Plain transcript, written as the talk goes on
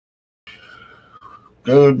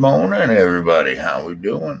Good morning, everybody. How we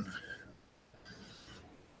doing?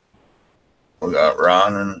 We got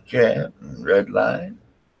Ron in the chat and Redline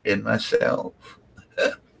and myself.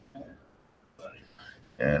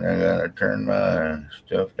 And I gotta turn my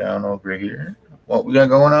stuff down over here. What we got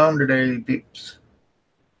going on today, peeps?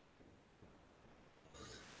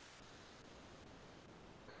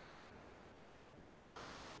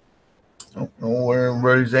 Don't know where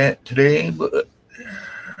everybody's at today, but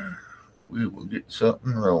we will get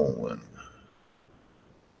something rolling.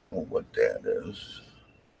 Know what that is.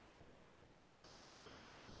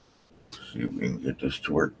 See if we can get this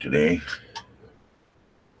to work today.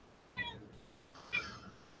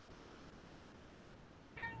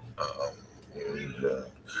 Here's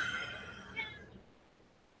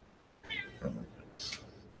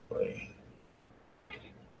play.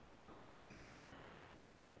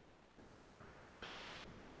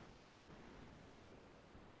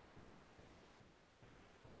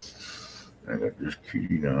 I got this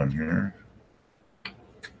key down here.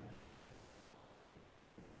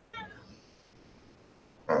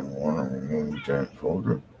 I want to remove that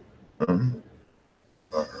folder. All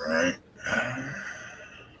right.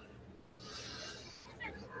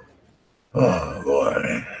 Oh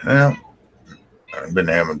boy. Well, I've been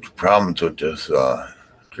having problems with this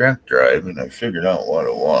track drive, and I figured out what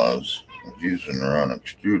it was. I was using the wrong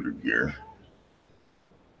extruder gear.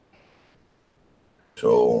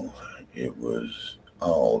 So it was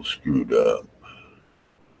all screwed up.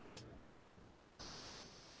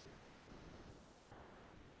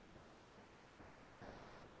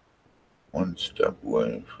 One step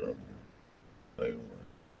away from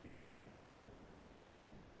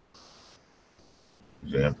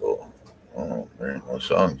example. Oh, there ain't no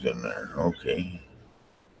songs in there. Okay.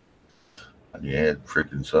 How do you add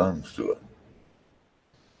freaking songs to it?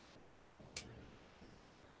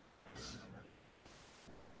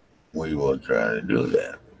 We will try to do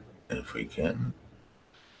that if we can.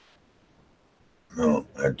 No,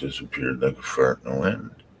 that disappeared like a fart in the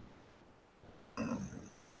wind.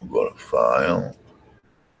 We'll go to File.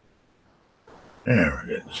 There,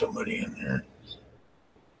 we're getting somebody in here.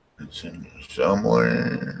 It's in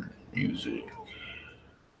somewhere. Music.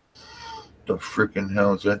 The freaking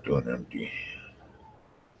hell is that doing empty?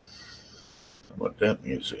 How about that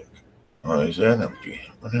music? Oh, is that empty?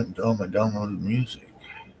 What happened to all my downloaded music?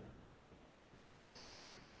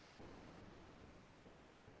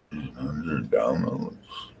 Is it under downloads?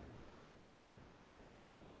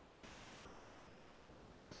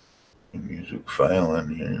 A music file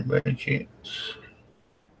in here by chance?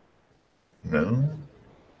 No?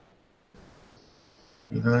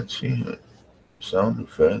 Do not see it. Sound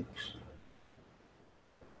effects.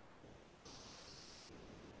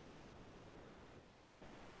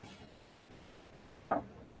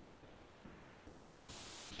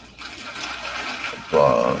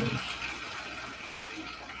 Applause.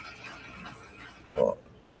 Applause.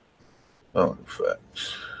 Sound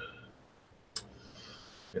effects.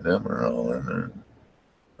 Get them are all in there.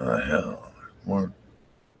 Oh, hell. More.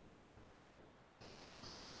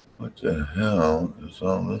 What the hell is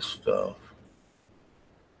all this stuff?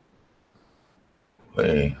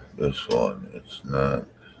 Play this one. It's not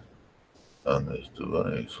on this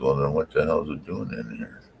device. Well, then what the hell is it doing in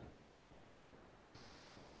here?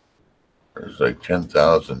 There's like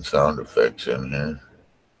 10,000 sound effects in here.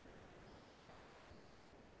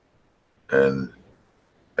 And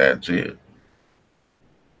that's it.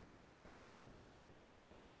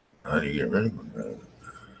 How do you get rid of them?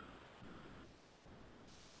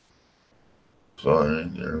 Sorry,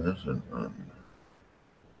 there isn't one.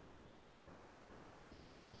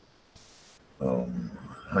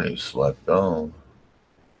 How do you select all?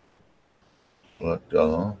 Select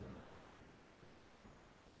all.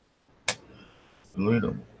 Delete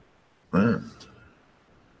them. Man.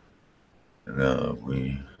 And now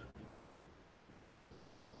we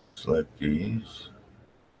select these.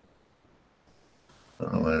 I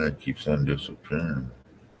don't know why that keeps on disappearing.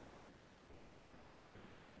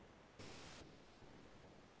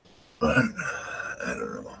 But I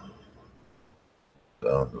don't know.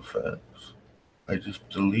 Sound effects. I just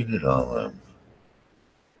deleted all of them.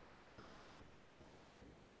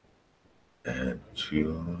 Add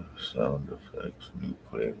to sound effects, new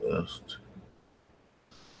playlist.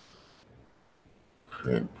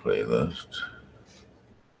 Create playlist.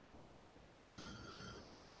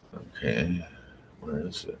 Okay, where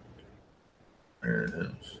is it? There it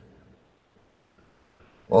is.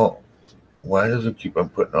 Well, why does it keep on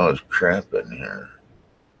putting all this crap in here?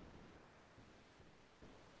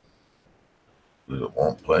 Because it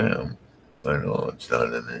won't play them. I know it's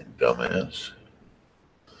not in there, dumbass.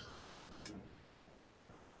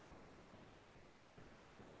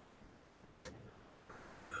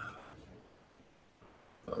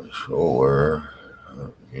 So where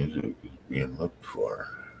music is being looked for.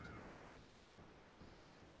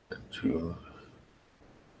 Into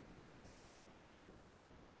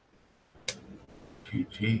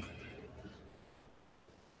TT.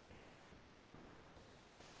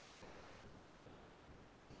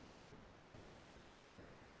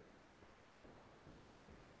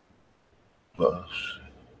 Plus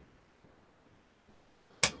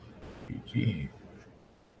TT.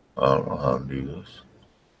 I don't know how to do this.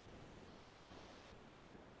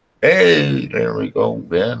 Hey, there we go,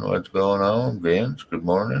 Ben. What's going on, Vince? Good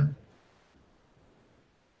morning.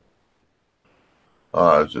 Oh,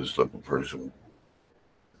 I was just looking for some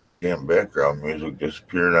damn background music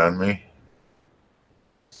disappeared on me.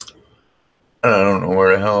 And I don't know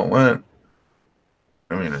where the hell it went.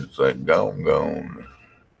 I mean, it's like gone.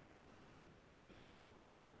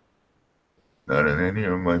 Not in any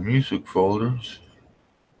of my music folders.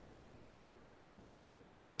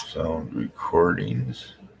 Sound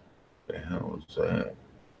recordings. The hell is that?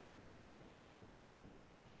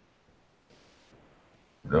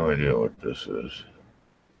 No idea what this is.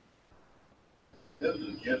 This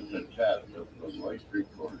is just a test of the voice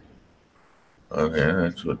recording. Okay,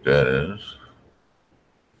 that's what that is.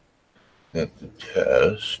 That's the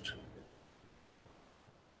test.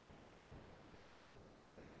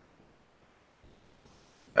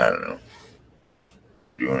 I don't know.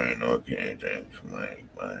 You ain't know anything from like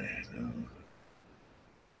mine.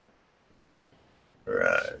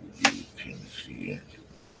 Right, you can see it.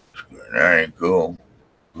 Alright, cool.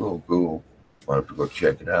 Cool. I'll have to go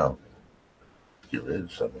check it out. Get rid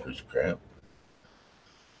of some of this crap.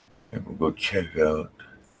 And we'll go check out.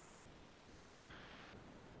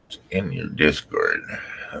 It's in your Discord.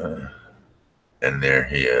 And there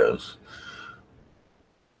he is.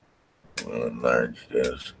 We'll enlarge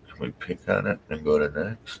this. Can we pick on it and go to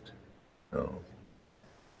next? No.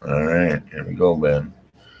 Alright, here we go, Ben.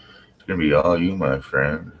 It's going to be all you, my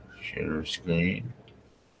friend. Share screen.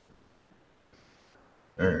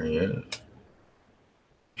 There he is.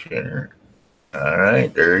 Share.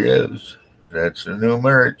 Alright, there he is. That's the new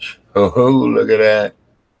merch. Oh, look at that.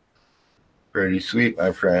 Pretty sweet,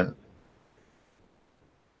 my friend.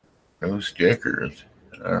 No stickers.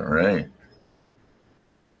 Alright.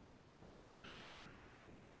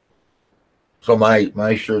 So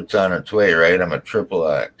my shirt's on its way, right? I'm a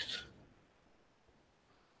XXX.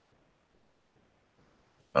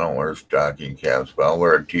 I don't wear stocking caps, but I'll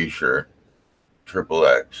wear a t-shirt.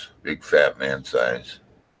 XXX. Big fat man size.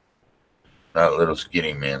 Not a little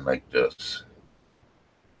skinny man like this.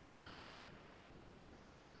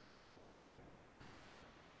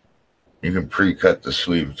 You can pre-cut the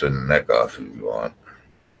sleeves and the neck off if you want.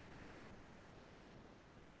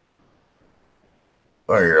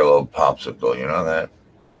 Or you're a little popsicle, you know that?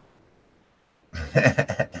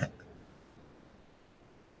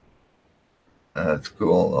 That's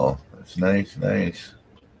cool, though. That's nice.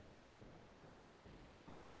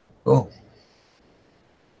 Cool.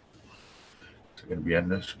 It's going to be on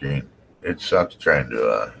this screen. It sucks trying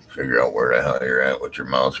to figure out where the hell you're at with your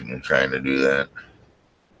mouse when you're trying to do that.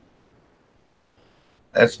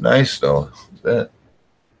 That's nice, though. That's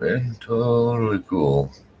been totally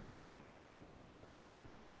cool.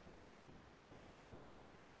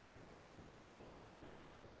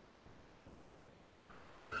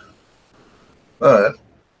 But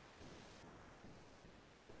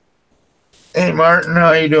hey, Martin,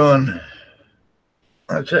 how you doing?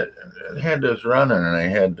 That's it. I had this running, and I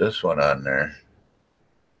had this one on there.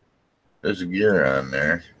 There's a gear on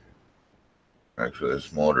there. Actually,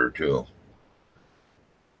 this motor too.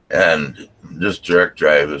 And this direct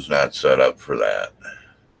drive is not set up for that.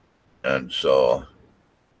 And so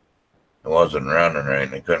it wasn't running right,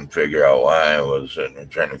 and I couldn't figure out why. I was sitting there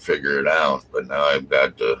trying to figure it out. But now I've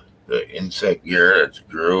got the insect gear that's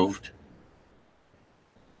grooved.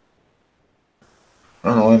 I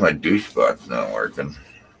don't know why my douche spot's not working.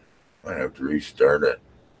 Might have to restart it.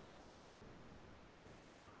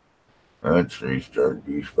 Let's restart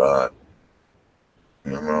douche spot.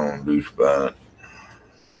 I'm on douche spot.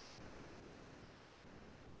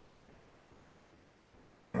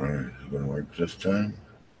 Alright, is it gonna work this time?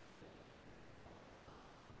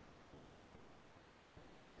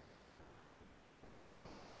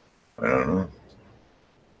 I don't know.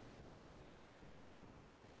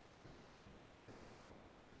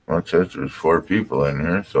 Well, it says there's 4 people in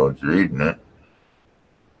here, so it's reading it.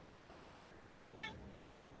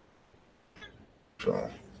 So,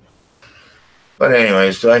 but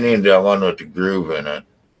anyway, so I need that one with the groove in it.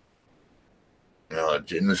 You know,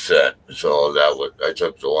 it's in the set. So that was, I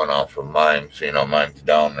took the one off of mine. So, you know, mine's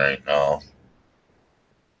down right now.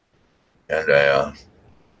 And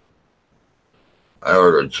I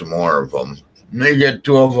ordered some more of them. And they get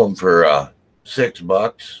 2 of them for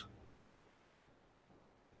 $6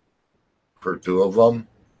 for 2 of them,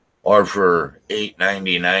 or for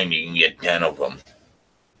 $8.99 you can get 10 of them.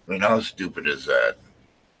 I mean, how stupid is that?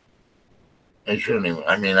 They shouldn't even.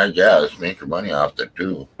 I mean, I guess make your money off it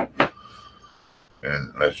too.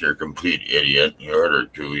 And unless you're a complete idiot, you order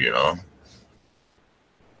 2, you know.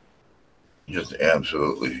 Just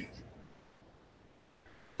absolutely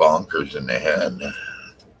bonkers in the head.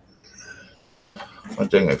 One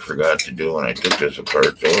thing I forgot to do when I took this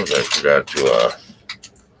apart, though, is I forgot to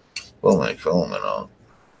pull my filament out.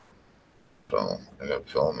 So I got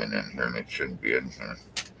filament in here, and it shouldn't be in here.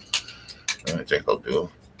 And I think I'll do.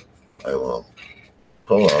 I will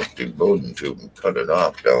pull out the Bowden tube and cut it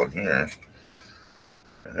off down here,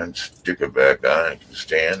 and then stick it back on. It can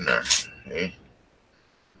stay in there. See?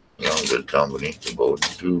 As long as it's down beneath the Bowden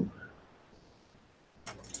tube.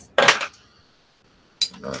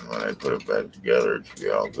 And then when I put it back together, it should be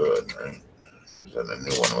all good, right? Then the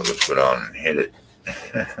new one will just go down and hit it.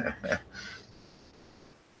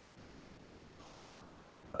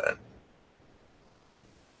 But,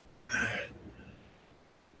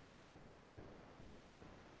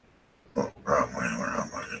 oh, wrong way.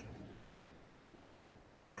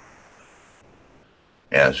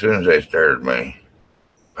 Yeah, as soon as I started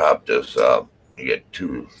pop this up, you get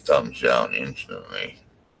 2 thumbs down instantly.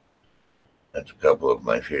 That's a couple of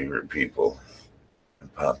my favorite people. I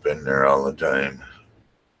pop in there all the time.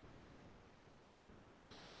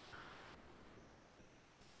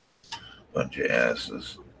 Bunch of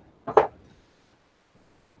asses.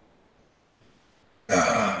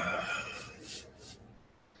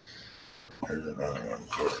 There's another one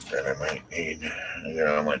for it that I might need. I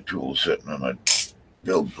got all my tools sitting on my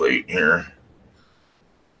build plate here.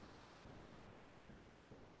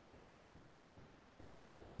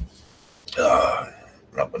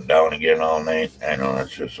 Up and down again all night. I know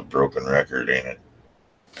it's just a broken record, ain't it?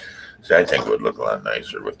 See, I think it would look a lot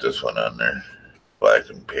nicer with this one on there. Black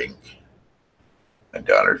and pink. My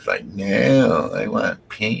daughter's like, no, I want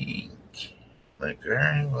pink. I'm like, all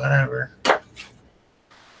right, whatever.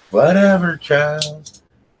 Whatever, child.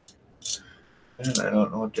 And I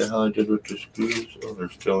don't know what the hell I did with the screws. Oh, they're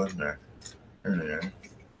still in there. There they are.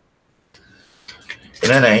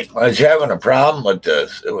 And then I was having a problem with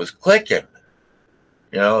this. It was clicking.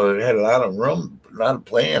 You know, it had a lot of room, a lot of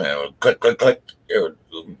play in it. It would click, click, click.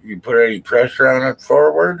 You put any pressure on it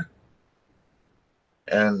forward.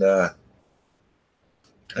 And I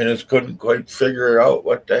just couldn't quite figure out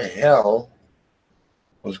what the hell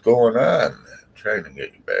was going on. I'm trying to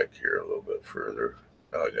get you back here a little bit further.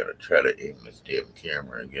 Now I got to try to aim this damn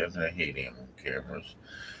camera again. I hate aiming cameras.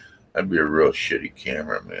 I'd be a real shitty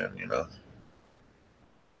cameraman, you know.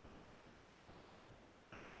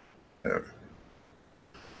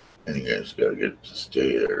 And you guys got to get it to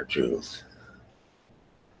stay there, too.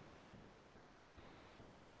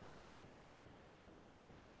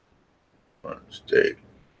 Stay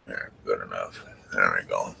there, good enough. There we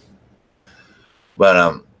go.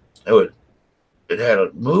 But it had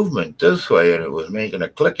a movement this way, and it was making a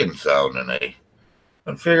clicking sound, and I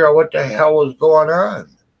couldn't figure out what the hell was going on.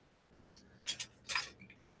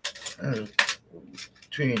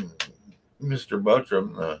 Between Mr.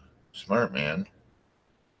 Buttram, the smart man,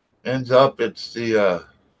 ends up it's the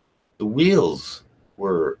wheels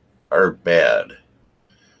are bad.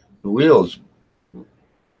 The wheels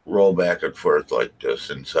roll back and forth like this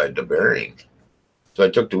inside the bearing. So I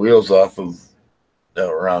took the wheels off of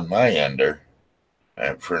around my ender,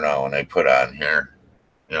 and for now, when I put on here,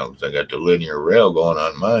 you know, because I got the linear rail going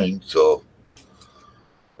on mine, so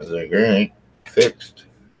I was like, all right, fixed.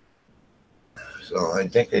 So I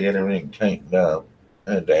think I got everything tightened up.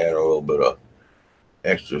 I had to add a little bit of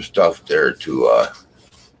extra stuff there to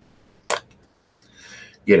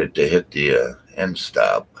get it to hit the end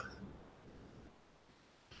stop.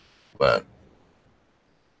 But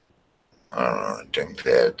I don't know, I think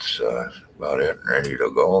that's about it and ready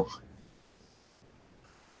to go.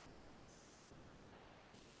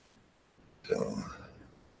 So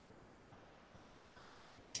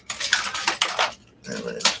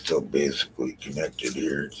it's still basically connected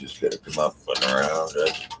here. It's just got to come up and around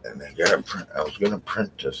it. And I was going to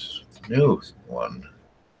print this new one.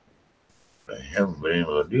 I haven't been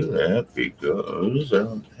able to do that because I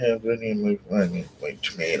don't have any in my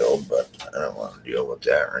tomato, but I don't want to deal with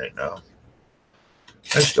that right now.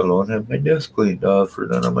 I still don't have my desk cleaned off or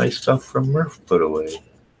none of my stuff from Murph put away.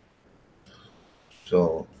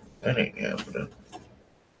 So that ain't happening.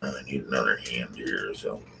 I need another hand here or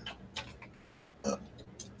something.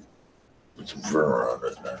 Put some firmware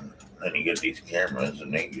on it then. Then you get these cameras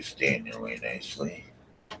and they can stay in your way nicely.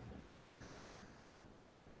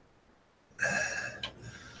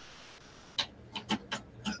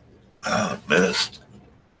 Oh, missed.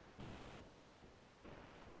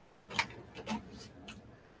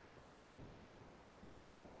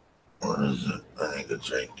 What is it? I think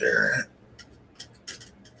it's right there.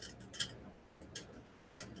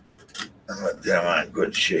 I'm like, come on,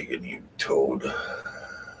 good shaking, you toad.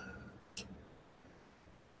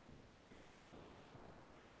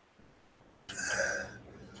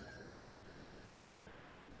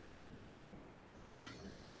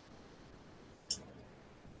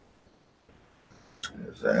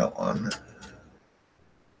 There's that one.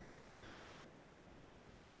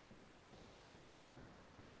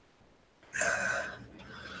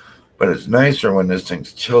 But it's nicer when this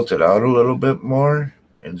thing's tilted out a little bit more.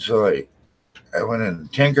 And so I went in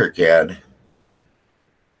Tinkercad.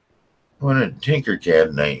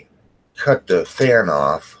 And I cut the fan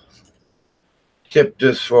off, tipped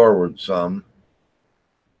this forward some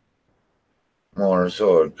more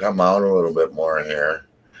so it'd come out a little bit more here.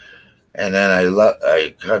 And then I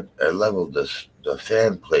leveled the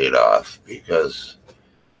fan plate off because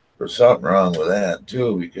there's something wrong with that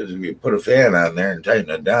too. Because if you put a fan on there and tighten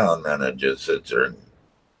it down, then it just sits there and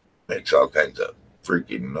makes all kinds of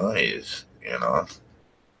freaking noise, you know.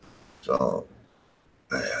 So,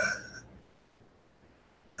 yeah.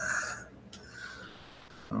 I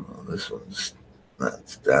don't know, this one's not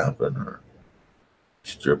stopping or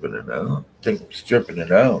stripping it out. I think I'm stripping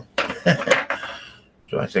it out.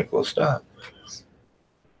 So I think we'll stop.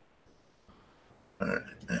 All right,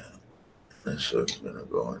 now this one's gonna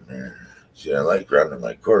go in there. See, I like running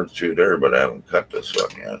my cords through there, but I haven't cut this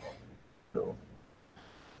one yet. So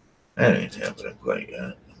that ain't happening quite yet.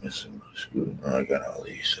 I'm missing my screw. Oh, I got all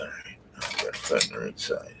these. All right, I gotta find the right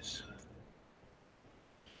size.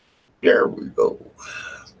 There we go.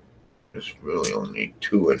 Just really only need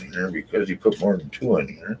 2 in here because you put more than 2 in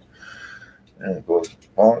here, and it goes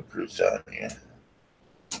bonkers on you.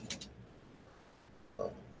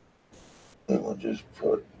 We'll just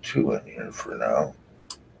put 2 in here for now.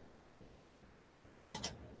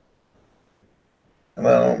 Come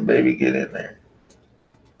on, baby, get in there.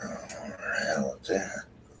 Oh, what the hell is that?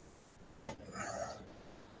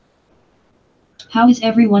 How is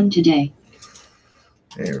everyone today?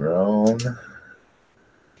 Hey, Ron.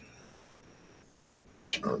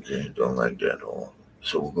 Okay, don't like that hole.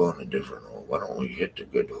 So we'll go in a different hole. Why don't we hit the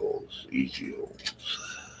good holes? Easy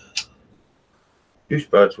holes. Your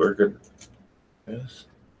spot's working. Yes.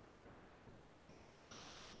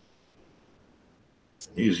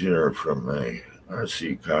 Easier from my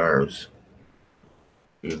RC cars.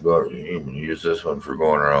 You can use this one for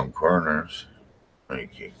going around corners. You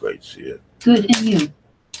can't quite see it. Good, and you?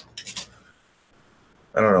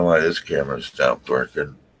 I don't know why this camera stopped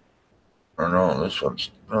working. Or no, this one's...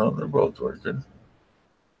 No, they're both working.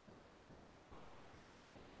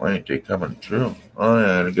 Why ain't they coming through? Oh,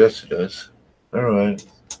 yeah, I guess it is. All right.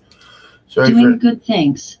 Doing good,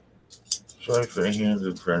 thanks. Sorry for the hands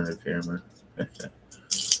in front of the camera.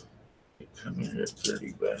 Come here,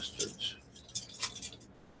 dirty bastards.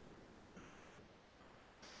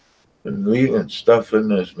 Been leaving stuff in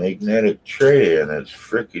this magnetic tray, and it's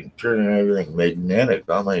freaking turning everything magnetic.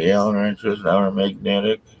 All my Allen wrenches now are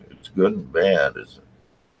magnetic. It's good and bad, isn't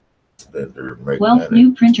it? That they're magnetic. Well,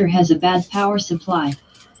 new printer has a bad power supply.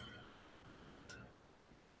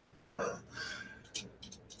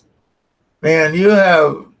 Man, you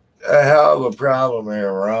have a hell of a problem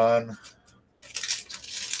here, Ron.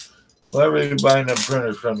 Whoever you're buying them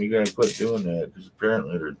printers from, you gotta quit doing that because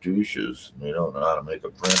apparently they're douches and they don't know how to make a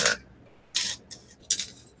printer.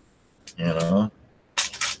 You know?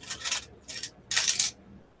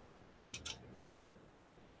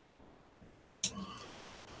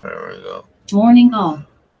 There we go. Morning all.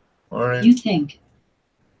 Morning. You think?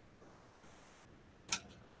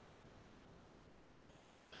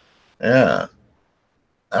 Yeah.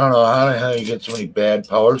 I don't know how the hell you get so many bad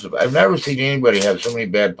power supplies. I've never seen anybody have so many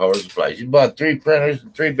bad power supplies. You bought 3 printers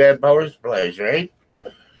and 3 bad power supplies, right?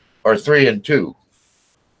 Or 3 and 2.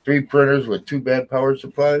 3 printers with 2 bad power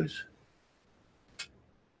supplies.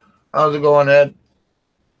 How's it going, Ed?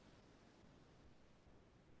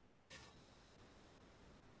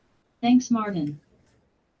 Thanks, Martin.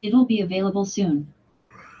 It'll be available soon.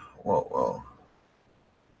 Whoa.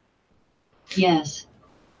 Yes.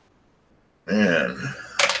 Man.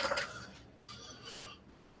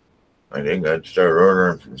 I think I'd start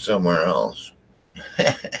ordering from somewhere else.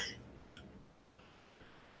 I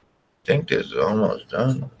think this is almost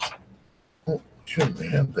done. Oh, shouldn't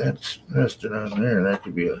have that nested on there. That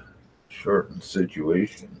could be a shortened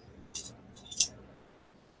situation.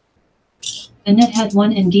 Annette had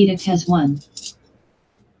one and Geetuk has one.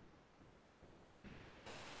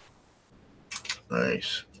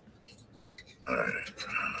 Nice. All right.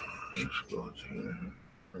 Let's go to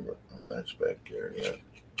that's back there,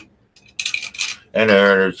 yeah. And I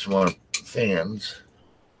ordered some more fans.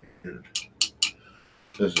 This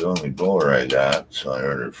is the only blower I got, so I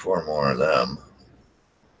ordered 4 more of them.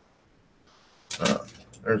 Oh,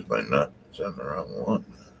 there's my nut. It's on the wrong one.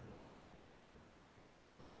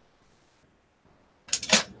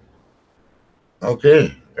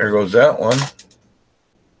 Okay, there goes that one.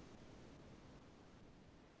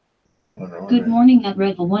 Good morning at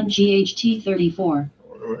Redville 1 GHT34.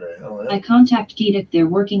 I contact Geetuk, they're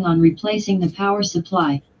working on replacing the power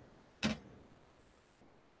supply.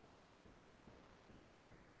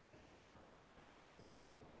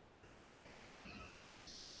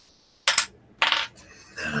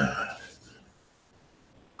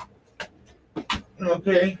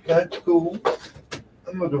 Okay, that's cool.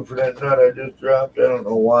 I'm looking for that nut I just dropped. I don't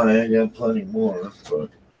know why. I got plenty more, but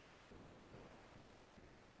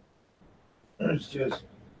it's just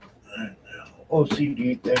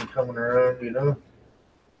OCD thing coming around, you know.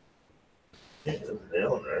 Yeah,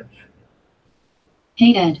 nail nuts.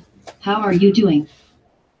 Hey Ed, how are you doing?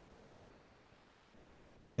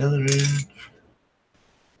 Other end.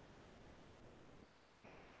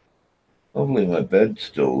 Hopefully my bed's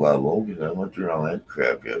still level because I went through all that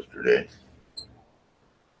crap yesterday.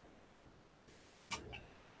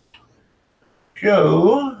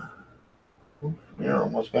 Joe, you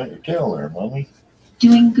almost got your tail there, Mommy.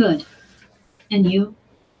 Doing good. And you?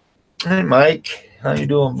 Hey, Mike. How you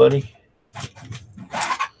doing, buddy?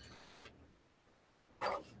 All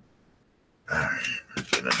right, let's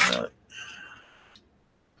get a nut.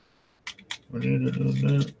 We need a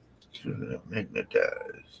new nut. Should have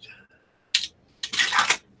magnetized.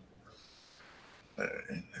 All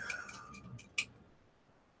right.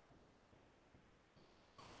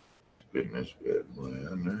 Goodness, bad boy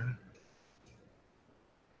on there.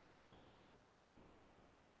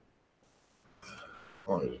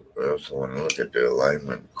 I also want to look at the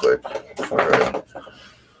alignment quick before I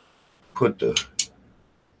put the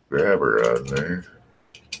grabber on there.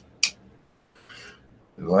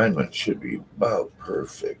 The alignment should be about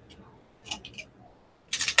perfect.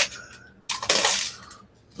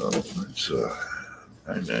 So let's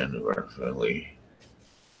find the end of our Philly.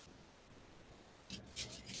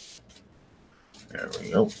 There we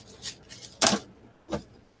go.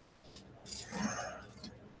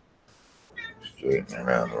 Straighten it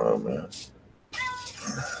out a little bit.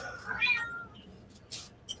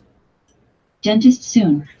 Dentist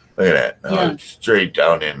soon. Look at that. Now Yeah. it's straight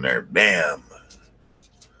down in there. Bam.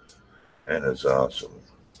 And it's awesome.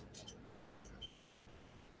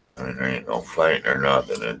 I mean, there ain't no fighting or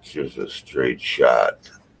nothing. It's just a straight shot.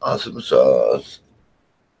 Awesome sauce.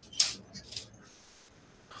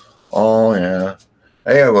 Oh, yeah.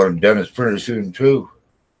 I gotta go to the dentist pretty soon, too.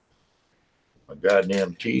 My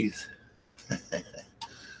goddamn teeth.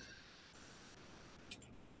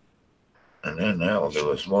 And then that will give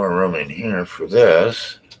us more room in here for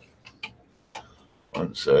this.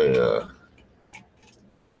 Once I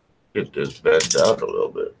get this bent out a little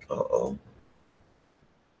bit. Uh-oh.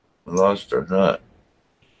 We lost our nut.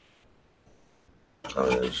 Oh,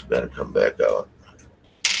 it's got to come back out.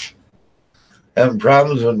 Having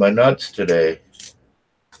problems with my nuts today.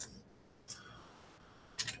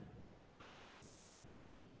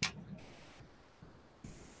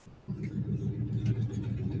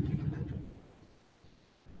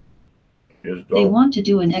 They want to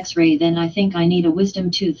do an x-ray, then I think I need a wisdom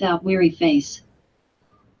tooth out weary face.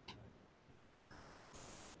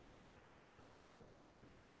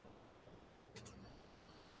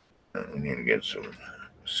 We need to get some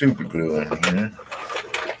super glue in here.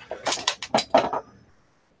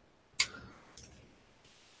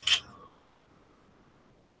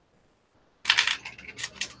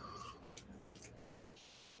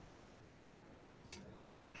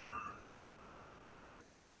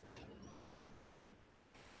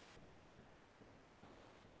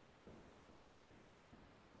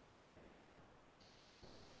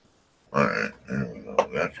 All right, there we go.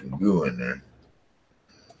 Got some glue in there.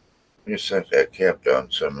 Just set that cap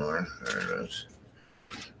down somewhere. There it is.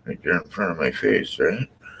 Right there in front of my face, right?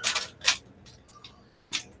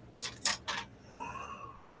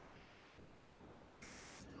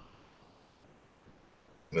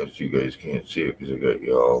 Guess you guys can't see it because I got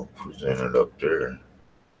you all presented up there.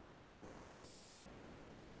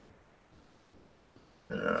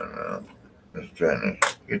 And just trying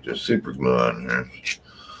to get the super glue on here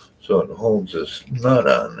so it holds this nut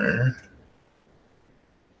on there.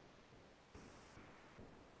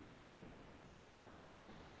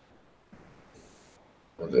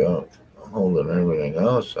 without holding everything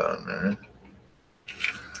else on there.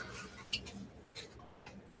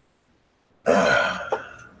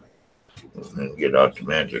 And then get out the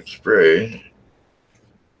magic spray.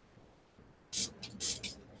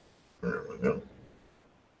 There we go.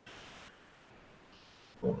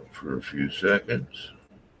 Hold it for a few seconds.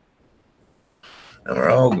 And we're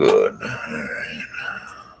all good. All right.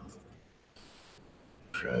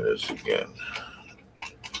 Try this again.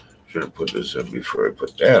 Should have put this in before I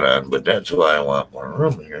put that on, but that's why I want more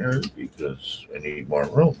room here, because I need more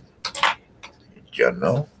room. Did you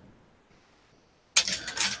know?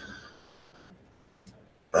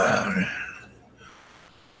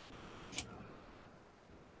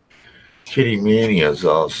 Kitty Mania's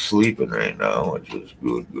all sleeping right now, which is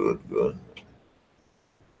good.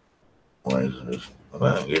 Why isn't this? Come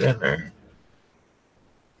on, get in there.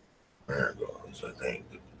 There it goes, I think.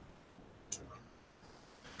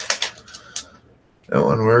 That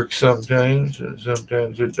one works sometimes, and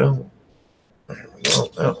sometimes it don't. There we go,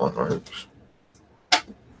 that one works.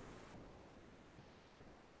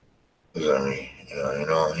 Sorry,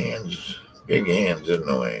 hands, big hands in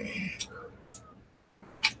the way.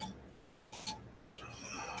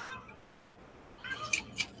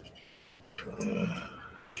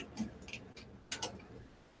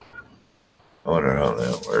 I wonder how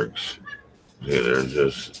that works. See,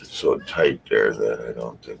 it's so tight there that I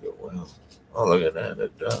don't think it will. Oh, look at that,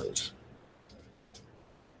 it does.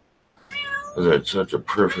 Because it's such a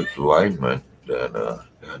perfect alignment that,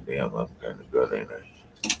 goddamn, I'm kind of good, ain't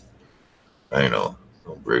I? I know,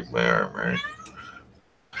 don't break my arm, right?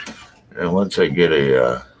 And once I get I'm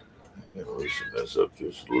going to loosen this up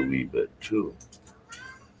just a wee bit too.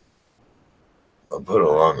 I'll put a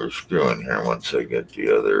longer screw in here once I get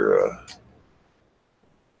the other,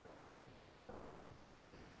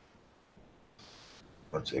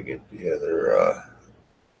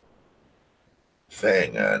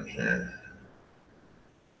 fang on here.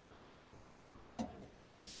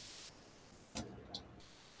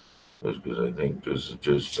 Just because I think this is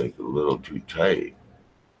just like a little too tight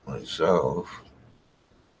myself.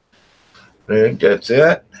 I think that's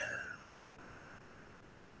it.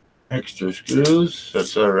 Extra screws,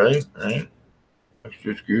 that's all right, right?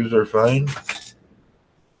 Extra screws are fine.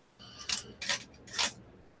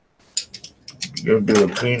 Go do a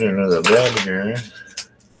cleaning of the bed here.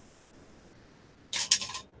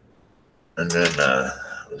 And then,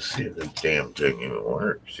 let's see if this damn thing even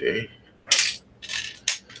works, see?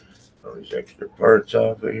 All these extra parts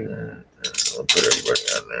off of here. I'll put everybody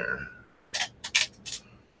on there.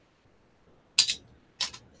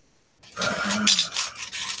 I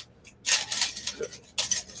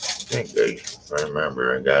think if I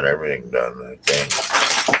remember, I got everything done, I think.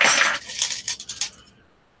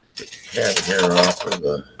 Get the cat hair off of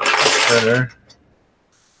the printer.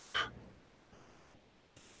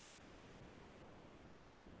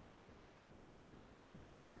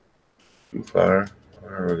 Too far.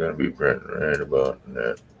 Or we're going to be printing right about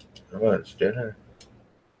that. Come on, it's dinner.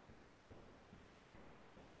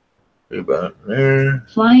 Be about there.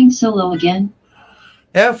 Flying solo again?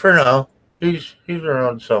 Yeah, for now. He's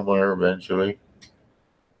around somewhere eventually.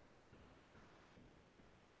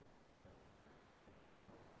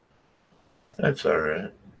 That's all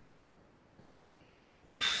right.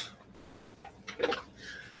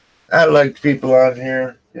 I liked people on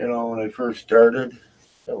here, when I first started.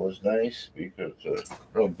 That was nice because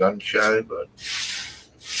real gun shy, but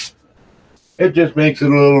it just makes it a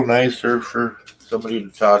little nicer for somebody to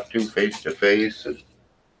talk to face. And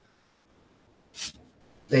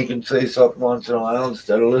they can say something once in a while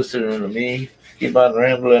instead of listening to me. Keep on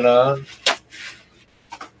rambling on.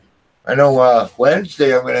 I know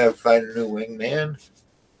Wednesday I'm going to have to find a new wingman.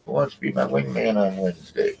 Who wants to be my wingman on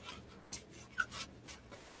Wednesday?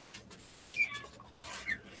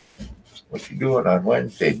 What you doing on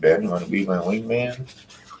Wednesday, Ben? You want to be my wingman?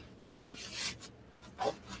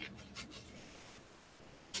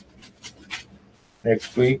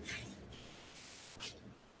 Next week?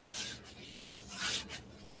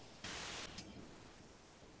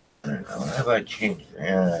 I don't know. How have I changed?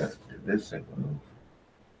 Yeah, did this thing move?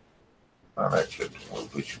 Oh, that should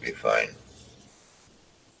move. We should be fine.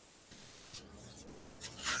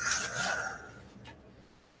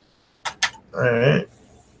 All right.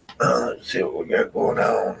 Let's see what we got going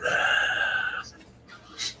on.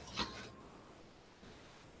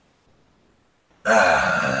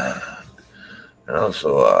 And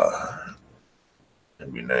also,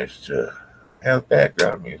 it'd be nice to have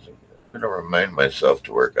background music. I'm going to remind myself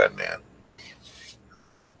to work on that.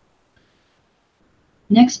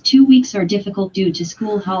 Next 2 weeks are difficult due to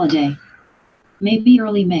school holiday. Maybe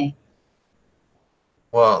early May.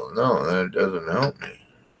 Well, no, that doesn't help me.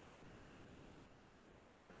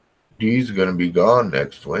 D's going to be gone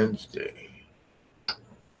next Wednesday.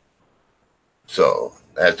 So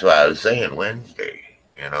that's why I was saying Wednesday,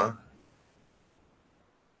 you know.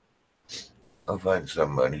 I'll find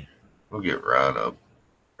somebody. We'll get Ron up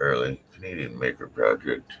early. Canadian Maker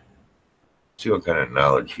Project. See what kind of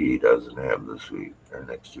knowledge he doesn't have this week or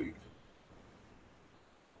next week.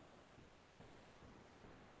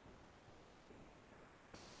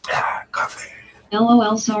 Coffee.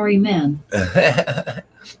 LOL, sorry, man.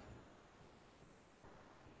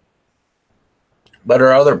 But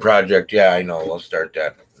our other project, yeah, I know. We'll start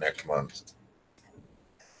that next month.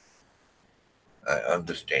 I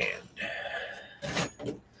understand.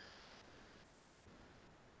 All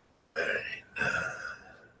right.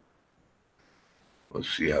 We'll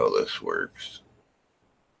see how this works.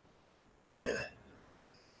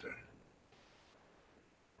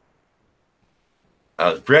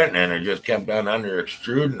 I was printing and it just kept on under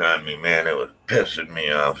extruding on me, man. It was pissing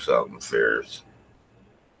me off something fierce.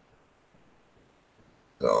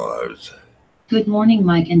 So I was. Good morning,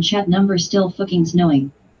 Mike, and chat number still fucking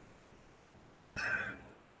snowing.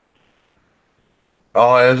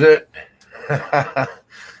 Oh, is it?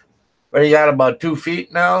 What, you got about 2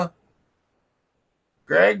 feet now,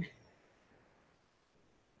 Greg?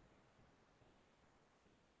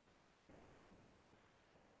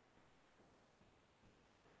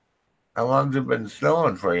 How long's it been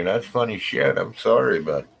snowing for you? That's funny shit. I'm sorry,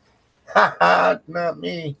 but it's not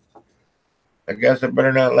me. I guess I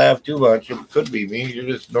better not laugh too much. It could be me. You're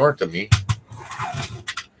just north of me.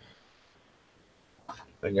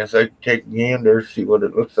 I guess I take gander, see what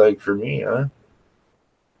it looks like for me, huh?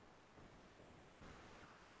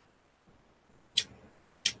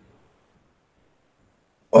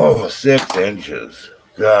 Oh, 6 inches.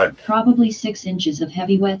 God. Probably 6 inches of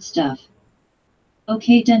heavy wet stuff.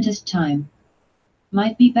 Okay, dentist time.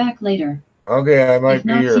 Might be back later. Okay, I might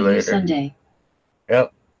be here see later. You Sunday.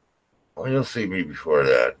 Yep. Well, you'll see me before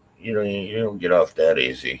that. You don't get off that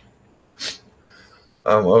easy.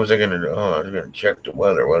 What was I going to do? Oh, I was going to check the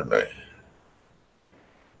weather, wasn't I?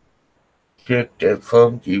 Check that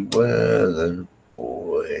funky weather,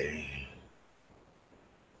 boy.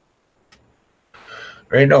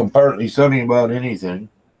 There ain't no partly sunny about anything.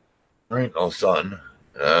 There ain't no sun.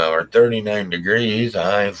 We're 39 degrees,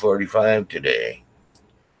 high 45 today.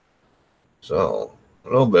 So, a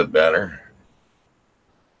little bit better.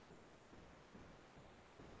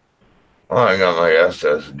 Oh, I got my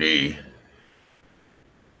SSD.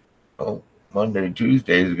 Oh, Monday,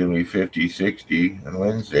 Tuesday is going to be 50, 60 on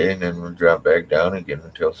Wednesday, and then we'll drop back down again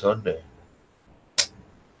until Sunday.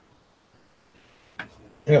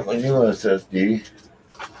 Yeah, my new SSD.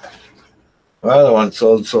 My other one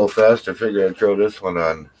sold so fast, I figured I'd throw this one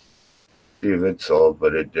on, see if it sold,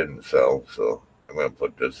 but it didn't sell, so I'm going to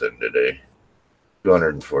put this in today.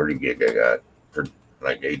 240 gig I got for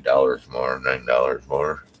like $8 more, $9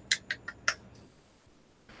 more.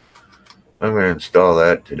 I'm going to install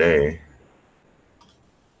that today.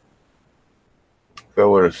 If I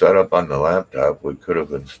would have set up on the laptop, we could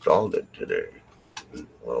have installed it today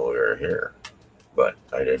while we were here. But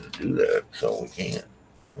I didn't do that, so we can't.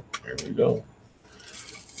 Here we go.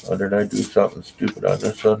 Or did I do something stupid on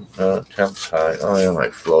this one? Temps high. Oh, yeah, my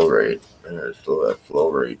flow rate. I gotta slow that flow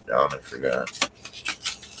rate down. I forgot.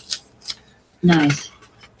 Nice.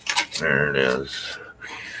 There it is.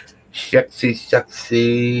 Sexy,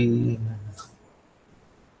 sexy.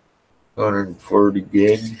 140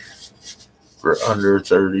 gig for under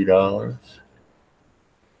 $30.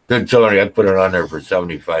 Then somebody, I put it on there for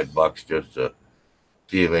 $75 just to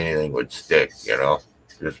see if anything would stick,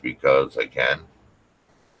 just because I can.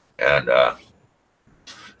 And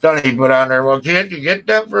somebody put on there, well, can't you get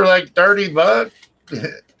them for like $30?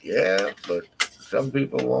 Yeah, but some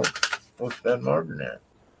people won't spend more than that.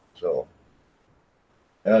 So,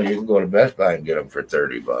 hell, you can go to Best Buy and get them for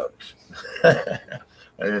 $30.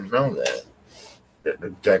 I didn't know that. The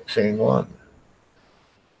exact same one.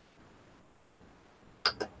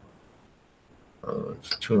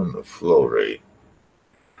 Let's tune the flow rate.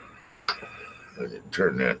 I did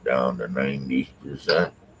turn that down to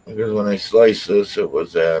 90%. Because when I sliced this, it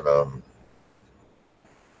was at mine,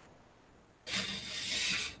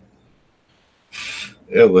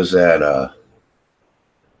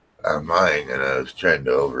 and I was trying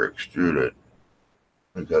to over extrude it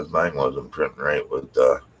because mine wasn't printing right with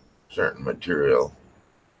certain material.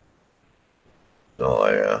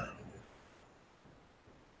 So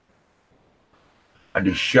I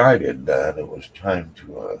decided that it was time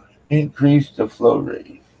to increase the flow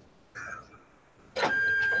rate.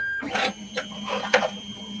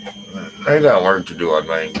 I got work to do on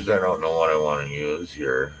mine because I don't know what I want to use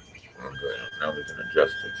here. Okay, now we can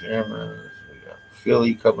adjust the cameras. We got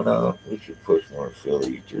Philly coming out. We should push more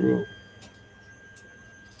Philly through.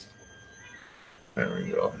 There we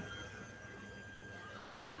go.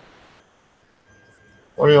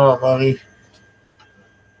 What do you want, mommy?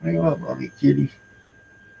 What do you want, mommy, kitty?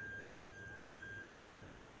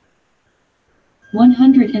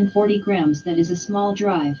 140 grams. That is a small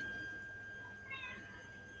drive.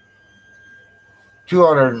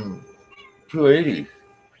 200, 280,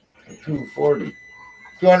 240,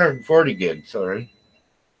 240 gig, sorry.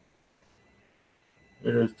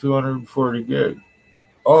 It is 240 gig.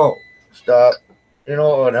 Oh, stop. You know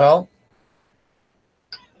what would help?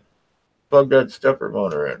 Plug that stepper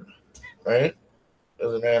motor in, right?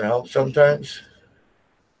 Doesn't that help sometimes?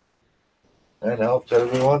 That helps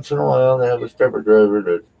every once in a while. They have a stepper driver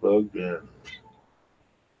that's plugged in.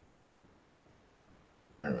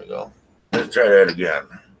 There we go. Let's try that again.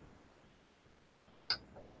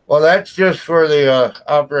 Well, that's just for the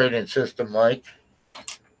operating system, Mike.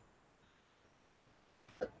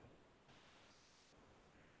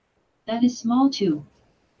 That is small too.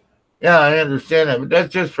 Yeah, I understand that, but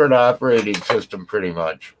that's just for the operating system pretty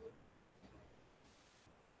much.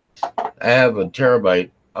 I have a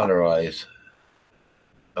terabyte otherwise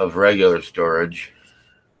of regular storage.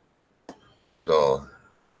 So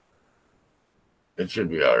it should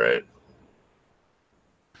be all right.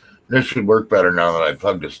 This should work better now that I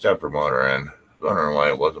plugged the stepper motor in. I don't know why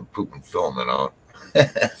it wasn't pooping filament out.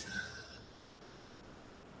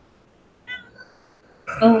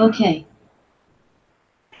 Oh, okay.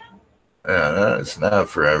 Yeah, that's not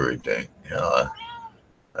for everything. You know,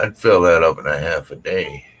 I'd fill that up in a half a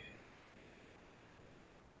day.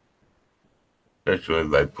 Especially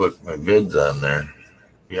if I put my vids on there.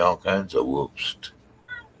 Be all kinds of whoops.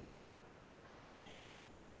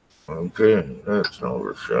 Okay, that's an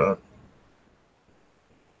overshot.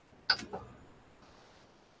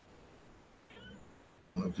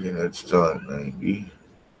 Okay, that's still at 90.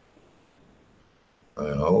 I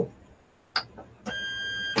hope.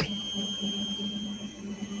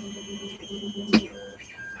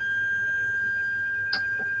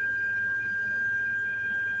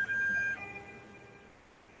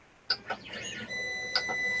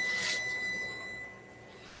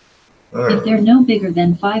 If they're no bigger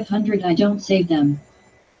than 500, I don't save them.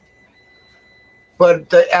 But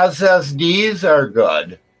the SSDs are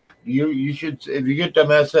good. You should, if you get them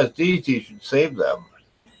SSDs, you should save them.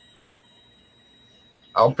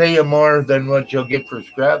 I'll pay you more than what you'll get for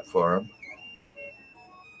scrap for them.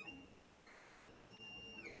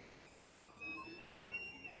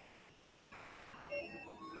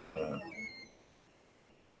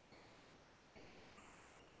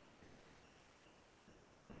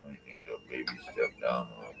 I need to maybe step down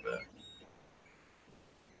a little bit.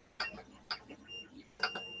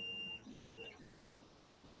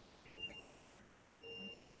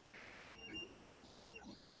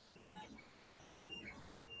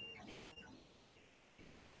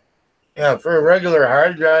 Yeah, for a regular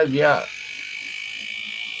hard drive, yeah.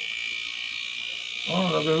 Oh,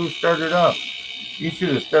 look at who started up. You should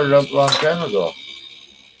have started up a long time ago.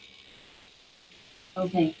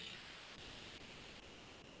 Okay.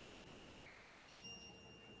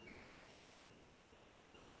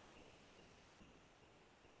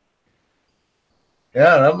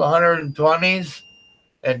 Yeah, them 120s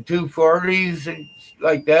and 240s and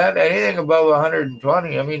like that. Anything above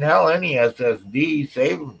 120. I mean, hell, any SSD,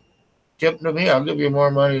 save them. Tip to me, I'll give you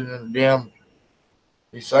more money than the damn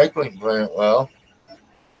recycling plant. Well,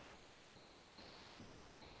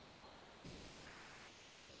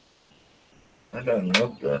 that doesn't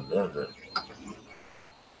look good, does it?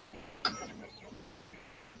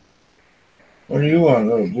 What do you want,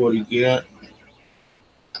 little booty cat?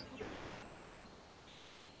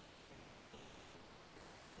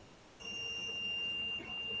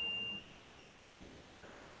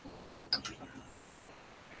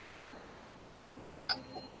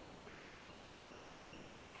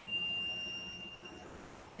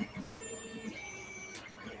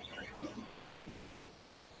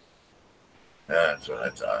 That's what I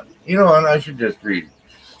thought. You know what? I should just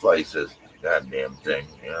slice this goddamn thing,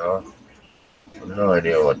 you know? I have no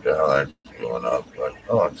idea what the hell that's going up, but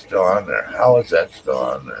oh, it's still on there. How is that still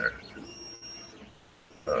on there?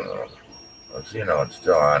 I don't know. Let's see now it's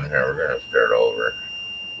still on here. We're going to start over.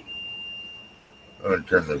 I'm going to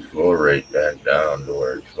turn this flow rate back down to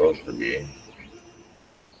where it's supposed to be.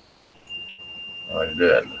 Oh, I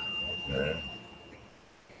did. Okay.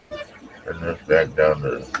 Turn this back down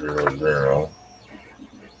to 0, 0.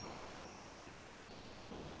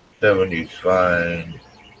 70's fine.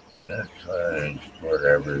 That's fine. Sport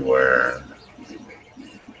everywhere.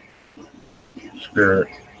 Skirt.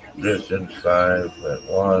 Distance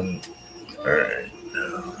 5.1. Alright.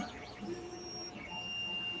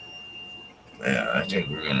 Yeah, I think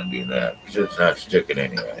we're gonna do that. Because it's not sticking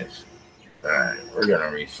anyways. Alright, we're gonna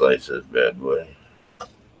reslice this bad boy.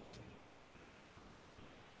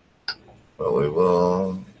 But we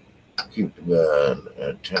will keep the bed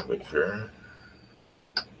at temperature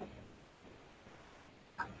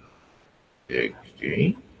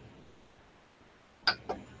 60.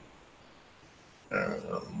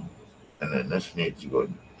 And then this needs to go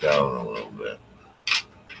down a little bit.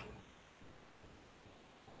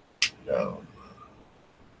 Down.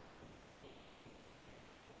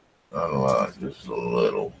 Not a lot, just a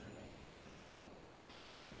little.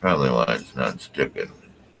 Probably why it's not sticking.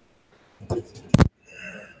 That's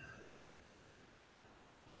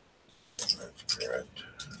correct.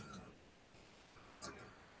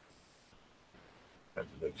 I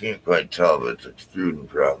can't quite tell if it's extruding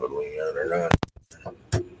properly yet or not.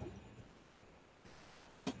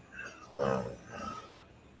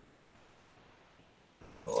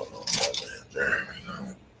 There we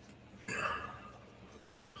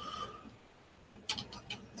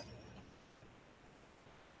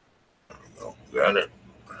go. Got it.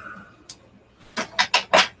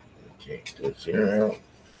 Take this here out.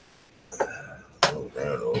 Move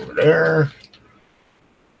that over there.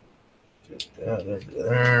 Get that into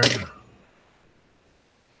there.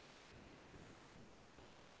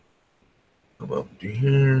 Come up to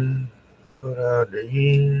here. Put out to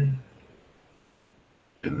here.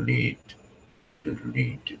 Delete.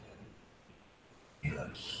 Delete.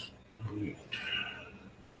 Yes. Delete.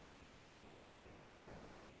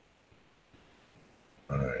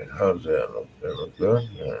 Alright, how's that look? That look good?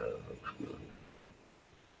 Yeah, that looks good.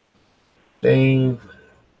 Save.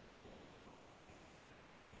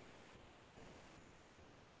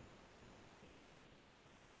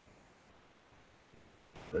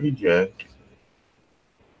 Reject.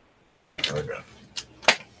 Okay.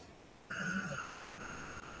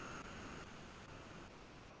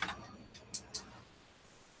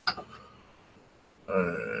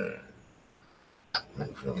 Alright.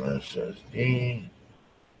 From SSD.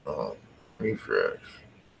 Oh, refresh.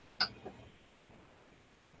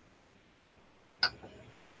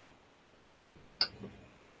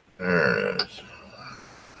 There it is.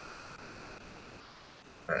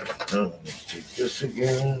 Alright, now let's take this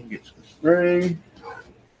again, get some spray.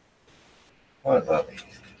 What about me?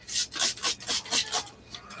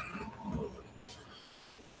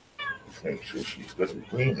 Make sure she's good and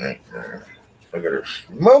clean right there. I got her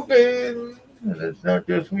smoking! And it's not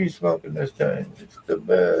just me smoking this time, it's the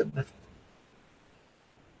bed.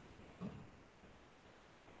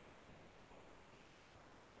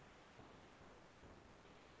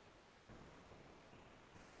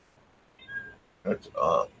 That's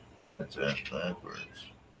up. That's ass backwards.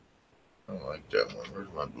 I don't like that one.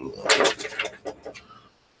 Where's my blue one?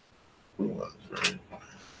 Blue one's right.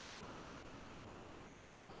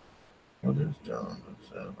 What is down? What's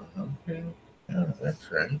that one? Okay. Yeah,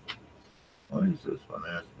 that's right. Why is this one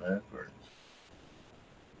ass backwards?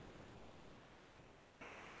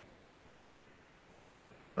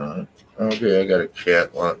 Okay, I got a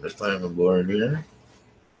cat wanting to climb aboard here.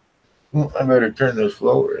 Well, I better turn this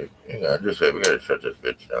flow rate. Hang on, just say we gotta shut this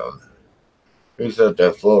bitch down. Reset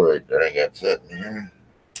that flow rate that I got set in here.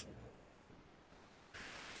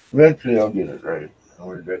 Eventually I'll get it right.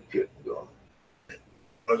 Where'd that kitten go?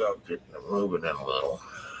 Without getting it moving in a little.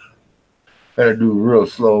 Gotta do real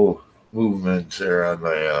slow movements there on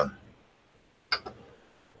my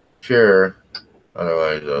chair.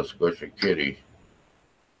 Otherwise I'll squish a kitty.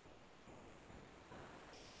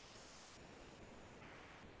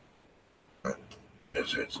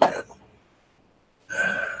 Yes, it's that.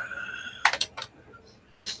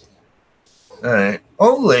 Alright.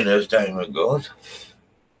 Hopefully this time it goes.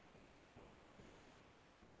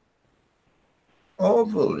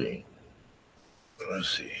 Hopefully. Let's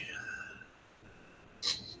see.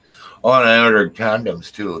 Oh, and I ordered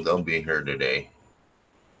condoms too. They'll be here today.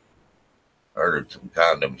 Ordered some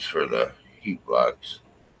condoms for the heat blocks.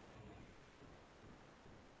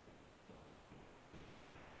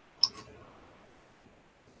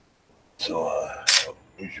 So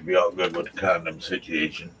we should be all good with the condom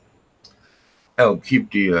situation. That'll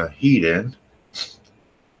keep the heat in.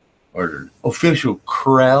 Ordered official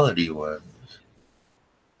quality ones.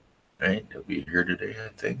 Right? They'll be here today, I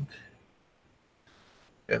think.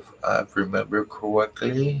 If I remember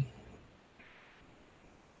correctly.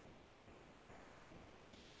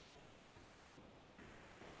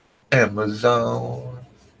 Amazon.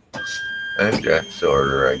 I think that's the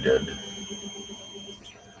order I did.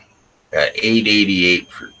 At $888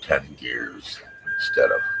 for 10 gears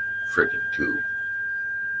instead of freaking 2.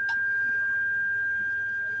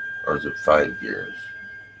 Or is it 5 gears?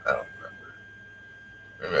 I don't remember.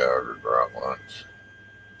 Maybe I ordered the wrong ones.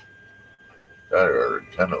 I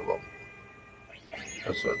ordered 10 of them.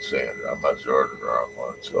 That's what it's saying. I must have ordered the wrong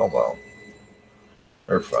ones. Oh well.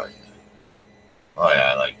 They're fine. Oh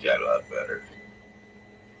yeah, I like that a lot better.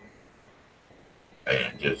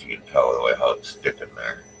 And just you can tell the way how it's sticking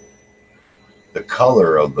there. The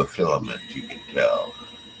color of the filament, you can tell.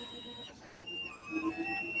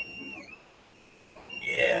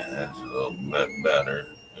 Yeah, that's a little bit better.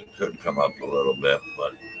 It could come up a little bit,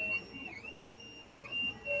 but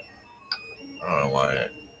I don't know why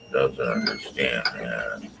it doesn't understand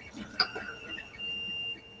that.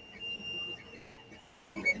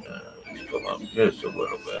 Let's come up just a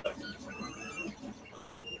little bit.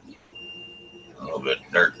 A little bit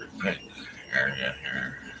darker pink area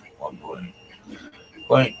here.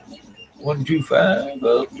 1.125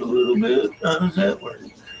 up a little bit. How does that work?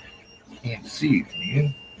 Can't see, can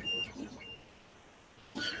you?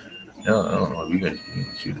 No, I don't know if you guys can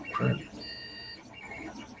see the print.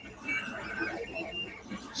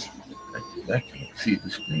 I can't see the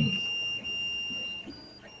screen.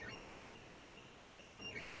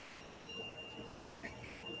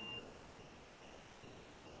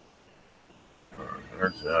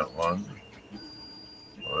 There's that one.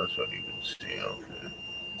 Well, this one you can see, okay.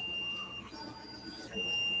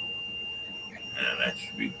 Yeah, that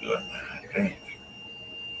should be good, I think.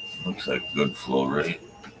 Looks like good flow rate.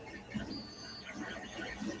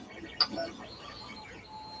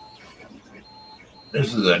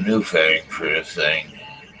 This is a new fitting for this thing.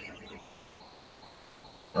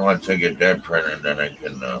 And once I get that printed, then I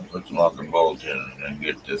can put some locker bolts in and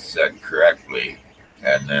get this set correctly.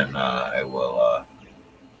 And then I will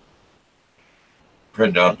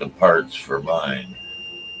print out the parts for mine.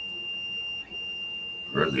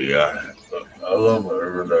 For the aluminum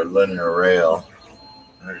or the linear rail.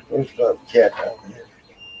 There's a cat down here.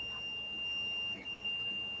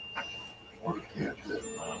 What a cat is,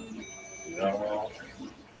 you know,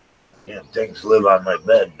 damn things live on my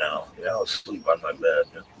bed now. They all sleep on my bed.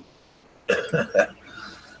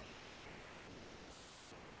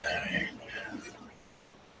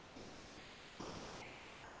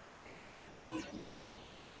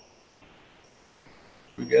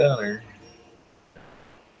 We got her.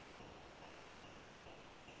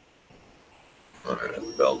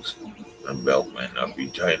 The belt might not be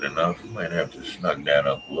tight enough. Might have to snug that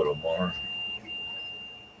up a little more.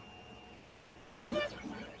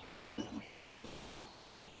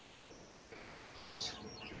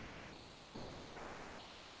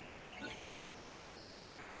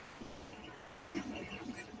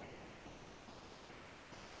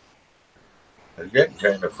 I was getting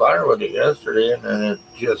kind of far with it yesterday, and then it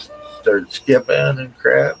just started skipping and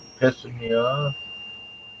crap, pissing me off.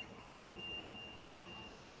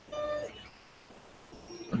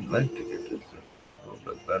 I'd like to get this a little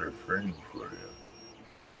bit better frame for you.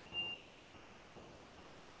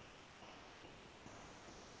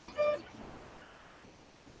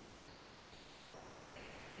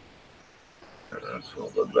 That's a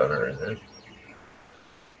little bit better, I think.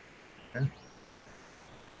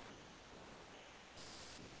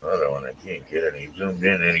 Other one, I can't get any zoomed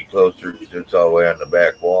in any closer because it's all the way on the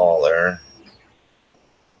back wall there.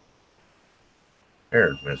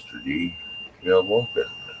 There's Mr. D. You awoken.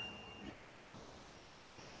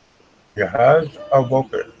 You has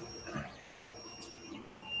awoken.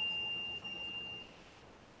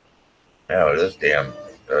 Now this damn,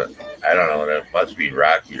 I don't know, that must be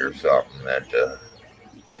rocky or something. That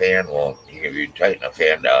fan won't, if you tighten a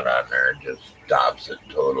fan down on there, it just stops it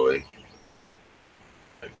totally.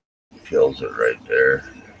 It kills it right there.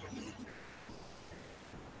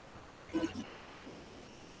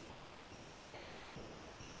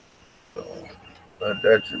 So, but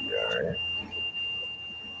that should be all right.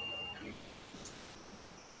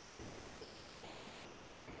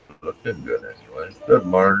 Looking good anyway. Good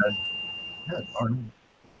morning. Good morning.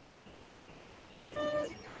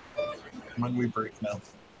 When we break now?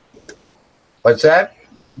 What's that?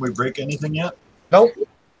 We break anything yet? Nope.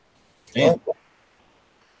 Damn. Nope.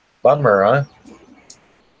 Bummer, huh?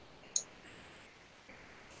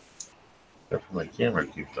 Except for my camera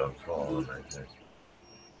keeps on falling, I think.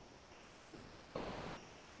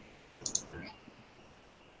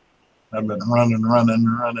 I've been running,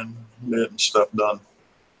 getting stuff done.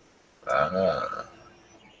 I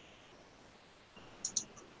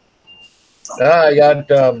got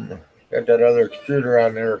that other extruder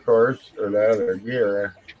on there, of course, or the other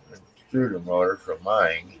gear. extruder motor from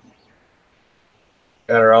mine.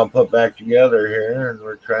 Got her all put back together here, and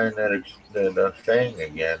we're trying that thing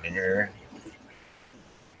again here.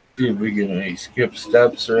 See if we get any skip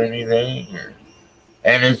steps or anything.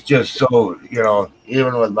 And it's just so,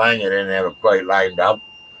 even with mine, I didn't have it quite lined up.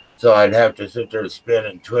 So I'd have to sit there, spin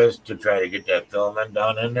and twist to try to get that filament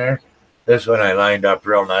down in there. This one I lined up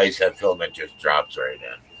real nice. That filament just drops right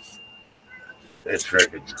in. It's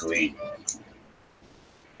freaking sweet.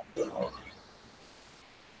 So,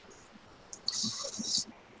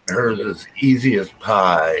 hers is easy as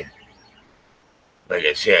pie. Like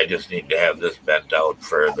I say, I just need to have this bent out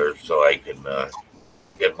further so I can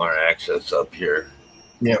get more access up here.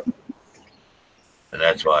 Yep. And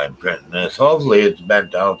that's why I'm printing this. Hopefully it's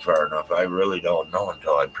bent out far enough. I really don't know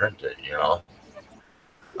until I print it,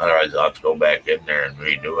 Otherwise I'll have to go back in there and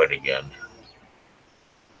redo it again.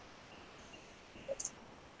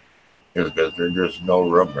 Just because there's just no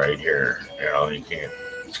room right here. You can't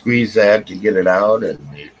squeeze that to get it out, and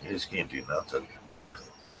you just can't do nothing.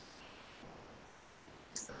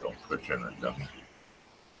 Don't put you in a dummy.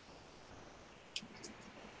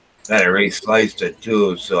 And I re-sliced it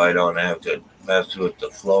too, so I don't have to mess with the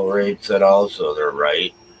flow rates at all, so they're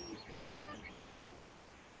right.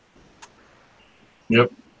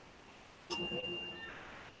 Yep.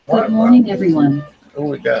 Good morning, everyone. What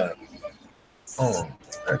we got? Oh,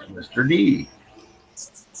 that's Mr. D.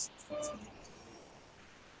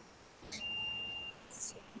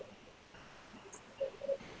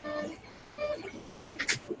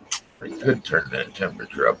 I could turn that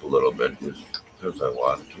temperature up a little bit just because I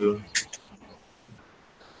want to.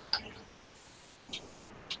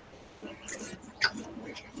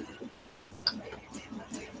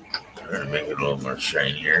 Trying to make it a little more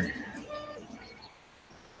shinier.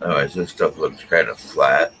 Otherwise, this stuff looks kind of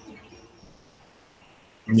flat.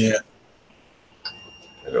 Yeah.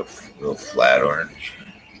 Like a real flat orange.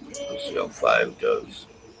 Let's see how 5 does.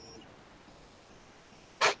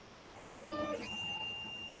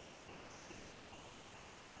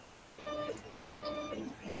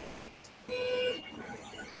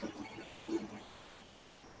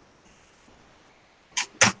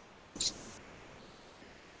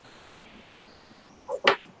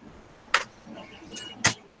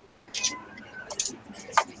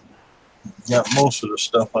 Got most of the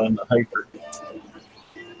stuff on the hyper.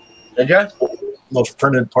 Did ya? Most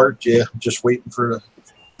printed parts, yeah. Just waiting for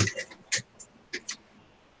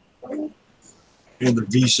the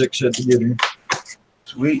V6 head to get in.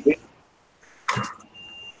 Sweet. Put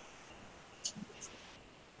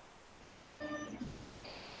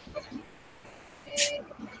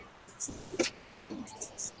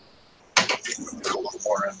a little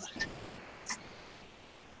more in.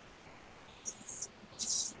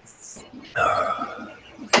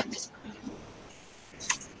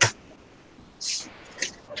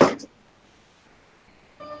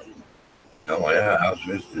 Oh yeah, how's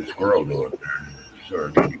Mr. Squirrel doing? Sir,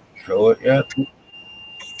 did you show it yet?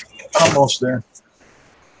 Almost there.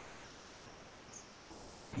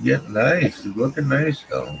 Getting nice. It's looking nice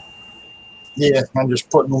though. Yeah, I'm just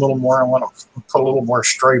putting a little more. I want to put a little more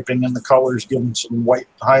striping in the colors, give them some white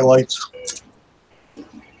highlights.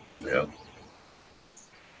 Yeah.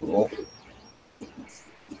 Cool.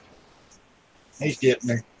 He's getting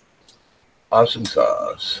there. Awesome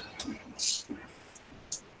sauce.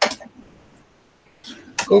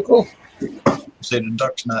 Cool. Say the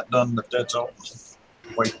duck's not done, but that's all.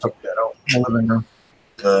 White took that out in the living room.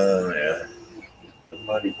 Yeah. The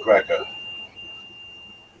muddy cracker.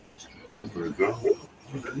 There we go.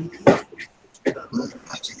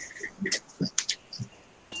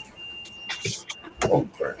 Oh,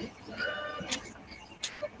 crap.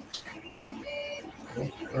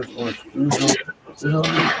 There's more screws over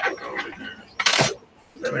there.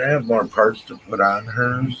 I mean, I have more parts to put on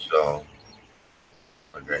hers, so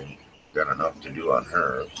I got enough to do on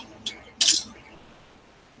hers.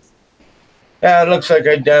 Yeah, it looks like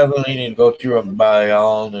I definitely need to go through and buy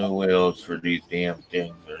all new wheels for these damn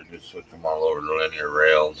things, or just switch them all over to linear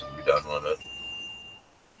rails and be done with it.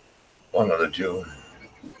 One of the two.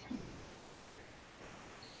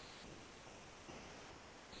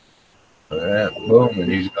 Yeah, boom,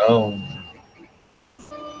 and he's gone.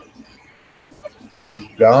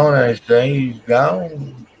 He's gone, I say, he's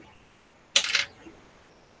gone.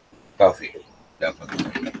 Coffee,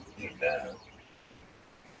 definitely. Need that.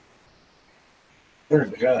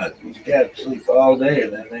 Good God, these cats sleep all day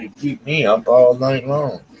and then they keep me up all night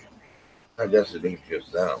long. I guess it ain't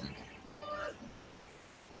just them.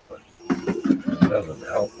 But it doesn't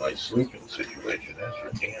help my sleeping situation, that's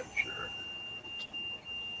for damn sure.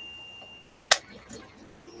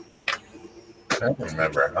 don't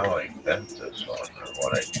remember how I bent this one or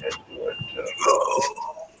what I did to it.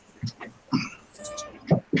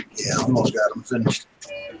 Yeah, almost got them finished.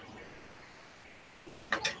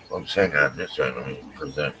 Let's hang on this side. Let me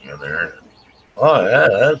present you there. Oh, yeah,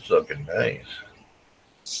 that's looking nice.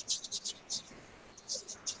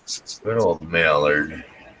 Good old Mallard.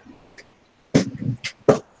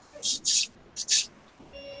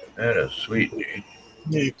 That is sweet, dude.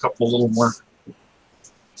 Maybe a couple little more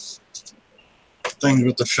things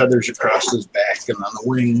with the feathers across his back and on the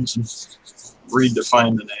wings, and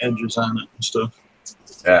redefining the edges on it and stuff.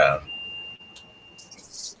 Yeah.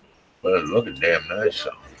 But it's looking damn nice.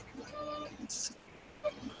 So.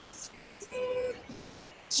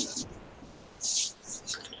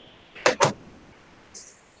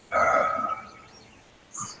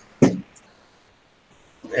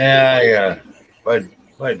 Yeah.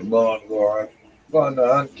 By the ball going to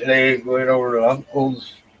hunt today, going over to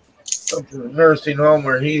Uncle's up to the nursing home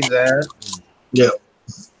where he's at. Yep.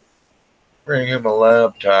 Bring him a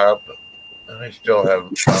laptop. And I still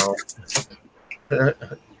haven't found.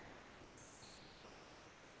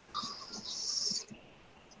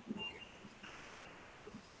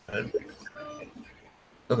 I'm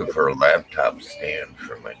looking for a laptop stand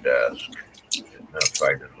for my desk. Not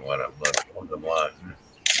finding what I'm looking for.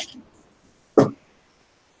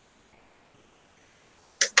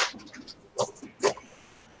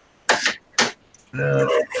 No,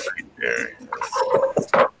 right there.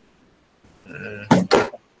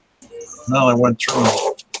 Now I went through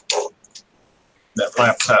that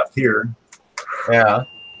laptop here. Yeah.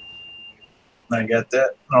 I got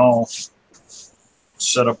that all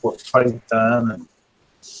set up with Python and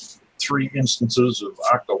 3 instances of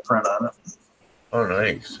Octoprint on it. Oh,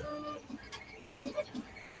 nice.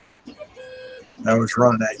 I was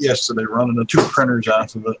running that yesterday, running the 2 printers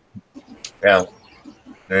off of it. Yeah.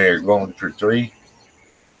 Now you're going for 3?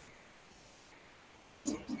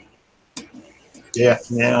 Yeah.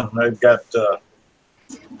 I've got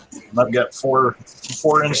 4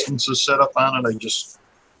 instances set up on it. It's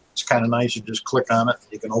kind of nice. You just click on it.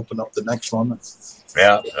 You can open up the next one.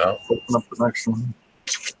 Yeah. Open up the next one.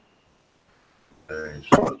 Nice.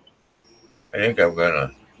 I think I'm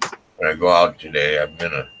gonna, when I go out today, I'm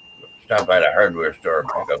gonna stop by the hardware store and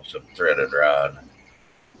pick up some threaded rod.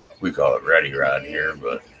 We call it ready rod here,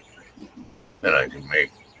 but then I can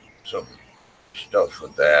make some stuff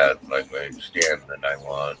with that, like my stand that I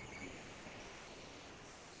want.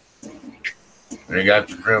 And you got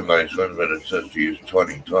the real nice one, but it says to use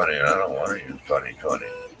 2020, and I don't want to use 2020,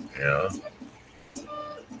 you know?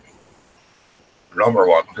 Number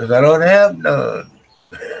one, because I don't have none.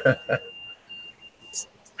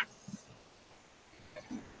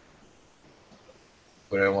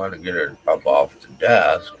 But I want to get it up off the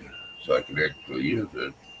desk so I can actually use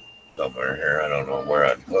it somewhere here. I don't know where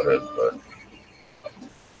I'd put it, but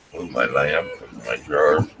move my lamp from my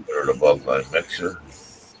drawer, put it above my mixer.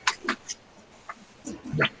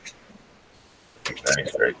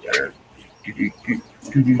 Nice right there.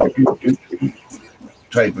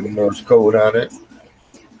 Typing Morse code on it.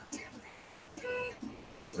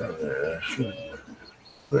 Should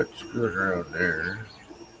put good around there.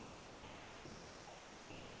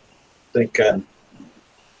 I think I'm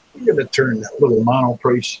going to turn that little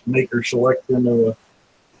monoprice maker select into a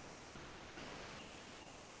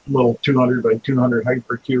little 200 by 200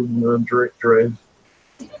 hypercube and run direct drive.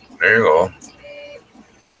 There you go.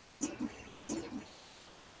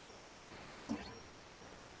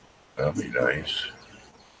 That'll be nice.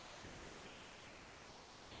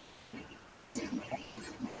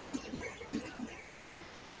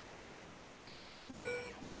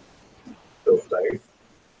 So tight.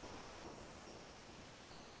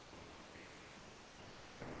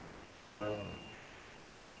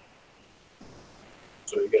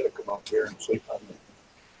 So you got to come up here and sleep on it.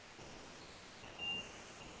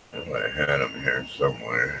 I had him here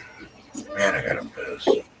somewhere. Man, I gotta piss.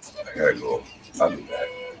 I gotta go. I'll be back.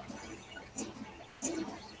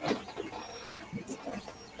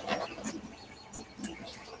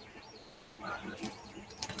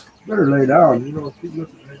 Better lay down, you know, keep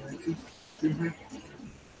looking like this.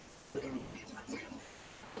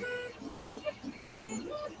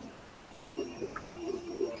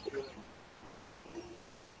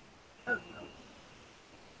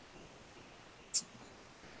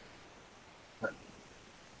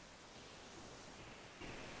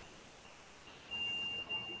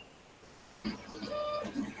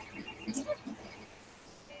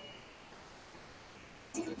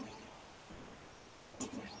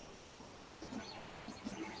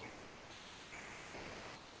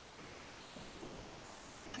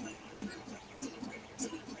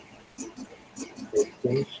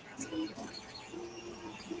 close.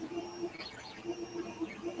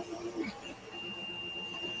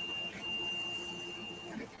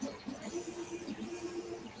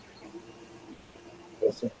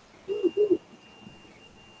 That's it.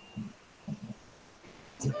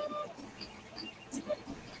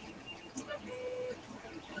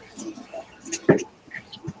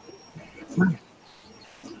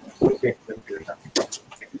 Okay, thank you.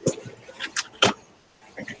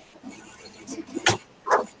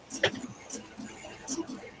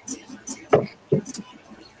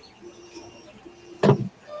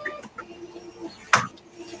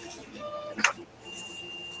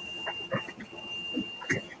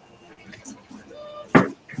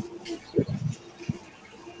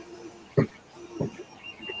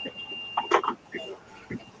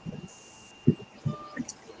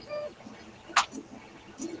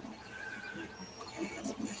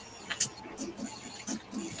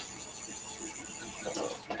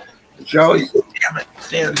 Joey, damn it,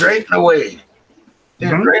 stands right in the way.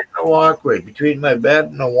 Stands right in the walkway between my bed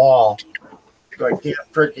and the wall. So I can't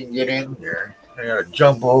freaking get in here. I gotta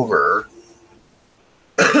jump over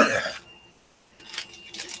her.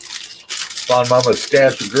 Found Mama's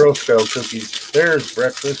stash of Girl Scout cookies. There's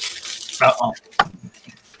breakfast. Uh-oh. A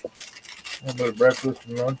little bit of breakfast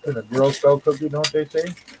and lunch and a Girl Scout cookie, don't they say?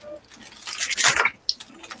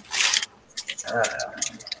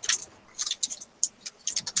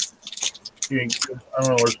 I don't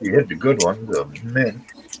know where she hid the good ones, the mint.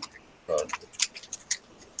 But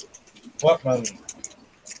what money?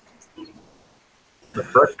 The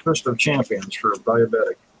breakfast of champions for a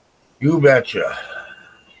diabetic. You betcha.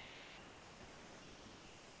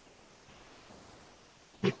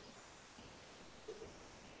 I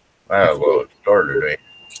gotta go to the store today.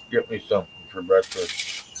 Get me something for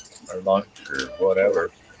breakfast or lunch or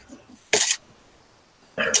whatever.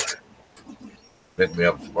 Pick me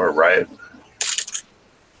up some more rice.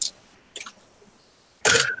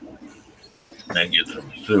 And get some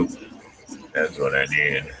soup. That's what I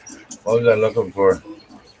need. What was I looking for?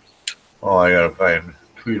 Oh, I gotta find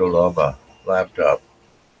Tweedle on my laptop.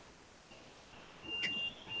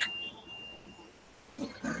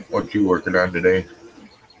 What you working on today?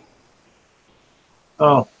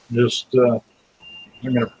 Oh, just I'm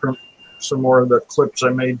gonna print some more of the clips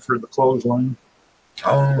I made for the clothesline.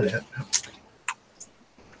 Oh, yeah.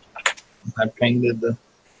 I painted the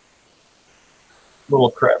little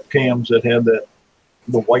crap cams that had the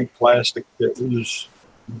white plastic that was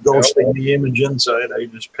ghosting the image inside. I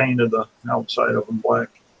just painted the outside of them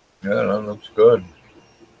black. Yeah, that looks good.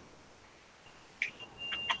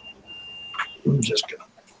 I'm just gonna.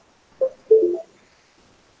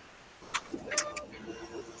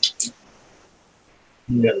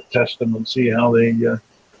 You gotta test them and see how they.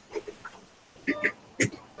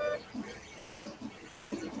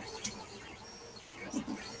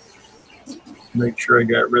 Make sure I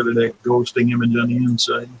got rid of that ghosting image on the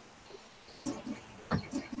inside.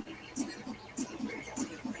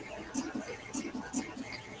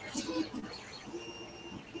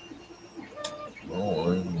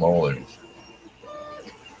 Holy moly.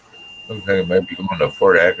 Looks like it might be going to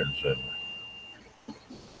Fort Atkinson.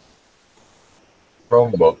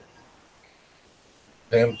 Chromebook.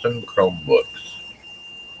 Samsung Chromebooks.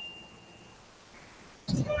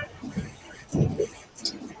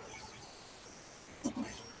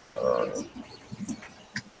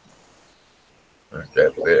 Not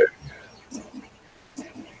that big.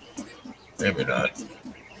 Maybe not.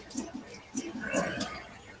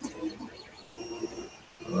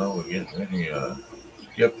 Well, we get any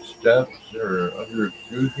skip steps or under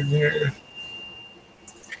extrusion here?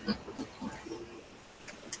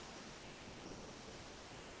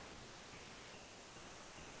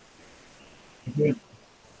 Yeah.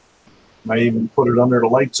 I even put it under the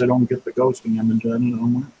lights. I don't get the ghosting image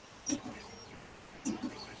on it.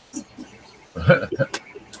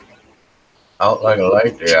 Out like a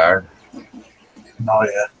light they are. Oh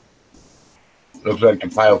yeah. Looks like the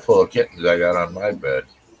pile full of kittens I got on my bed.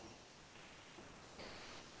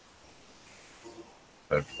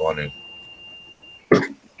 That's funny.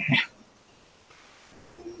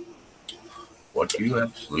 What do you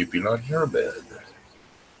have sleeping on your bed?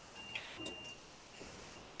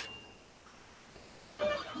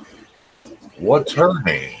 What's her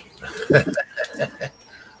name?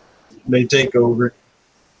 They take over.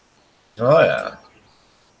 Oh, yeah.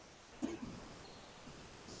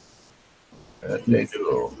 That they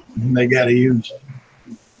do. And they got to use,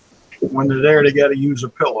 when they're there, they got to use a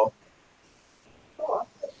pillow.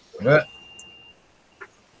 Yeah.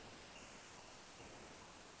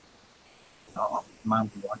 Oh,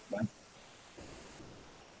 mom's like that.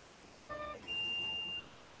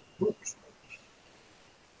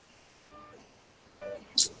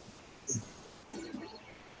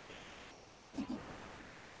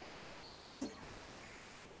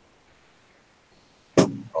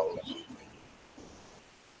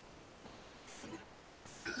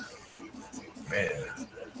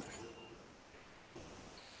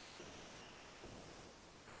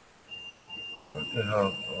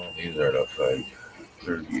 Oh, these are the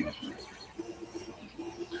 530s.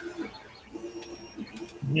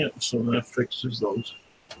 Yeah, so that fixes those.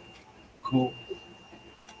 Cool.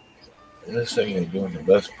 And this thing ain't doing the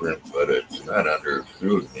best print, but it's not under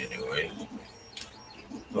extruding anyway.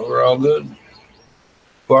 So we're all good.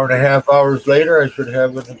 4.5 hours later, I should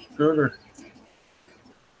have an extruder.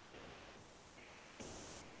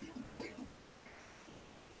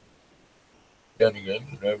 Then again,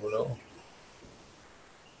 you never know.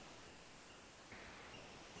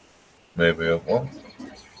 Maybe it won't.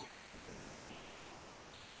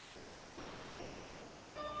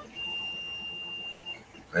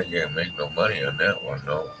 I can't make no money on that one,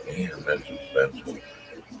 though. Damn, that's expensive.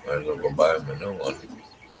 Might as well go buy him a new one.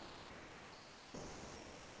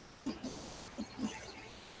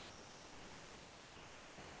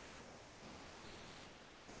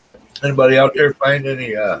 Anybody out there find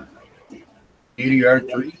any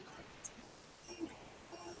DDR3?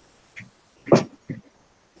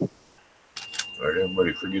 Or did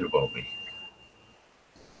everybody forget about me?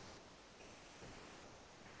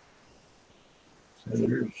 So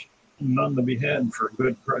there's none to be had for a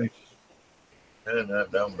good price. And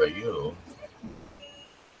not down by you.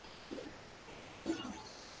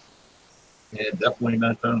 Yeah, definitely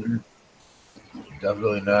not down here.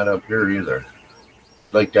 Definitely not up here either.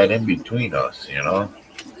 Like that in between us, you know?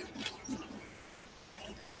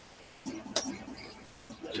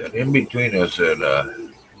 That in between us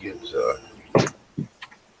that gets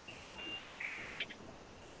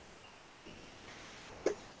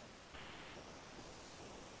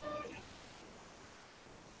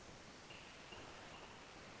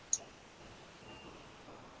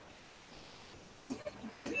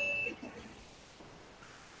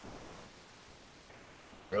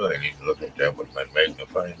really need to look at that with my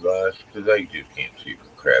magnifying glass because I just can't see for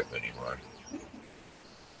crap anymore.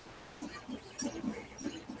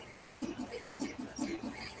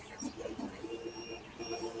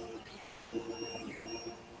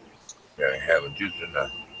 Gotta have it just in the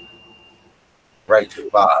right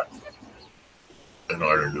spot in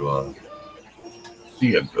order to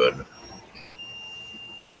see it good.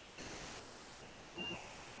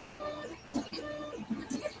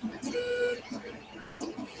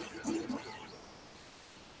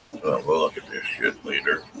 We'll look at this shit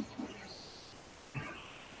later.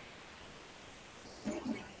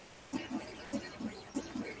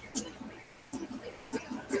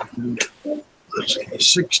 Let's see,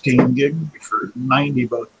 16 gig for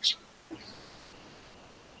 $90.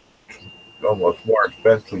 Almost more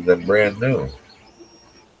expensive than brand new.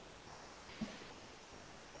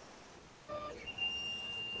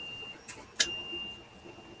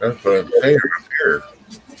 That's what I'm saying up here.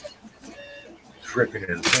 It's freaking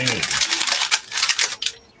insane.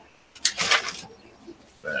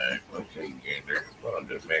 Alright, let's see, gander. I'll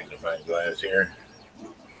just magnifying glass here.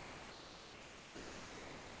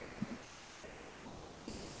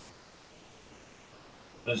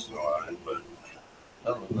 This is a lot, but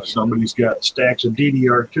Somebody's got stacks of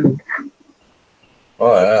DDR2.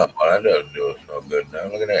 oh yeah, well, that doesn't do us no good now.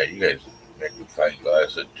 Look at that. You guys magnifying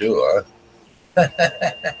glasses too, huh?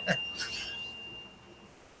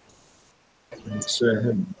 It's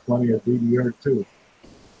had plenty of DDR2.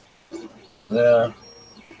 Yeah.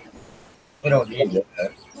 We don't need that.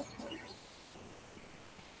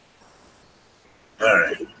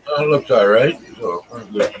 Alright. Well, it looks alright. So we're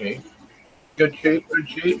in good shape. Good shape, good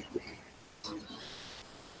shape.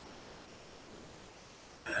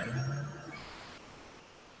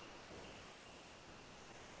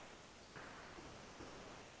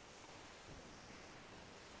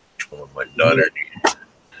 Oh, my daughter needs.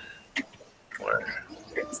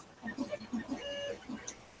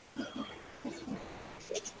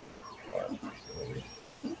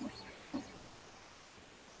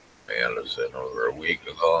 Anderson over a week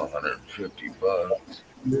ago, $150.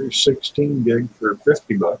 There's 16 gig for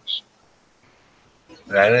 $50.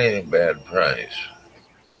 That ain't a bad price.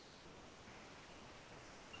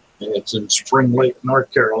 It's in Spring Lake,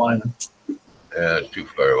 North Carolina. Yeah, it's too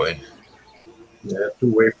far away. Yeah,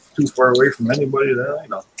 too far away from anybody that I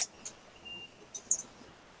know.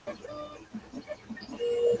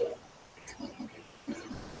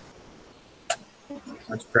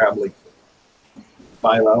 That's probably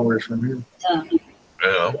 5 hours from here.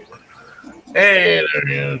 Yeah. Hey, there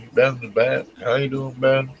he is. Ben's back. How you doing,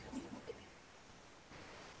 Ben?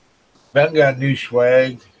 Ben got new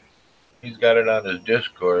swag. He's got it on his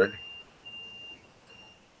Discord.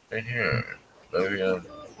 Right here. Maybe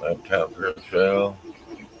laptop for sale.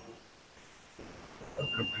 A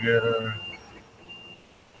computer.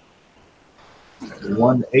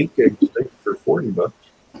 One 8 gig stick for $40.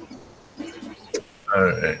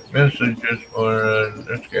 Alright, messages for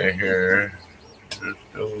this guy here. Is it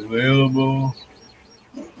still available?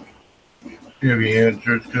 Give me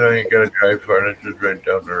answers because I ain't got a drive far. This is right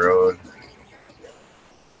down the road.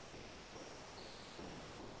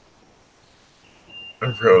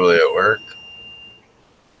 I'm probably at work.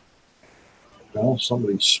 Well,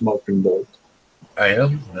 somebody's smoking dope. I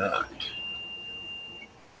am not.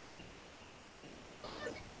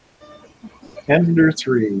 Ender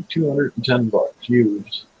 3, $210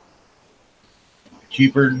 used.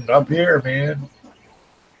 Cheaper than up here, man.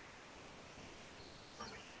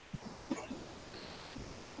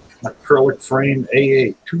 Acrylic frame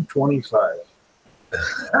A8, $225.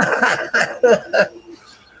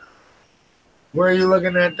 Where are you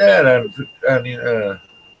looking at that?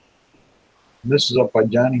 This is up by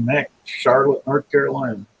Johnny Mac, Charlotte, North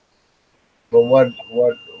Carolina. But what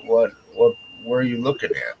where are you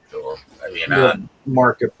looking at, though? I mean, The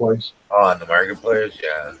marketplace. on the marketplace,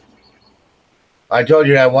 yeah. I told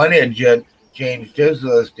you that one had changed his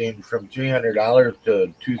listing from $300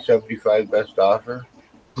 to $275 best offer.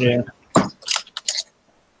 Yeah.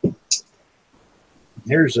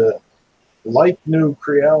 Here's a like new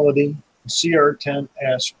Creality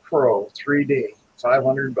CR10S Pro 3D,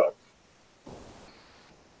 $500.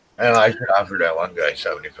 And I offered that one guy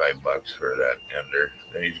 $75 for that ender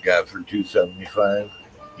that he's got for $275.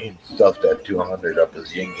 He stuffed that 200 up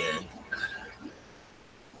his yin yang.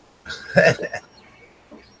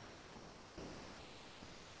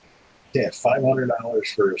 Yeah, $500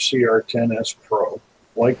 for a CR10S Pro.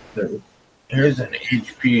 Like new. Here's an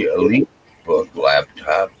HP Elite book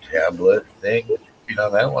laptop tablet thing. You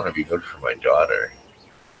know, that one would be good for my daughter.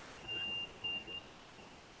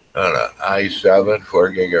 On an i7, 4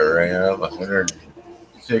 gig of RAM,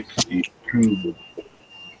 162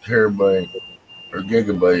 terabyte or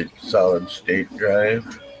gigabyte solid state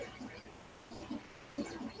drive.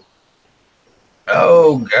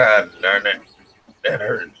 Oh, God darn it. That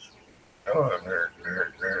hurts. Oh, it hurt.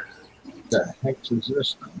 What the heck is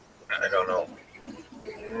this thing? I don't know.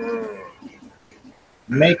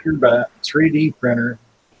 MakerBot 3D printer.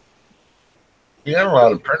 You got a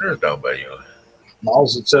lot of printers down by you. All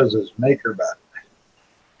it says is MakerBot.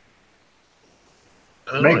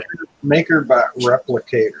 Oh, MakerBot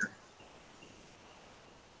replicator.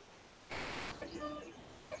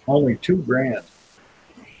 Only $2,000.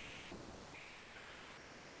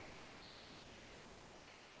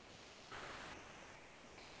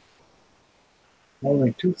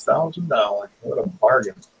 Only $2,000. What a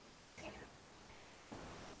bargain.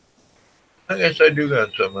 I guess I do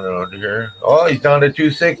got some around here. Oh, he's down to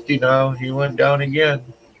 260 now. He went down again.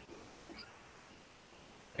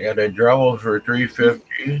 I got a Dremel for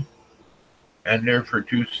 350, Ender for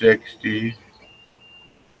 260,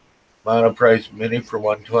 Monoprice Mini for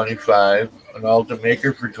 125, an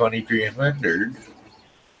Ultimaker for 2300,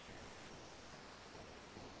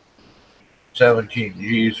 17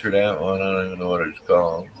 G's for that one. I don't even know what it's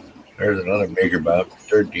called. There's another MakerBot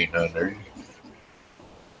for 1300.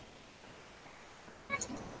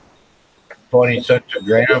 20 cents a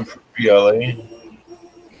gram for PLA.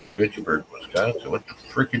 Fitchburg, Wisconsin. What the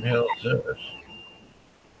freaking hell is this?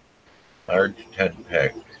 Large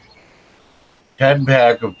 10-pack.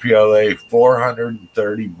 10-pack of PLA,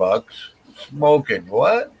 $430. Smoking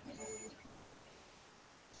what?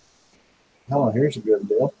 Oh, here's a good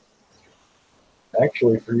deal.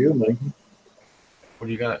 Actually, for you, Lincoln. What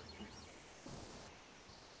do you got?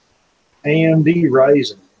 AMD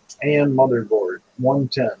Ryzen and motherboard,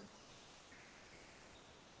 110.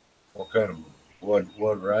 What kind of what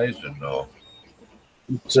Ryzen though?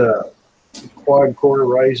 It's a quad-core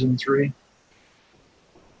Ryzen 3.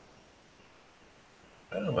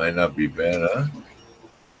 That might not be bad, huh?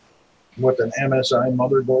 With an MSI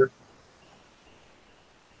motherboard.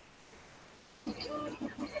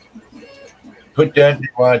 Put that in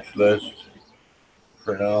your watch list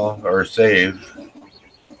for now, or save.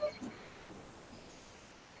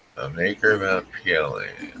 A MakerBot PLA,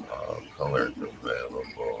 all colors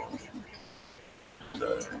available.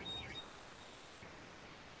 So,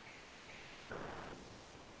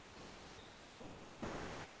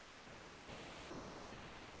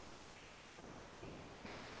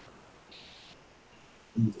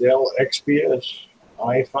 Dell XPS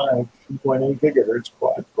i5 2.8 gigahertz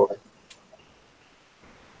quad core.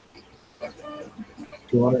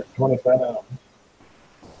 $225.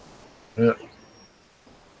 yeah.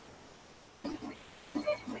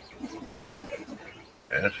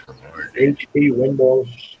 Ask for more. HP Windows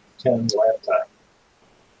 10 laptop.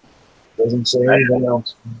 Doesn't say anything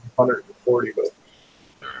else. 140 bucks.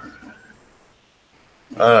 I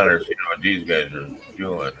don't understand what these guys are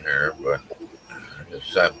doing here, but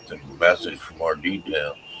Just sent a message for more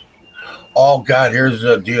details. Oh God, here's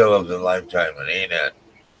the deal of the lifetime, and ain't it?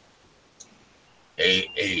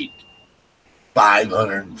 A8,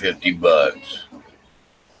 $550.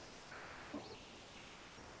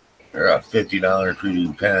 They're a $50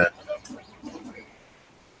 3D pen.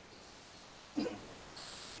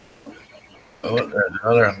 Oh, there's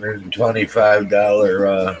another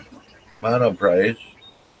 $125 mono price.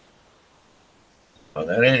 Well,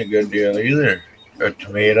 that ain't a good deal either. A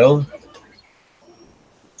tomato.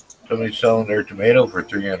 Somebody's selling their tomato for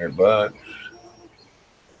 $300.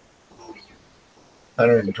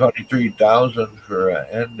 $123,000 for an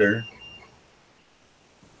Ender.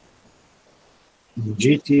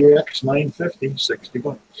 GTX 950,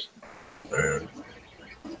 $60. There's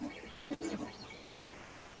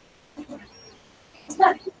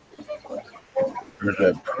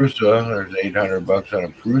a Prusa. There's $800 on a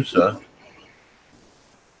Prusa.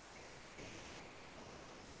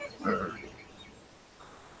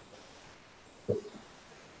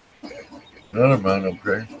 Another mono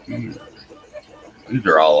price. These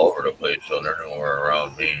are all over the place, so they're nowhere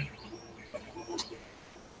around me.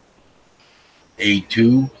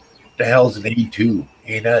 A2? The hell's an A2?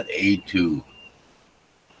 Ain't that A2?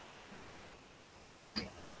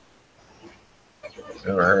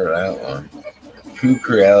 Never heard of that one. True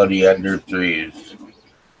Creality Under 3s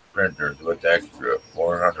printers with extra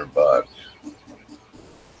 $400.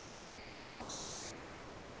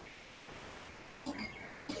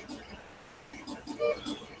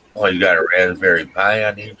 Oh, you got a Raspberry Pi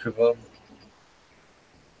on each of them?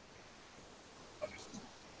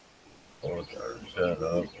 Both are set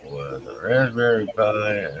up with a Raspberry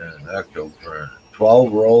Pi and an Octoprint.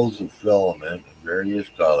 12 rolls of filament in various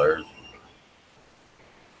colors.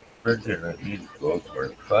 Printing on each both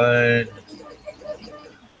work fine.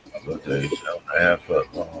 With a 7.5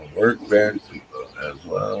 foot long workbench as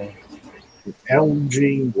well.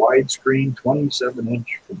 LG widescreen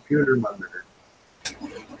 27-inch computer monitor.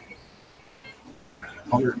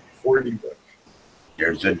 $140.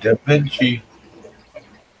 There's a Da Vinci,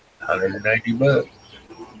 $190.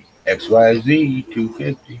 XYZ,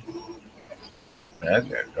 $250.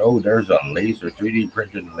 Oh, there's a laser, 3D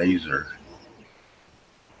printed laser,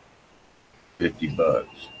 $50.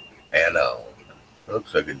 And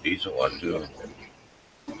looks like a decent one too.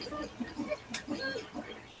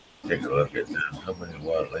 Take a look at this. How many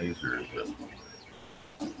watt laser is it?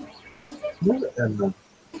 And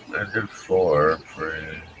Under 4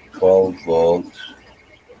 for 12 volts.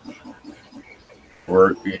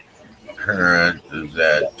 Working current is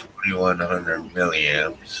at 2100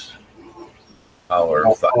 milliamps. Power.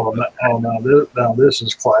 now this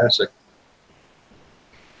is classic.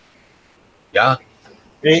 Yeah.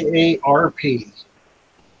 AARP.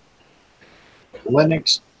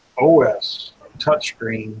 Linux OS.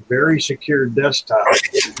 Touchscreen. Very secure desktop.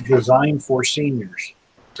 Designed for seniors.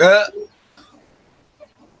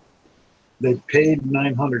 They paid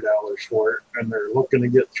 $900 for it, and they're looking to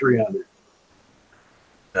get $300.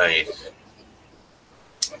 Nice.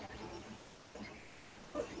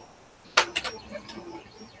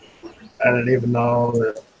 I didn't even know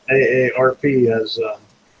that AARP has.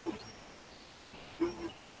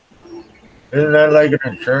 Isn't that like an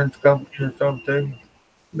insurance company or something?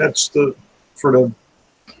 That's for the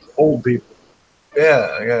old people.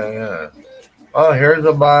 Yeah. Oh, here's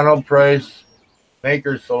a mono price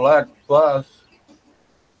Maker Select Plus.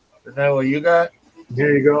 Isn't that what you got?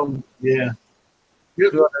 Here you go. Yeah.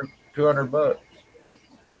 Yep. $200.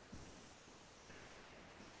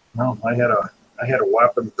 No, I had a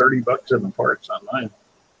whopping $30 in the parts on mine.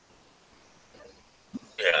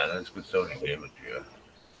 Yeah, that's what Sony gave it to you.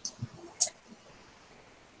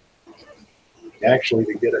 Actually,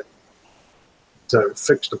 to get it to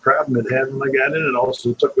fix the problem it had when I got in, it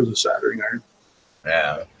also took was a soldering iron.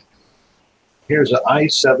 Yeah. Here's an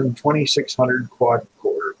i7 2600 quad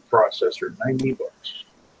core processor, $90.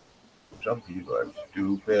 Some people are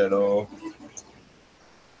stupid. Oh.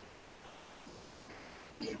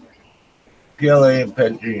 PLA and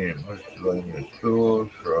Pangea miscellaneous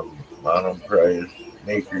tools from Mono Price,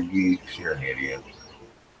 Maker Geeks. You're an idiot.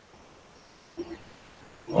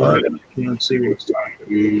 Can't see what's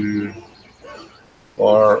talking.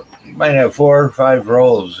 Or you might have 4 or 5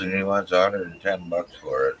 rolls and he wants $110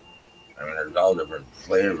 for it. I mean, there's all different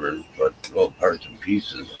flavors, but little parts and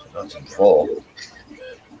pieces, nothing full.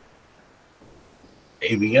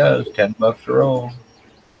 ABS, $10 a roll.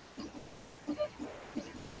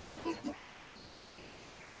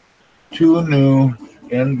 Two new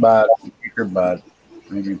in-box MakerBot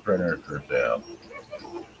 3D printers for sale.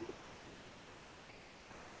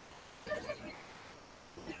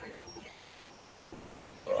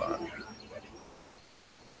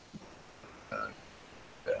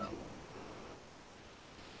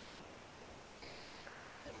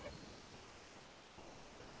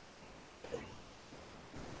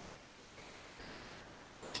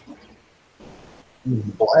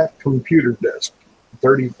 Black computer desk,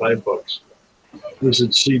 $35. You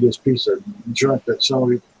should see this piece of junk that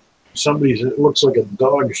somebody's. It looks like a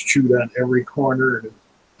dog's chewed on every corner.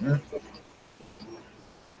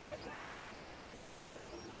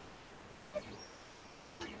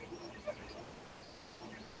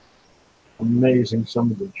 Amazing,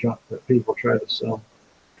 some of the junk that people try to sell.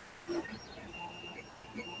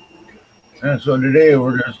 And so today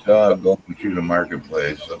we're just going through the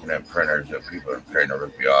marketplace, looking at printers that people are trying to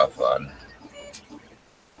rip you off on.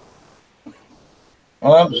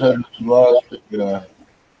 Well, I'm saying it's lost.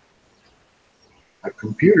 A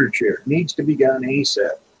computer chair needs to be gone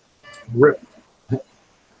ASAP. Rip.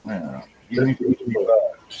 Yeah, give me $50.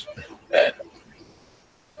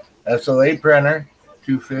 SLA printer,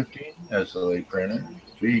 $250. SLA printer,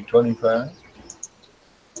 $325.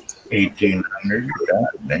 1,800. God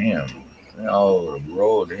damn. They're all over the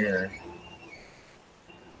road here.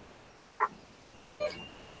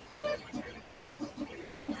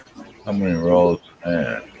 How many rolls? Oh,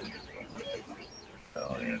 yeah.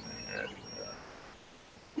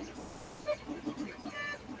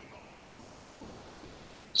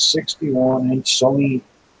 61-inch Sony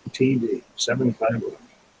TV, $75.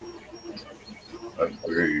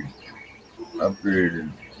 Upgraded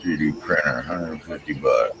 3D printer,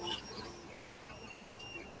 $150.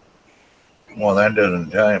 Well, that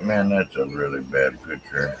doesn't type, man. That's a really bad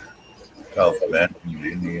picture. South Bend,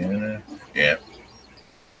 Indiana. Yeah.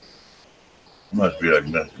 Must be like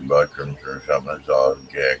Mr. Buckham's or something. That's all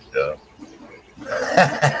jacked up.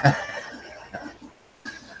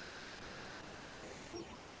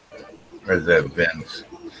 Where's that Vince?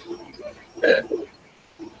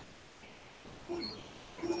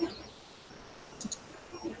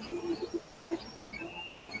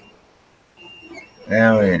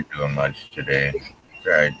 Yeah, we ain't doing much today.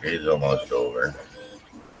 Sorry, day's almost over.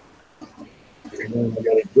 I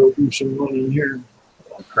gotta go do some running here.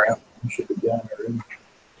 Oh crap, I should have done it already.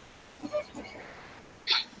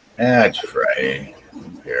 It's Friday. Who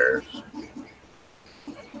cares?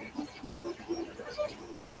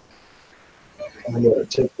 I gotta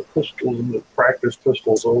take the pistols and the practice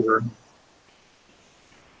pistols over.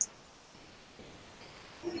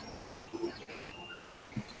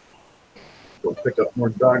 Go pick up more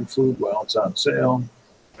dog food while it's on sale.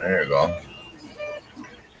 There you go.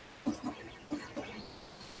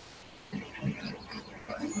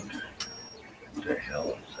 What the hell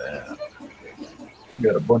is that?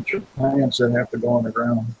 Got a bunch of plants that have to go on the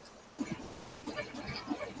ground.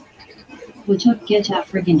 What's up, get a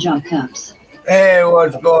friggin' job cups. Hey,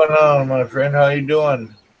 what's going on, my friend? How you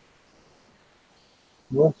doing?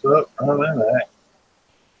 What's up? Other than that,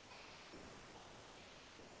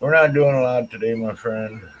 We're not doing a lot today, my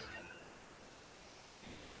friend.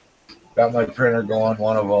 Got my printer going,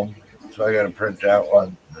 one of them, so I got to print that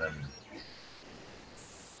one.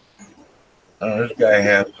 And this guy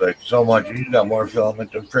has like so much. He's got more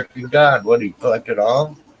filament than freaking God. What, he collected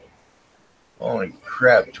all? Holy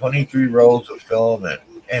crap! 23 rolls of filament,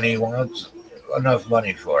 and he wants enough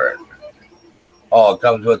money for it. Oh, it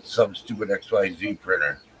comes with some stupid XYZ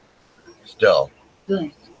printer. Still.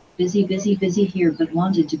 Good. Busy here, but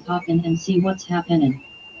wanted to pop in and see what's happening.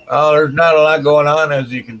 Oh, there's not a lot going on,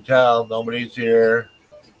 as you can tell. Nobody's here.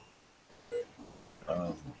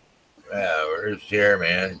 Yeah, we're just here,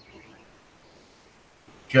 man.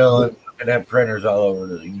 Chilling. Looking at printers all over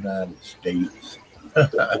the United States.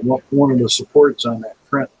 one of the supports on that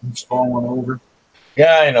print is falling over.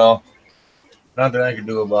 Yeah, I know. Nothing I can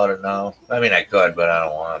do about it now. I mean, I could, but I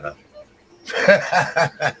don't want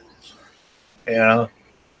to. You know?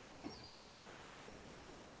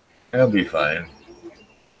 It'll be fine.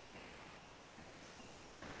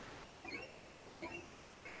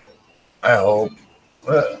 I hope.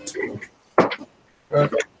 It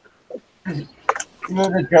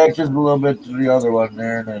catches a little bit to the other one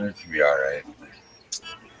there, and then it should be all right.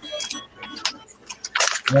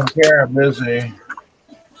 Don't care, I'm busy.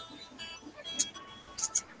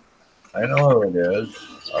 I know who it is.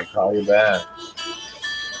 I'll call you back.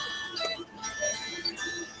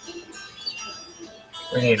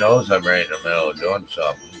 When he knows I'm right in the middle of doing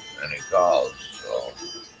something, and he calls, so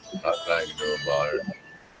nothing I can do about it.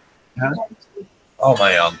 Huh? Oh,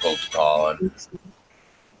 my uncle's calling.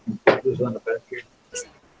 Just on the back here.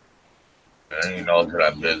 And he knows that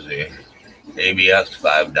I'm busy. ABS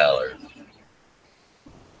 $5.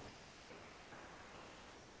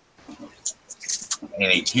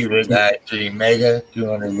 Any cubic guy, 3 mega,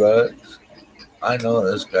 $200. I know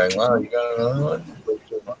this guy. Wow, you got another one?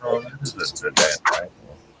 Oh, this is the damn rifle.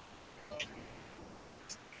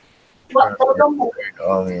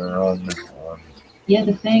 Oh, you're on this one. Yeah,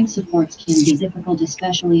 the Fang supports can be difficult,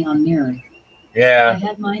 especially on mirror. I Yeah,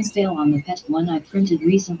 had mine fail on the pet one I printed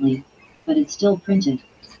recently, but it still printed.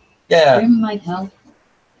 yeah. Rim might help.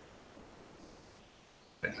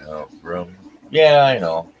 Room. Yeah, I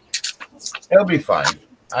know. It'll be fine.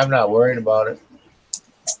 I'm not worried about it.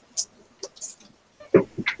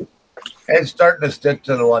 It's starting to stick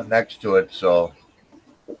to the one next to it, so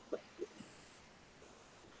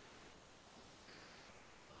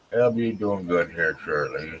it'll be doing good here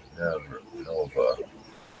shortly. Nova.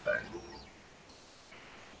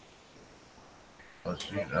 Let's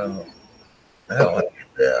see now. Hell, I need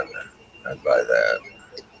that. I'd buy that.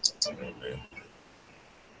 Maybe.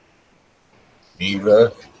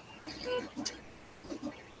 Neva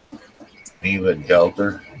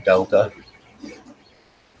Delta.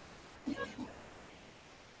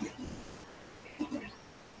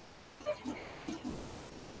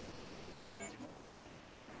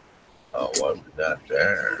 Oh, what was that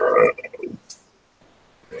there?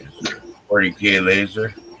 Laser. 40K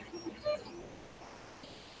laser.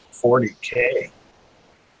 40K.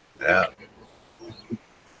 Yeah.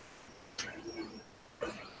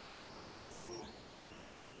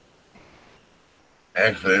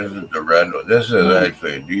 Actually, this is the red one. This is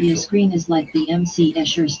actually a The diesel. screen is like the MC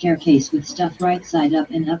Escher staircase with stuff right side up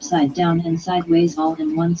and upside down and sideways all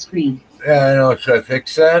in one screen. Yeah, I know. Should I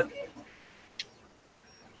fix that?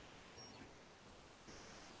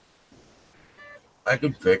 I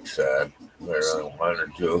could fix that. There are one or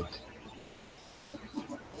two.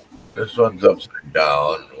 This one's upside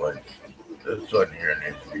down. Which this one here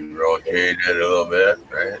needs to be rotated a little bit,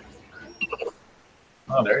 right?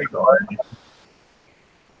 Oh, there you go.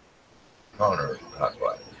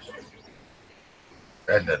 Counterclockwise.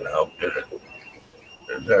 That didn't help, did it?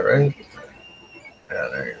 Is that right? Yeah,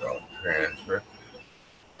 there you go. Transfer.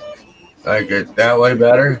 I get that way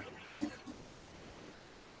better.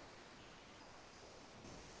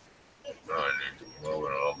 Oh, I need to move it a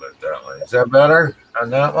little bit that way. Is that better on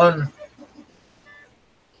that one?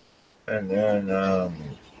 And then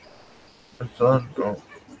this one. Oh.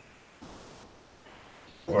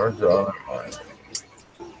 Where's the other one?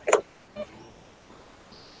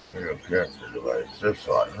 Video capture device. This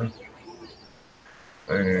one.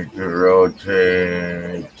 I need to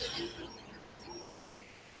rotate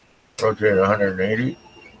 180.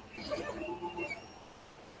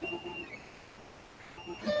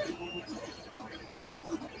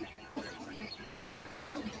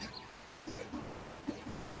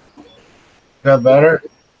 Is that better?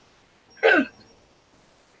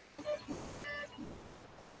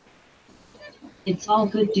 It's all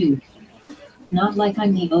good, dude. Not like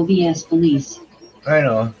I'm the OBS police. I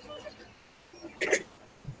know.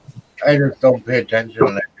 I just don't pay attention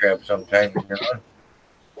to that crap sometimes, you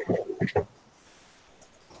know.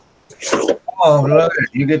 Oh, look,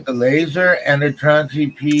 you get the laser and the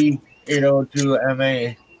Tronci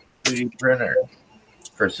P802MA 3D printer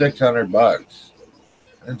for $600.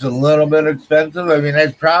 It's a little bit expensive. I mean,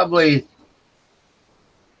 that's probably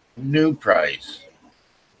new price.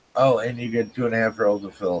 Oh, and you get 2.5 rows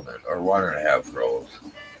of filament, or 1.5 rows.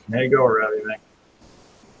 There you go, Rowdy.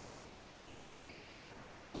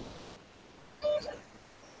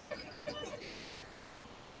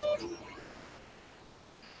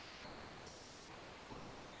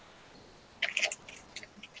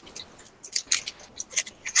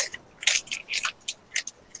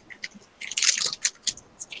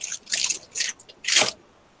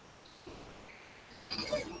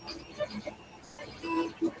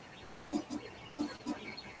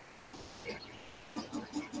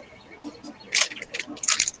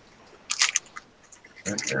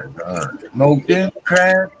 Smoked in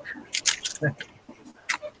crack.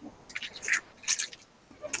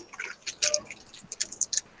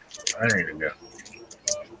 I need to go.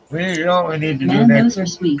 You know what we need to do Man, next? those are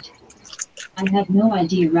sweet. I had no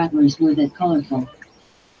idea rattlers were that colorful.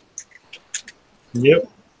 Yep.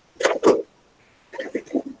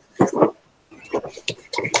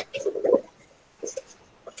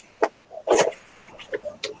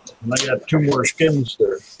 And I got 2 more skins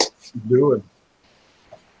to do it.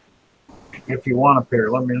 If you want a pair,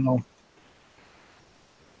 let me know.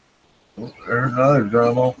 There's another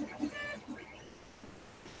Dremel.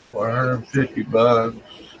 $450.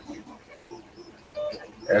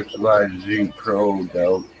 XYZ Pro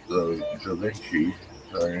Delta Da Vinci.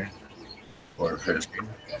 Sorry. $450.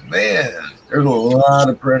 Man, there's a lot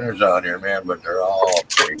of printers out here, man, but they're all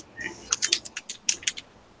crazy.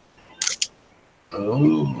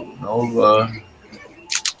 Oh, Nova.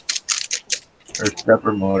 There's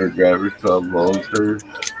stepper motor drivers, 12 volters,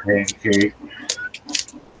 pancake.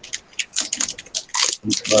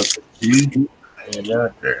 $8 a piece. You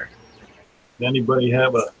got there. Anybody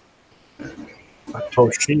have a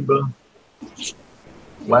Toshiba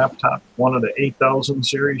laptop? One of the 8000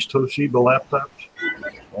 series Toshiba laptops?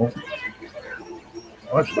 Oh.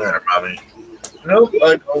 What's the matter, Bobby? Nope,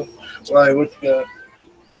 I don't. Why? What's that?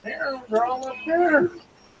 They're all up there.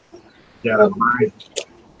 Yeah,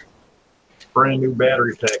 brand new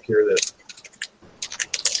battery pack here that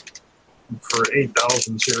for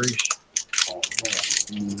 8000 series.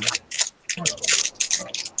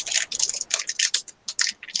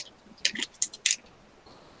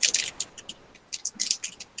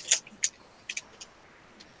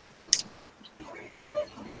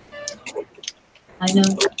 I know,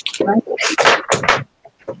 right?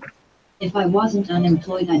 If I wasn't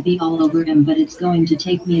unemployed, I'd be all over him, but it's going to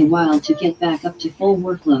take me a while to get back up to full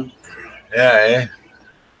workload. Yeah, eh?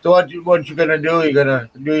 So what you gonna do? You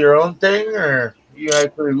gonna do your own thing, or you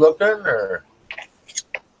actually looking, or?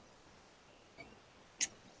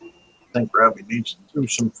 I think Robbie needs to do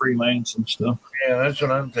some freelance and stuff. Yeah, that's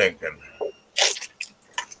what I'm thinking.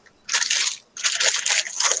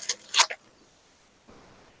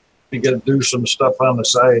 You got to do some stuff on the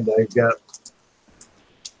side. I got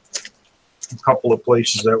a couple of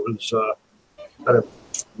places that was that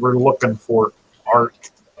we're looking for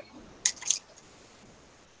art.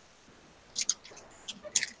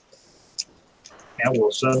 And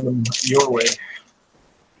we'll send them your way.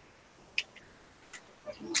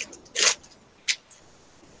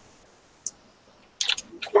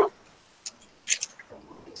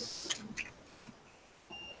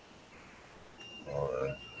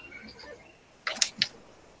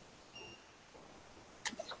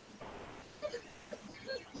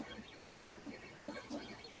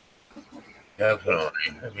 Definitely.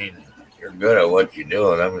 I mean, you're good at what you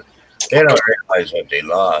do, and they don't realize what they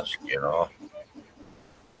lost.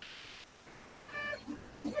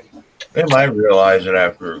 They might realize it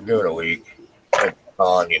after give it a week. They're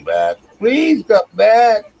calling you back. Please come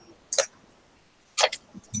back.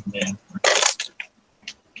 Yeah.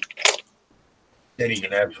 Then you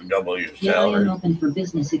can actually double your Yeah, I am salary. open for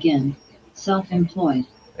business again. Self-employed.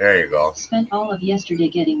 There you go. Spent all of yesterday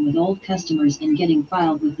getting with old customers and getting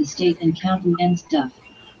filed with the state and county and stuff.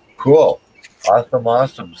 Cool.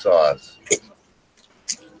 Awesome sauce.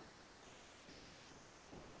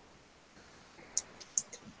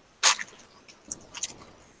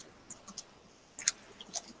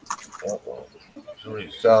 Uh-oh.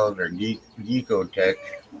 Somebody's selling their Geekotech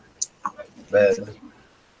bed.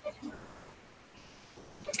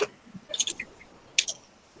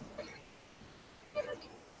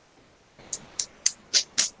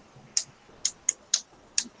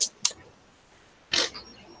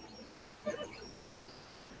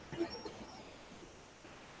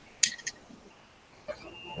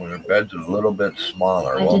 Well, their bed's a little bit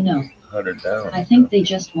smaller. I don't know. Cut it down. I think they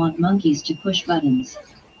just want monkeys to push buttons.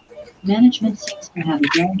 Management seems to have a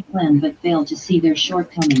grand plan but failed to see their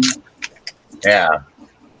shortcomings. Yeah.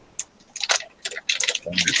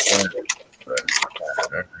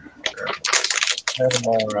 Had them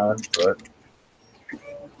all around, but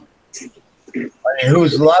I mean,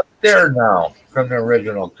 who's left there now from the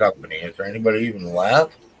original company? Is there anybody even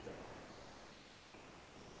left?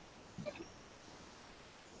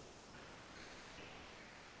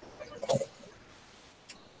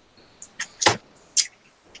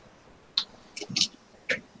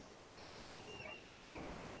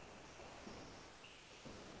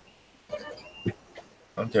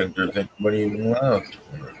 I don't think there's anybody even left.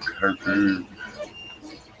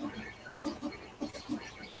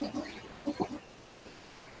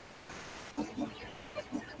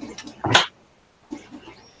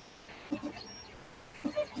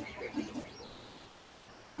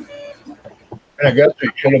 And I guess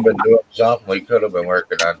we should have been doing something. We could have been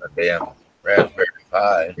working on the damn Raspberry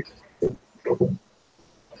Pi.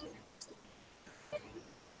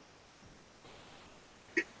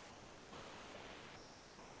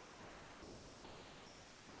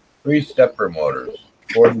 Three stepper motors,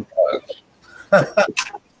 $40.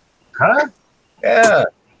 Huh? Yeah,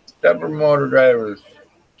 stepper motor drivers.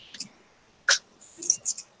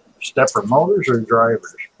 Stepper motors or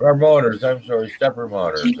drivers? Or motors, I'm sorry, stepper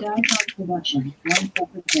motors. 2 guys on production, 1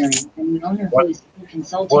 secretary, and the owner who is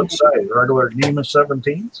consulting. What size? Regular NEMA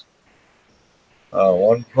 17s?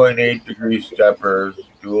 1.8 degree steppers,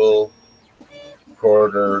 dual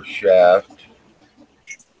quarter shaft.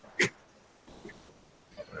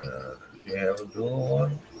 Do you have a dual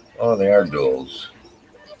one? Oh, they are duals.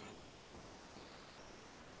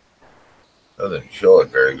 Doesn't show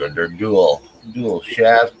it very good. They're dual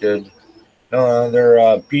shafted. No, they're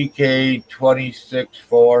PK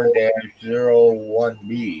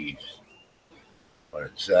 264-01Bs. what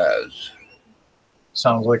it says.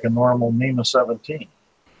 Sounds like a normal NEMA 17.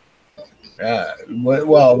 Yeah,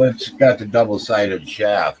 well, it's got the double-sided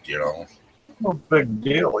shaft, you know. No big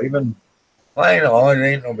deal. Even Well, I know it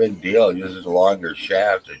ain't no big deal. Just a longer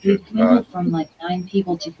shaft. It We should cleaned up from like 9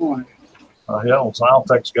 people to 4. hell,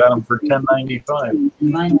 Xyltech's got them for $10.95.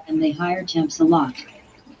 And they hire temps a lot.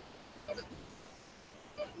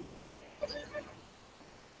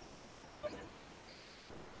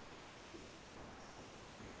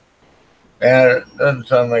 And it doesn't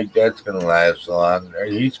sound like that's going to last long.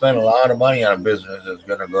 He spent a lot of money on a business that's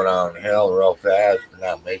going to go downhill real fast and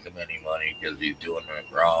not make him any money because he's doing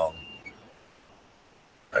it wrong.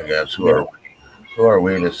 I guess who are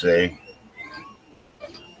we to say?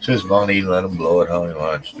 It's his money. Let him blow it how he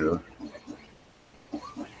wants to.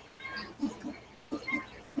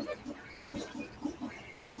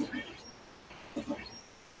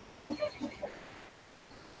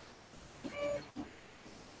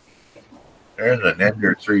 There's an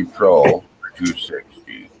Ender 3 Pro for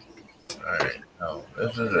 260. All right, no,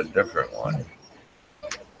 this is a different one.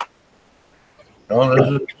 No, this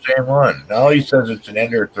is the same one. Now he says it's an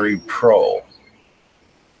Ender 3 Pro.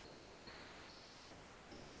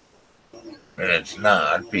 And it's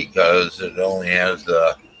not because it only has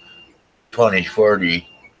the 2040.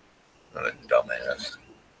 What a dumbass.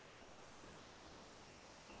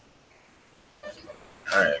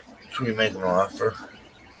 All right, should we make an offer?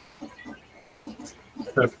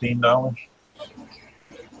 $15.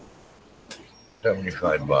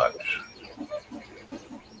 $75.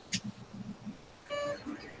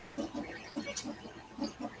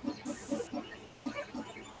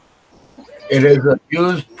 It is a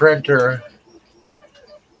used printer.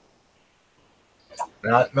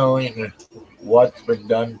 Not knowing what's been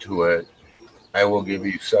done to it, I will give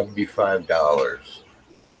you $75.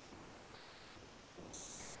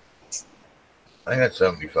 I got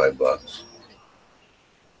 $75.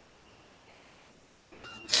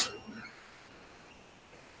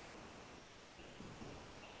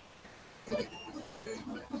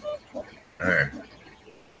 All right.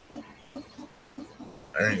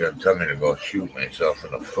 I think it'll tell me to go shoot myself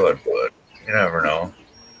in the foot, but you never know.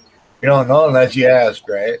 You don't know unless you ask,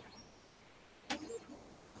 right?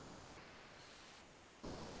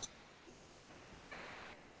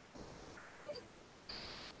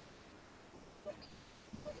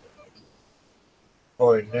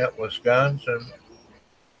 Net, Wisconsin.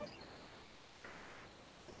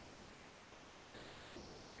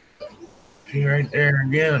 See right there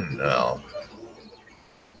again now.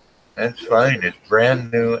 That's fine. It's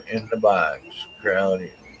brand new in the box. Crowd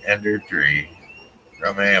Ender 3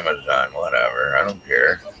 from Amazon, whatever. I don't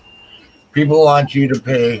care. People want you to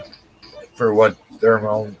pay for what their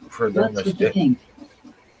own for their What's with the mistake. pink?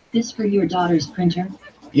 This for your daughter's printer?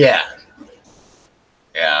 Yeah.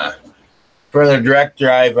 Yeah. For the direct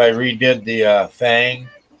drive, I redid the fang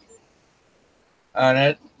on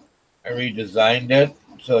it. I redesigned it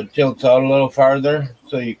so it tilts out a little farther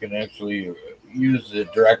so you can actually use the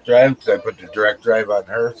direct drive because I put the direct drive on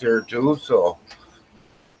hers here too. So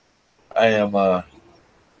I am, yeah,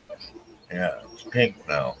 it's pink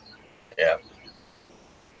now. Yeah.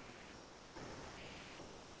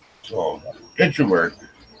 So it should work,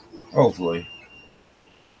 hopefully.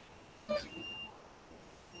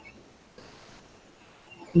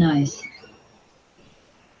 Nice.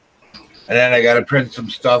 And then I got to print some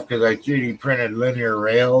stuff because I 3D printed linear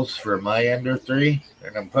rails for my Ender 3.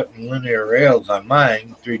 And I'm putting linear rails on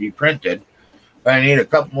mine, 3D printed. But I need a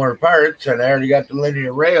couple more parts, and I already got the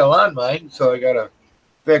linear rail on mine. So I got to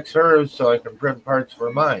fix hers so I can print parts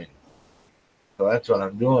for mine. So that's what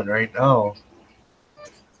I'm doing right now.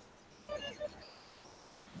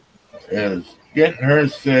 Is getting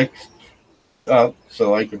hers fixed up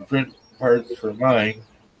so I can print parts for mine.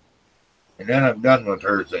 And then I'm done with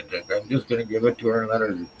hers, I think. I'm just going to give it to her and let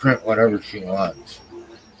her print whatever she wants.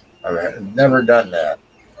 I've never done that.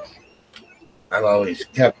 I've always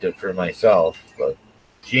kept it for myself, but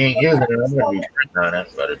she ain't using it. I'm going to be printing on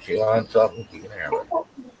it, but if she wants something, she can have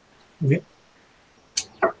it.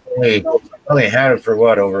 Yeah. Only had it for,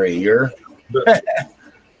 what, over a year?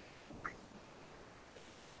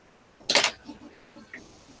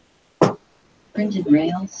 Printed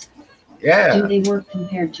rails? Yeah. Do they work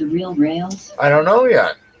compared to real rails? I don't know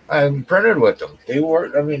yet. I haven't printed with them. They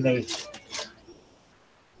work. I mean, they.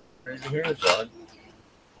 Right here's one.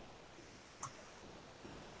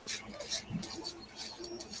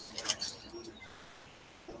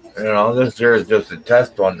 You know, this here is just a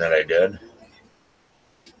test one that I did.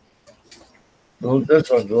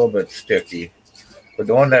 This one's a little bit sticky, but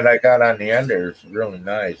the one that I got on the Ender is really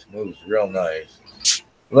nice. Moves real nice.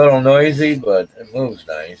 A little noisy, but it moves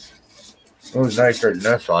nice. Moves nicer than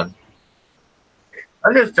this one.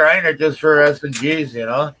 I'm just trying it just for S&Gs, you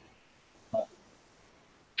know.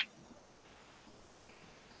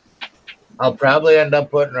 I'll probably end up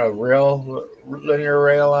putting a real linear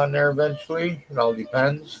rail on there eventually. It all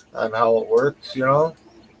depends on how it works, you know.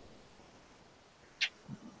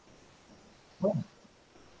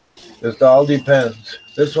 Just all depends.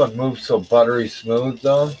 This one moves so buttery smooth,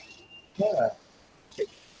 though. Yeah.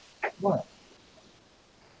 What?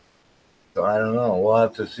 So I don't know. We'll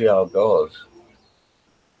have to see how it goes.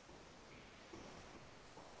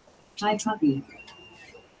 Hi, puppy.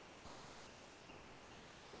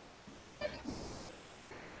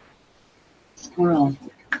 Squirrel.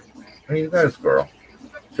 Hey, you got a squirrel.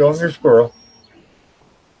 Show him your squirrel.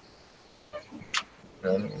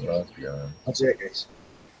 That's it, guys.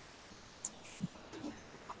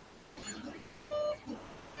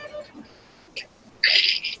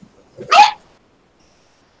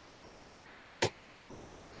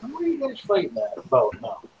 What are you guys fighting that about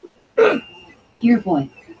now? Here, boy.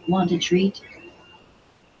 Want a treat?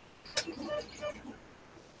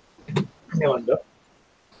 Melinda.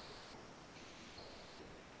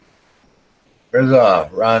 There's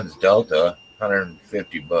Ron's Delta,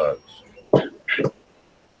 $150.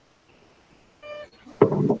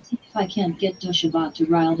 See if I can't get Dushabot to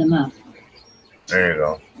rile them up. There you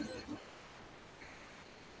go.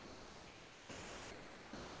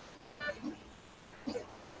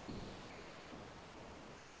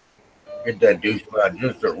 Get that douchebag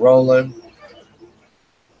just a rolling.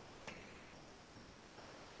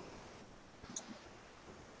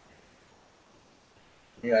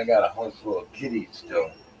 Yeah, I got a house full of kitties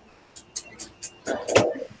still.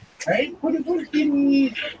 Hey, put it for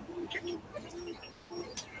kitties.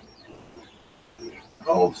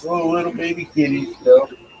 House full of little baby kitties still.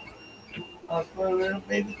 House full of little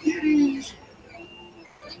baby kitties.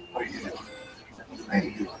 What are you doing? What are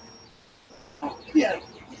you doing? Oh, yeah.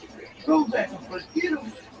 Go back and get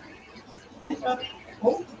them.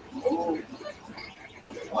 Oh, oh.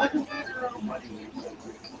 Why do matter on money?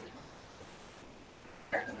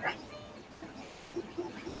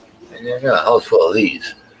 And I got a house full of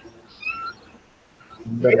these.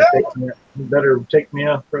 You better take me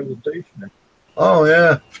off presentation. Oh,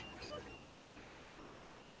 yeah.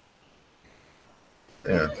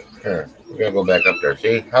 Yeah, here. We gotta go back up there.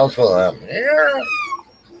 See? House full of them.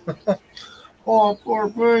 Yeah. Oh, poor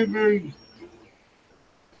baby.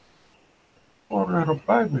 Poor little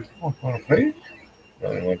baby. Oh, want to play?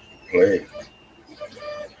 No, he wants to play.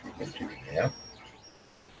 Yeah.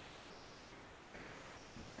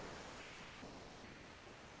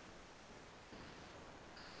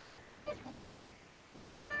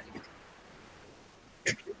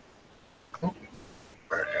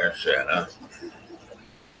 There's Santa.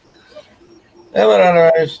 Yeah, but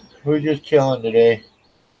otherwise, we're just chilling today.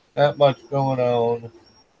 Not much going on.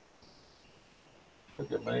 I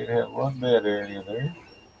think I might have one bad area there.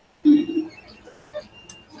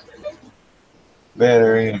 Bad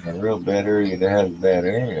area and a real bad area that has a bad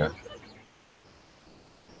area.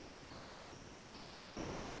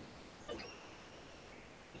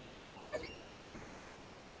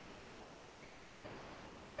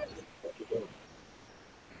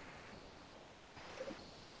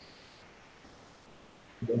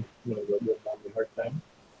 You want to go get on the hard time?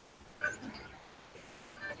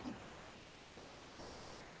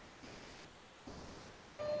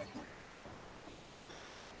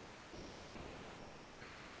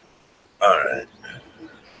 All right.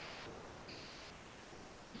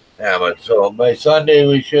 Yeah, but so by Sunday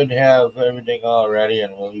we should have everything all ready,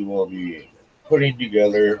 and we will be putting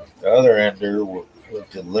together the other ender with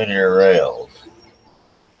the linear rails.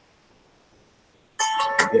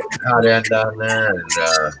 Get a hot end on there and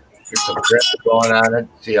get some grips going on it,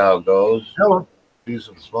 see how it goes. Hello. Do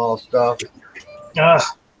some small stuff. How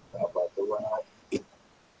about the run out?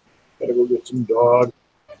 Gotta go get some dog.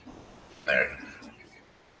 There.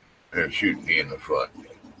 They're shooting me in the foot.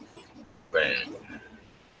 Bang.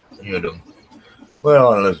 Hit him. We don't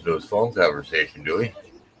want to listen to his phone conversation, do we?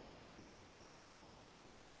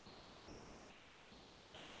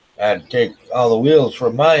 I had to take all the wheels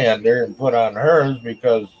from my ender and put on hers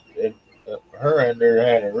because her ender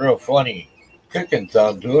had a real funny kicking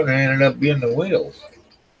sound to it, and it ended up being the wheels.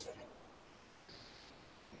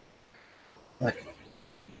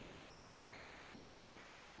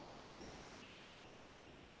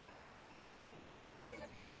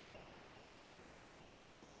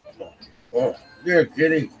 Oh, get it,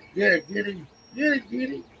 kitty. Get it, kitty. Get it,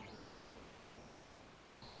 kitty.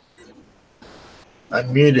 I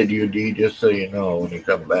muted you, D, just so you know when you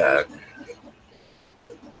come back.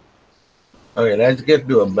 Okay, let's get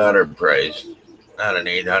to a better price. Not an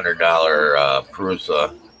 $800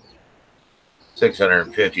 Prusa,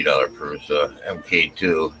 $650 Prusa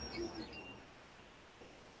MK2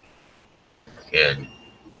 in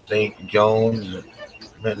St. Jones,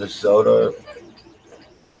 Minnesota.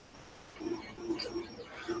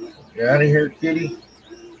 You out of here, kitty?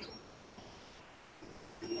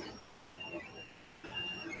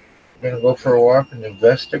 Gonna go for a walk and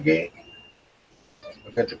investigate?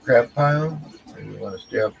 Look at the crap pile? Or you want to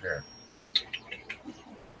stay up here?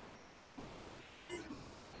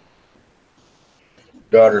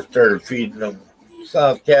 Daughter started feeding them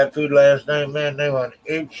soft cat food last night. Man, they want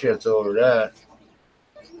ape shits over that.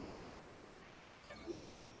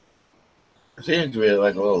 There seems to be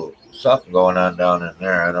like a little something going on down in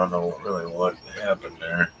there. I don't know really what happened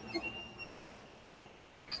there.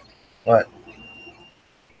 What?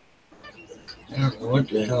 I don't know what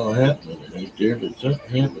the hell happened right there, but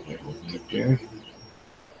something happened right there.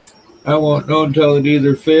 I won't know until it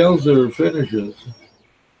either fails or finishes.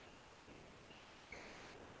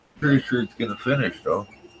 Pretty sure it's gonna finish though.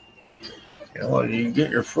 You know, you can get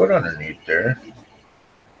your foot underneath there.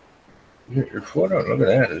 You get your foot on. Look at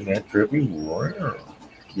that. Isn't that trippy? Wow.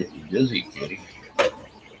 Get you dizzy, kitty.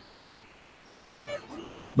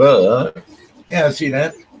 But yeah, see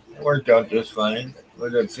that? It worked out just fine.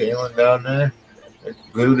 Was it failing down there? It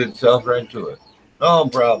glued itself right to it. No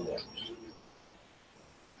problems.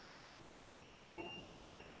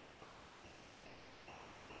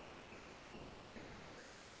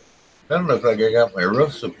 Doesn't look like I got my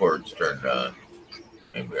roof supports turned on.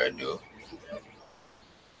 Maybe I do.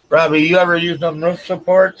 Robbie, you ever use them roof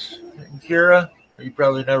supports in Kira? You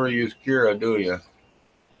probably never use Kira, do you?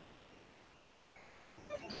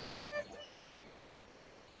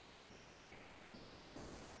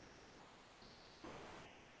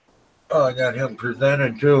 Oh, I got him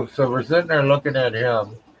presented too. So we're sitting there looking at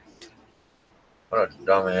him. What a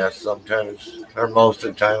dumbass sometimes. Or most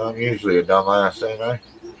of the time. I'm usually a dumbass, ain't I?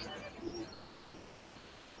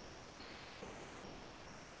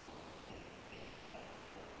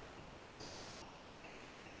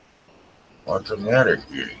 What's the matter,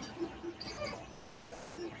 cutie?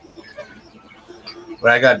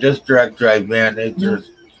 But I got this direct drive, man. It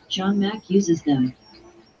just... John Mack uses them.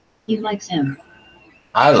 He likes him.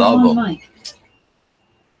 I Come love on, them. Mike.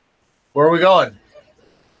 Where are we going?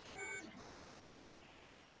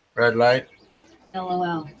 Red light.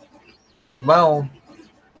 LOL. Come on.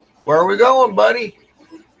 Where are we going, buddy?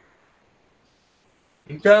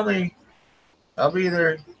 You tell me. I'll be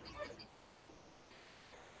there.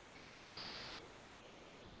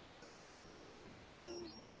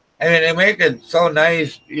 I mean, they make it so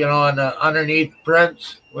nice, you know, on the underneath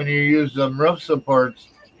prints when you use them roof supports,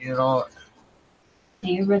 you know.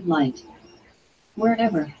 Hey, red light.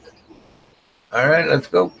 Wherever. All right, let's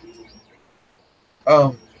go.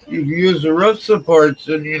 You use the roof supports,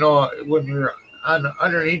 and you know when you're on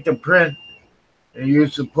underneath the print and you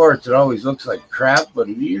use supports, it always looks like crap. But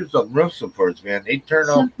if you use them roof supports, man, they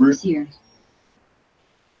turn out pretty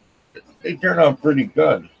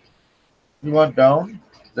good. You want down?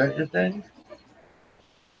 Is that your thing?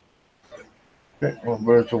 Okay, well,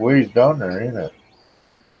 but it's a ways down there, ain't it?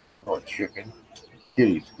 Oh, chicken.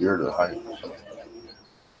 Kitty's scared of heights.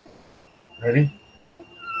 Ready?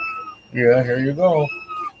 Yeah, here you go.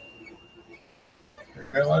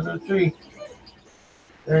 Okay, 1, 2, 3.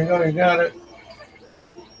 There you go, you got it.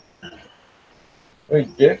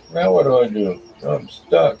 Wait, Dick, now what do I do? Oh, I'm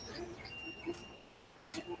stuck.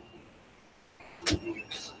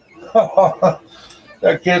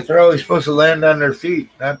 That kids are always supposed to land on their feet,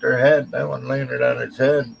 not their head. That one landed on its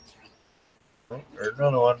head. Oh, there's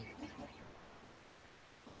another one.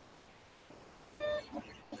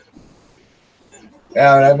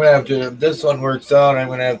 Yeah, and I'm gonna have to. If this one works out, I'm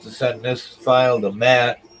gonna have to send this file to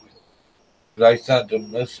Matt. I sent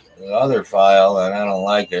him this other file, and I don't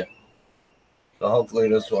like it. So hopefully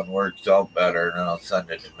this one works out better, and I'll send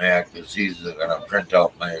it to Matt because he's gonna print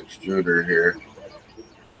out my extruder here.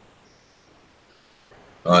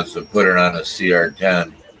 He wants to put it on a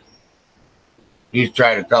CR10. He's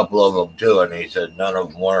tried a couple of them too, and he said none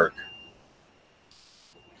of them work.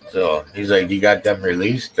 So he's like, "You got them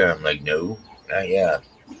released?" And I'm like, "No, not yet."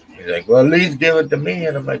 He's like, "Well, at least give it to me."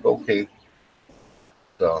 And I'm like, "Okay."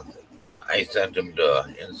 So I sent him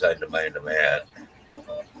to Inside the Mind of Matt.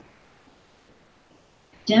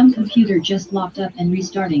 Damn computer just locked up and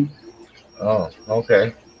restarting. Oh,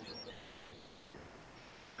 okay.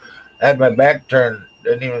 I had my back turned.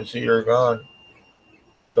 Didn't even see her gone.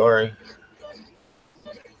 Sorry.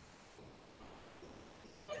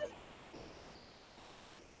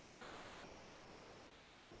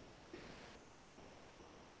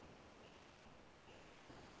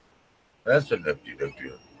 That's a nifty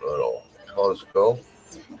little telescope.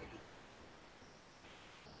 I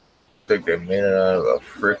think they made it out of a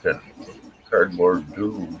frickin' cardboard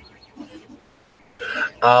tube.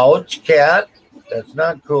 Ouch, cat. That's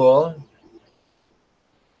not cool.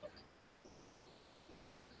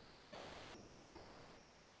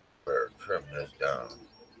 Better trim this down.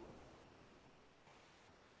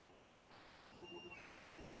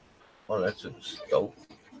 Oh, that's a stove.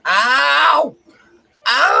 Ow!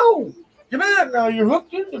 Ow! Come on now, you're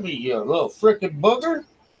hooked into me, you little frickin' booger.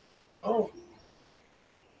 Oh.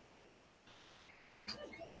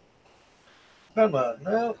 Come on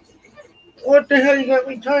now. What the hell you got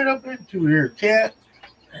me tied up into here, cat?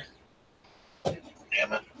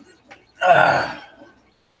 Damn it. Ah.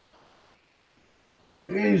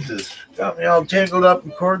 Jesus. Got me all tangled up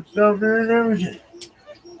in cords down there and everything.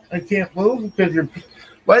 I can't move because you're...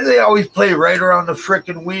 Why do they always play right around the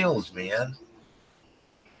frickin' wheels, man?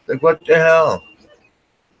 Like, what the hell?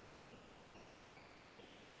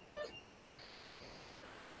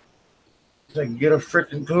 So I can get a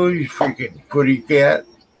frickin' clue, you freaking putty cat.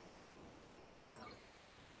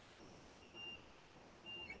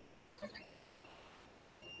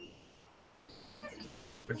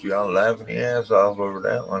 But you all laughing your ass off over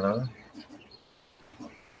that one, huh?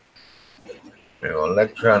 You know,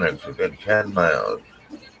 electronics within 10 miles.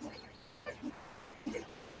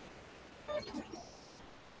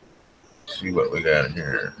 Let's see what we got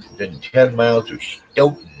here. Within 10 miles of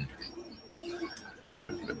Stoughton.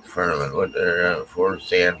 McFarland, what they're 4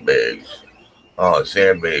 sandbags. Oh,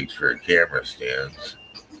 sandbags for camera stands.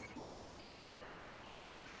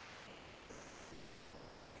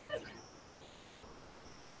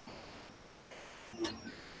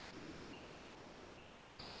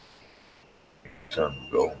 Some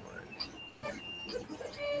gold.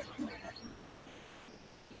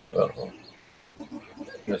 Uh-oh.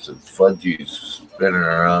 Guess the fudgy's spinning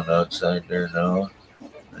around outside there now.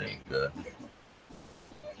 Ain't good.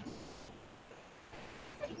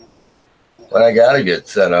 What I gotta get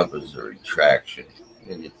set up is the retraction. I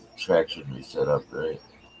gotta get the traction reset up, right?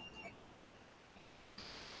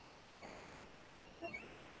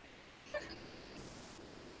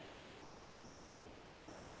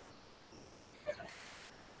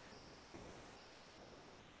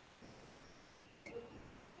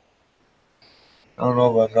 I don't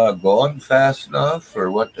know if I'm not going fast enough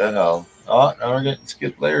or what the hell. Oh, now we're getting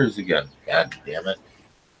skip layers again. God damn it.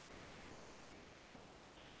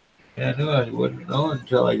 Yeah, I knew I wouldn't know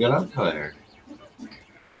until I got up higher.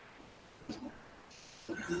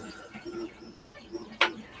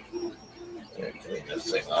 Clean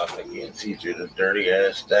this thing off. I can't see through the dirty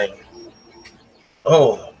ass thing.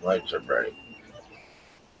 Oh, lights are bright.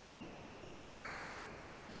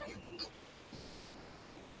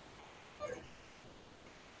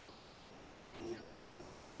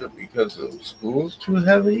 Is it because the school's too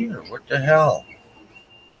heavy or what the hell?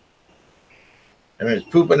 I mean, it's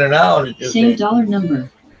pooping it out. It just Same dollar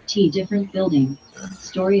number. T different building.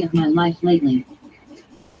 Story of my life lately.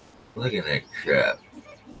 Look at that crap.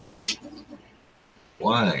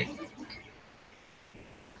 Why?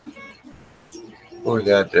 What we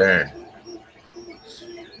got there?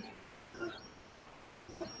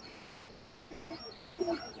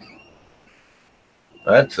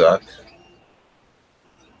 That sucks.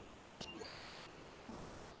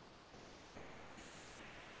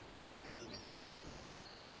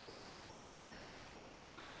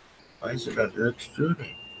 Why is it under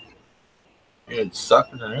extruding? It's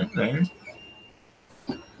sucking it in there.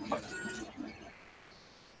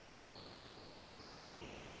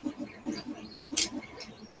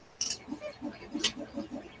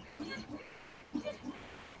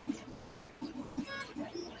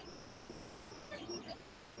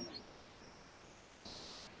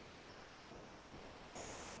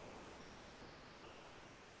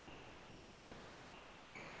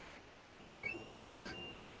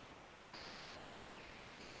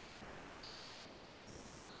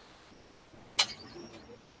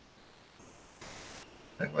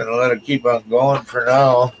 I'm gonna let it keep on going for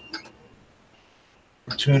now.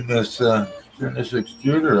 Turn this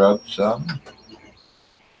extruder up some.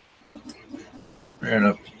 Ran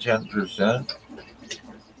up to 10%.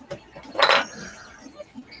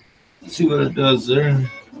 See what it does there.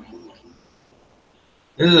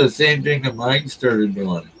 This is the same thing that mine started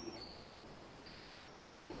doing.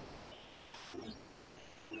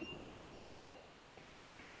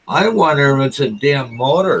 I wonder if it's a damn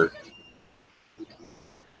motor.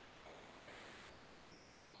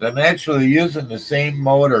 I'm actually using the same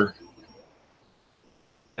motor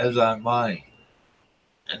as on mine.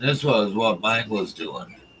 And this was what mine was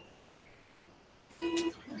doing.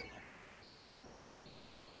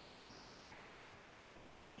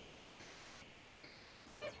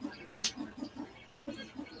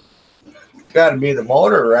 Got to be the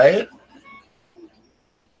motor, right?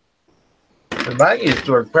 The bike used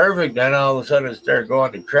to work perfect, then all of a sudden it started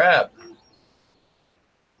going to crap.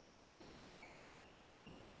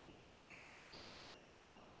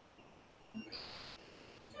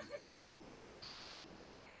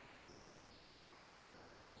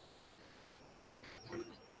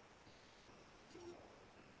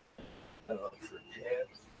 I don't forget.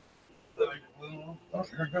 Let me move. Oh,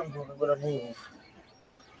 here comes one. I'm gonna move.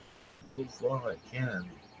 Move slow I can.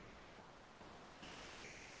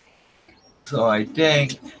 So I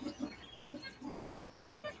think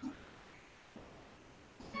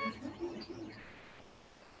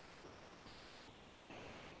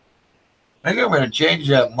I'm gonna change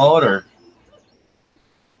that motor.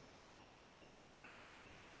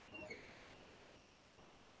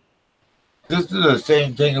 This is the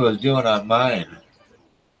same thing I was doing on mine.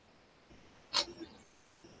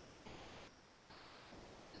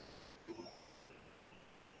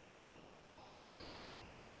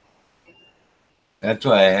 That's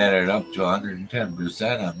why I had it up to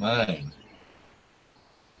 110% on mine.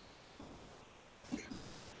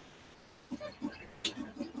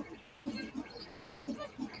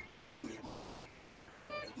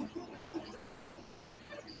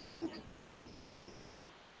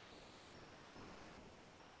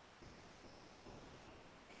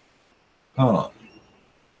 Huh.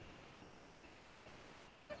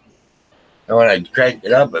 And when I crank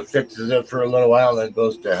it up, it fixes it for a little while, then it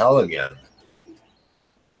goes to hell again.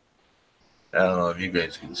 I don't know if you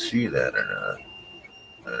guys can see that or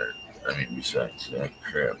not. I mean, besides that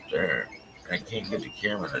crap there, I can't get the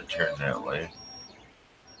camera to turn that way.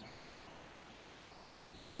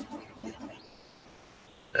 I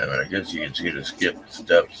mean, I guess you can see the skipped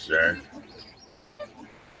steps there.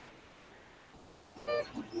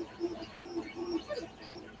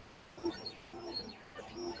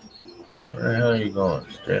 Where the hell are you going?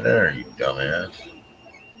 Stay there, you dumbass.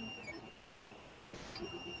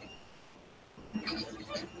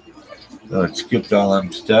 Oh, it skipped all them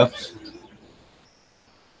steps.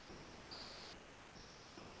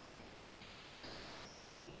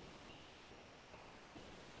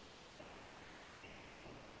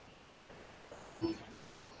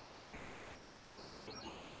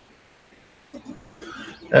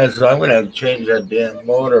 And so I'm going to have to change that damn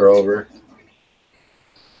motor over.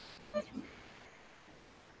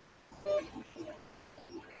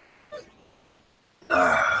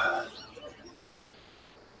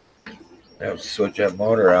 I have to switch that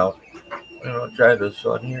motor out. I'll try this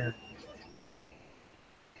one here.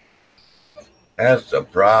 That's the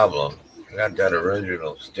problem. I got that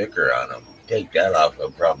original sticker on them. Take that off, it'll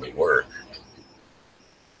probably work.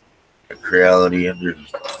 The Creality under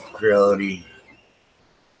Creality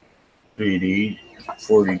 3D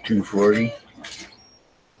 4240.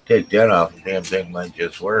 Take that off, the damn thing might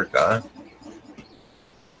just work, huh?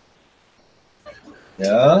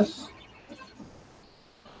 Yes.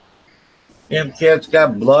 Damn cat's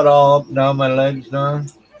got blood all up down my legs now.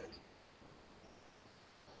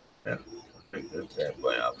 Yeah, I'll take this bad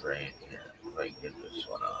boy off right here. If I can get this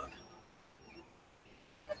one off.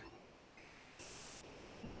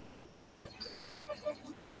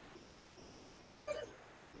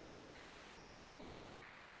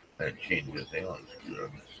 I changed this Allen screw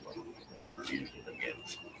on this one. Use it again.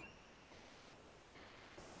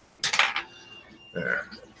 There.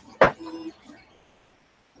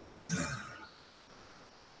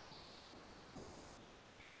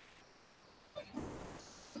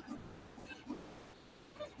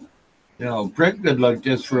 You know, print could like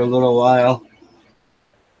this for a little while,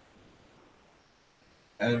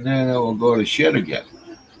 and then it will go to shit again.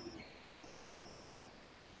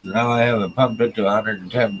 Now I have it pumped it to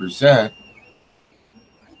 110%.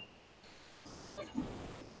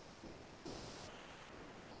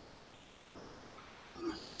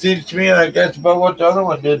 Seems to me like that's about what the other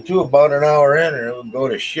one did too. About an hour in, and it would go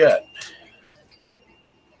to shit.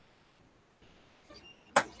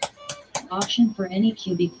 Auction for any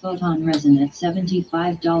cubic photon resin at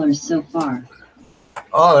 $75 so far.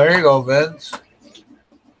 Oh, there you go, Vince.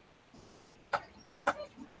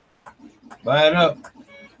 Buy it up.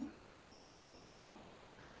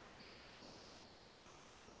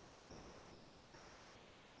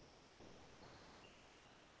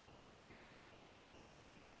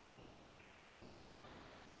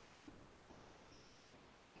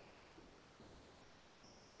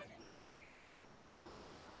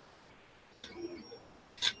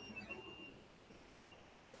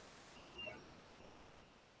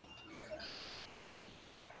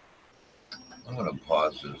 I'm going to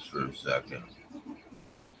pause this for a second.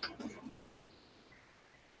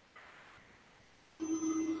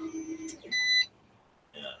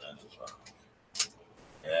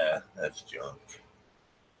 That's junk.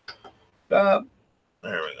 Stop.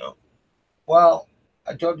 There we go. Well,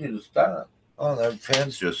 I told you to stop. Oh, that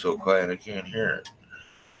fan's just so quiet I can't hear it.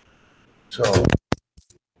 So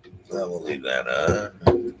I will leave that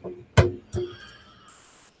on.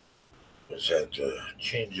 Just have to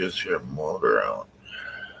change this here motor out.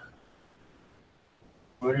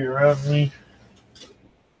 What are you around me?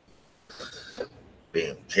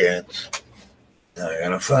 Damn cats. Now I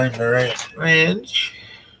gotta find the right wrench.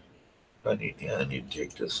 I need to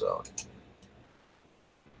take this out.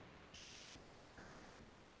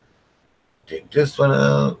 Take this one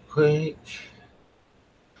out quick.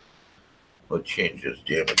 We'll change this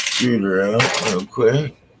damn extruder out real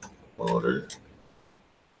quick. Motor.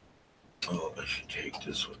 Oh, I should take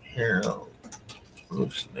this one here out.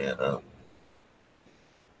 Loosen that up.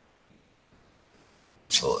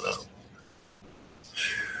 Pull it out.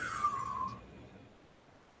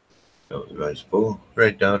 That was a nice pull.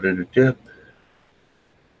 Right down to the tip.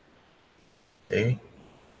 Okay.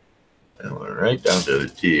 And we're right down to the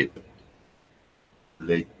tip.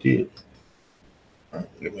 Like tip.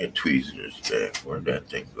 Give me a tweezers back. Where'd that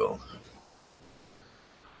thing go?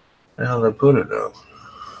 Where the hell did I put it now?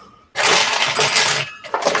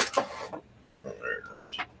 Oh, there it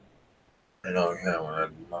is. I don't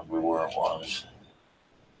remember where it was.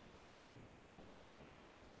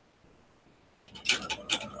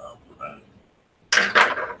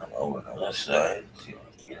 I'm over on this side. See if I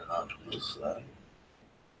can get it onto this side.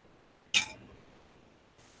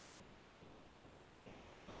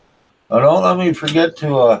 Oh, don't let me forget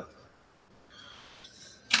to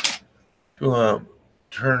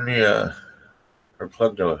turn the or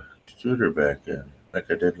plug the extruder back in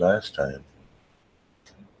like I did last time.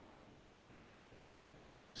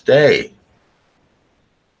 Stay.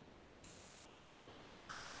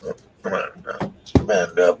 Oh, come on now.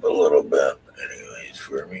 Bend up a little bit anyways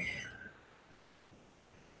for me.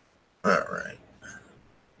 All right.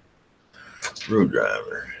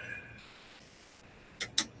 Screwdriver.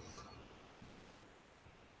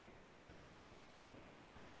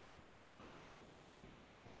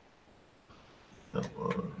 That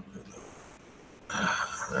one.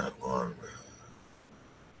 That one.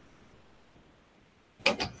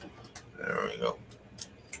 There we go.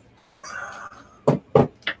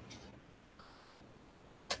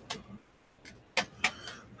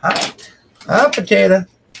 Hot. Hot potato.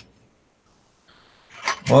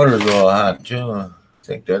 Motor's a little hot too. I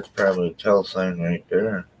think that's probably a tell sign right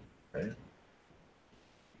there. Right?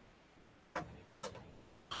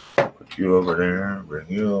 Put you over there. Bring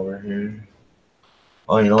you over here.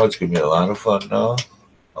 Oh, you know what's going to be a lot of fun now?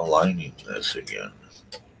 Aligning this again.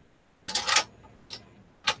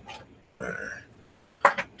 There.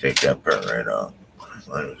 Take that part right off.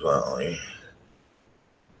 Might as well, eh?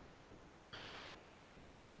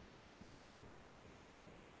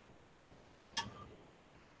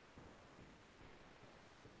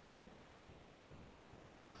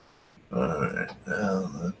 Alright,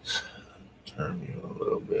 now let's turn you a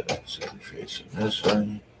little bit so you're facing this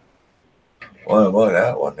way. Boy,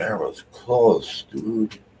 that one there was close,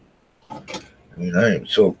 dude. I mean, I am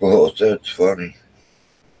so close, that's funny.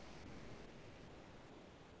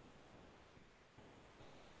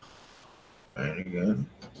 And again.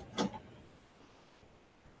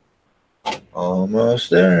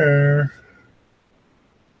 Almost there.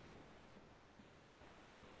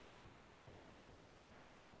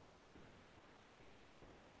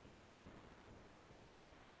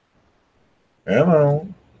 Come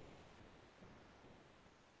on.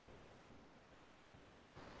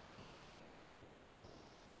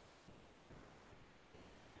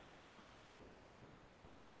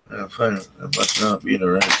 I find it must not be the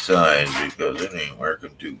right size because it ain't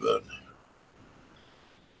working too good.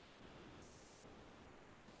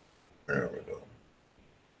 There we go.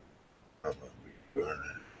 I'm gonna be good.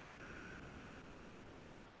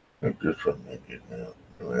 I think this one may get now.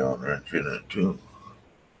 We all wrench in it too.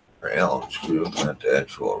 Or Allen screw, not the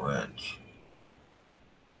actual wrench.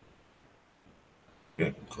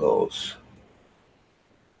 Getting close.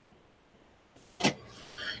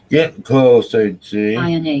 Getting close, I'd say.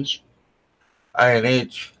 INH.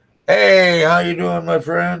 INH. Hey, how you doing, my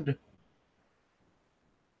friend?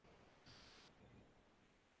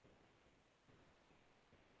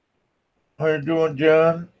 How you doing,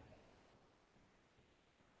 John?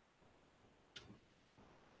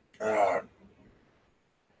 It's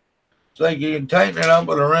like you can tighten it up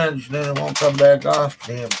with a wrench, and then it won't come back off,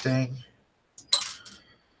 damn thing.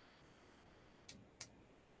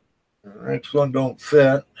 The next one don't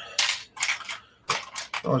fit.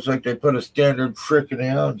 Almost like they put a standard frickin'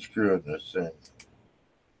 Allen screw in this thing.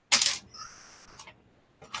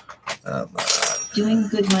 Doing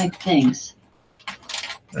good, Mike. Thanks.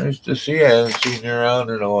 Nice to see you. I haven't seen you around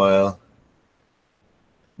in a while.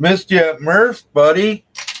 Missed you at Murph, buddy.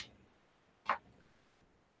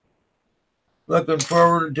 Looking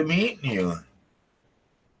forward to meeting you.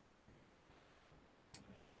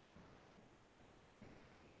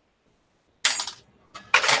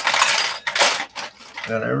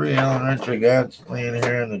 Got every element I got laying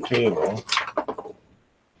here on the table.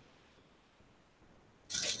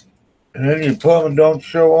 And then you pull them and don't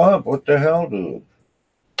show up. What the hell, dude?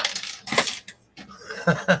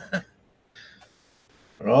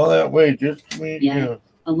 And all that way just to meet you.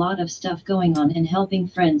 A lot of stuff going on and helping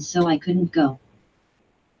friends, so I couldn't go.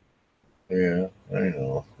 Yeah, I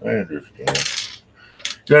know. I understand.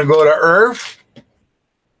 Gonna go to Earth?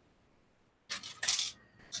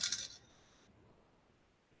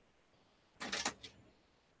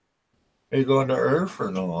 Are you going to Earth or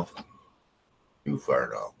no? Too far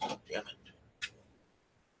now. Damn it.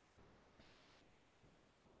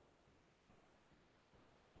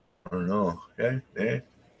 I don't know. Okay, okay.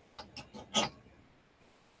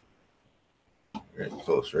 Getting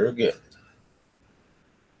closer again.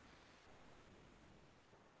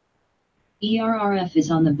 ERRF is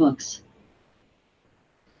on the books.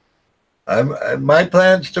 My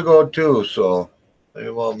plan's to go too, so we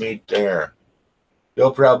won't meet there.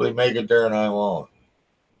 You'll probably make it there and I won't.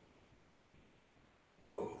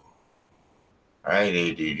 All right,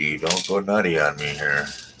 ADD, don't go nutty on me here.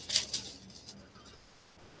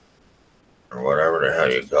 Or whatever the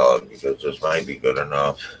hell you call it, because this might be good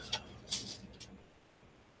enough.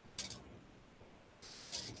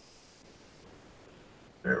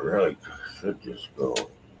 It really should just go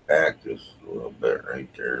back just a little bit right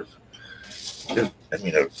there. Just, I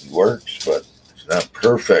mean, it works, but it's not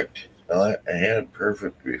perfect. I had it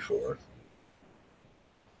perfect before.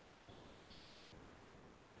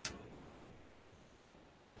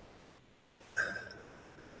 I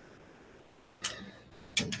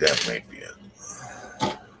think that might be it.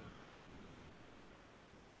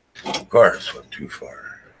 Of course, went too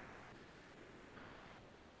far.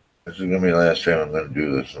 This is going to be the last time I'm going to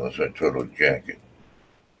do this unless I totally jack it.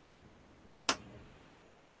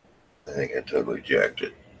 I think I totally jacked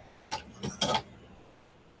it.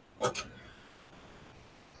 I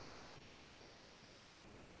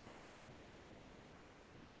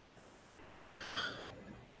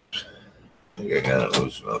think I got it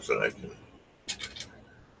loose enough that I can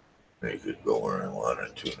make it go where I want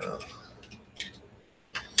it to now.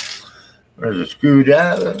 There's a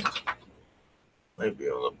screwdriver. Might be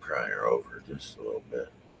able to pry her over just a little bit. I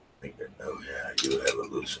think I know, yeah, I do have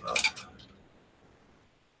it loose enough.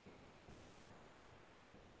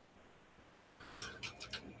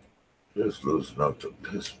 Just loose enough to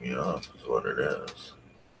piss me off is what it is.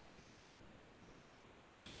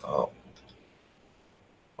 Oh.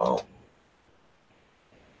 Oh.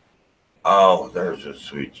 Oh, there's a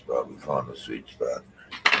sweet spot. We found the sweet spot.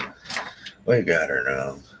 We got her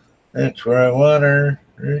now. That's where I want her.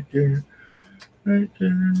 Right there. Right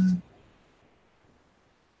there.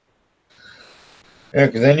 Yeah,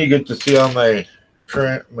 because then you get to see all my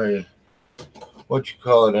what you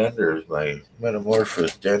call it, enders, my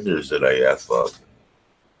metamorphosis enders that I F up.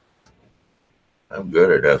 I'm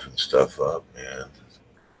good at effing stuff up, man.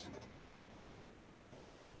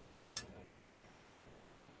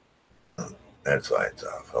 That's why it's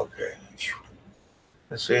off. Okay.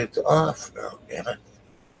 Let's say it's off now, damn it.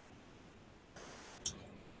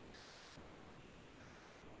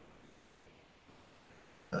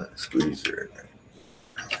 Squeeze her in there.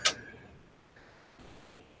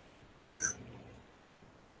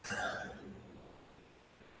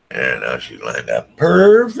 And now she's lined up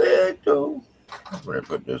perfect. Oh, I'm going to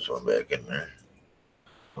put this one back in there.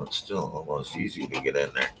 Well, it's still almost easy to get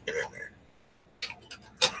in there. Get in there.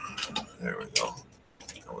 There we go.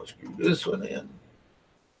 I'm going to screw this one in.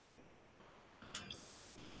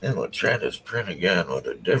 And we'll try this print again with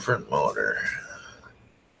a different motor.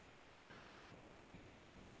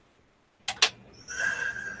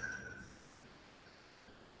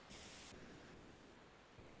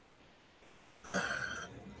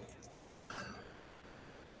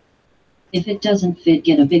 If it doesn't fit,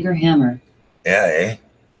 get a bigger hammer. Yeah, eh?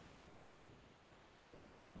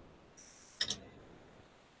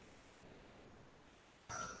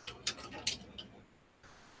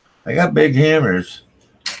 I got big hammers.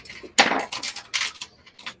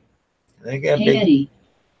 They got Hey, big. Eddie.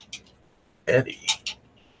 Eddie.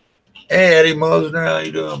 Hey, Eddie Mosner, how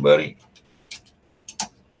you doing, buddy?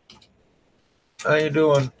 How you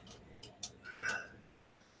doing?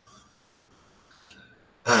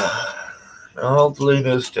 Hopefully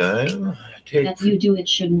this time, take. That you do it,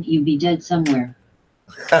 shouldn't you be dead somewhere?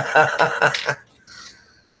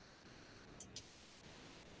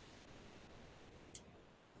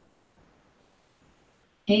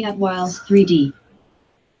 Hey at Wiles 3D.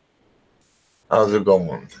 How's it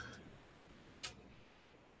going?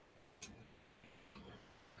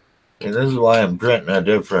 And this is why I'm printing a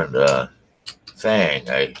different thing.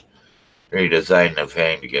 I redesigned the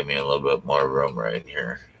thing to give me a little bit more room right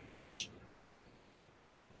here.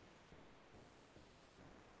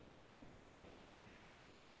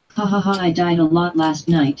 Hahaha, I died a lot last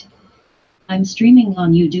night. I'm streaming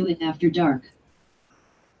on You Do It After Dark.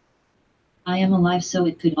 I am alive, so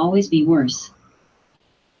it could always be worse.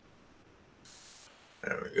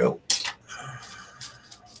 There we go.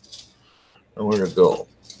 And where to go?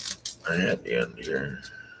 I had the end here.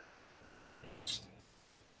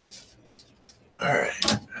 All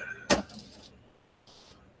right.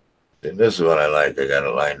 And this is what I like. I got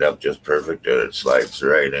it lined up just perfect that it slides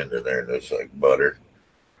right into there just like butter.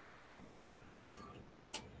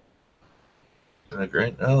 Like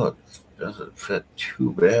right now, it doesn't fit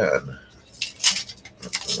too bad.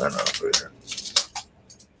 That up there.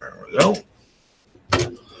 There we go.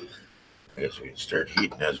 I guess we can start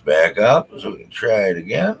heating this back up so we can try it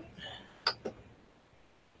again.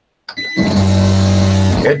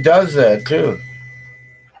 It does that too.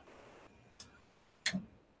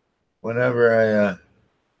 Whenever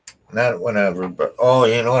not whenever, but oh,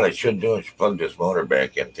 you know what I should do? I should plug this motor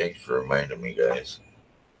back in. Thanks for reminding me, guys.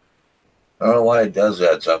 I don't know why it does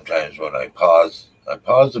that sometimes when I pause. I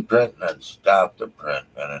pause the print and then stop the print.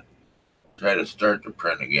 And I try to start the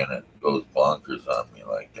print again. It goes bonkers on me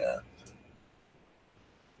like that.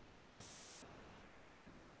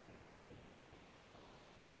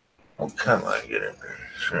 Oh, come on, get in there.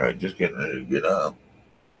 Sure, I'm just getting ready to get up.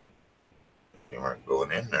 You weren't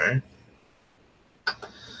going in there.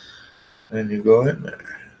 Then you go in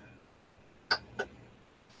there.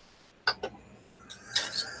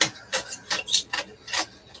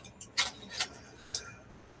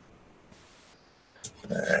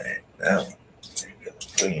 All right, now get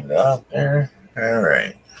it cleaned up there. All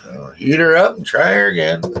right, so heat her up and try her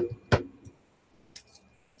again.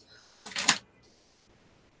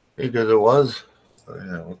 Because it was. Oh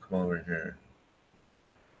yeah, we'll come over here.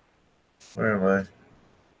 Where am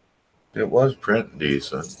I? It was printing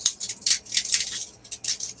decent.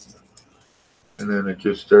 And then it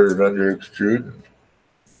just started under extruding.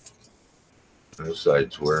 And the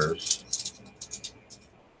side's worse.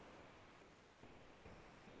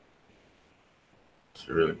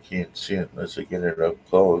 You really can't see it unless I get it up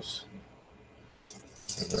close.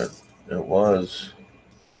 And it was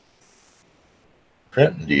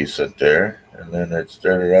printing decent there, and then it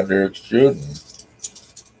started under extruding.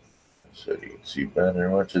 So you can see better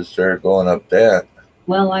once it started going up that.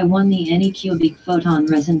 Well, I won the Anycubic Photon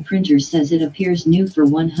Resin Printer. Says it appears new for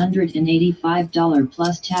 $185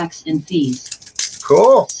 plus tax and fees.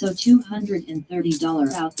 Cool. So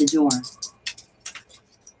 $230 out the door.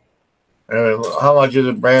 How much is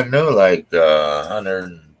it brand new? Like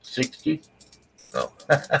 160? No.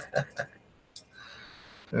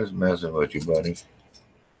 Just messing with you, buddy.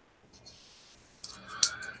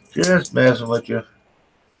 Just messing with you.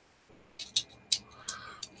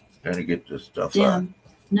 Trying to get this stuff Damn. on.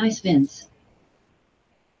 Nice, Vince.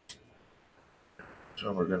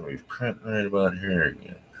 So we're going to be printing right about here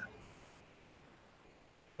again.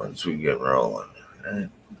 Once we get rolling. Right?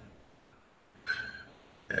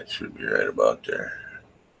 That should be right about there.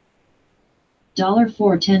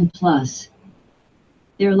 $410 plus.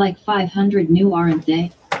 They're like 500 new, aren't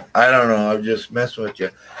they? I don't know. I'm just messing with you.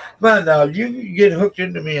 Come on now. If you get hooked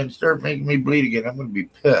into me and start making me bleed again, I'm going to be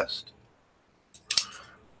pissed.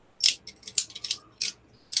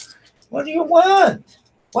 What do you want?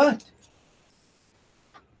 What?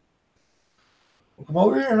 Well, come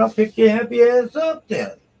over here and I'll pick your happy ass up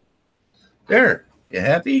then. There. You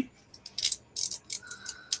happy?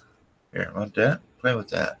 Here, want that? Play with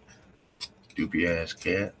that. Doopy ass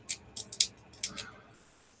cat.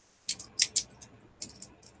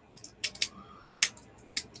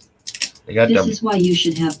 They got This them. is why you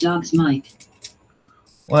should have dogs, Mike.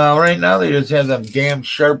 Well, right now they just have them damn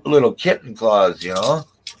sharp little kitten claws, you know?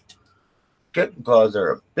 Kitten claws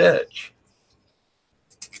are a bitch.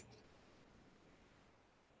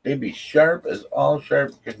 They be sharp as all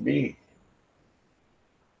sharp can be.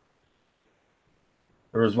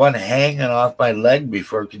 There was one hanging off my leg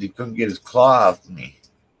before because he couldn't get his claw off me.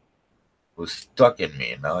 It was stuck in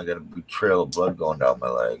me, and now I got a big trail of blood going down my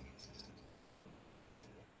leg.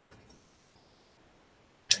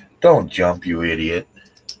 Don't jump, you idiot.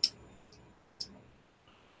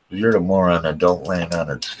 You're the moron that don't land on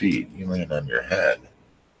its feet. You land on your head.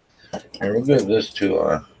 Here, we'll give this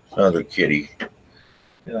to another kitty.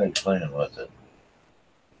 I like playing with it.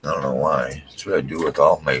 I don't know why. That's what I do with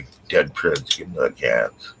all my dead prints. Give them to the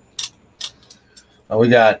cats. Now we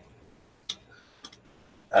got,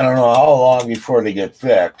 I don't know how long before they get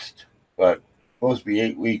fixed, but it's supposed to be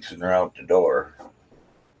 8 weeks and they're out the door.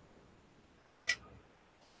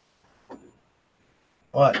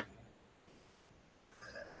 What?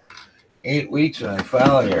 8 weeks and I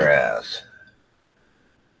found your ass.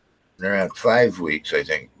 They're at 5 weeks, I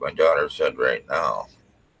think my daughter said right now.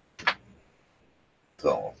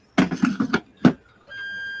 So,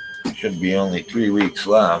 should be only 3 weeks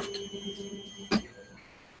left.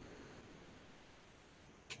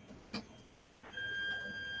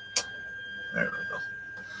 There we go.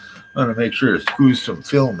 I'm going to make sure to squeeze some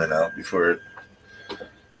filament out before it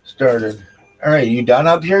started. All right, you done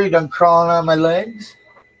up here? You done crawling on my legs?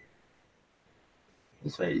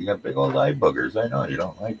 This way, you got big old eye boogers. I know you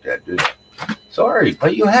don't like that, do you? Sorry,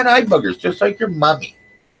 but you had eye boogers just like your mommy.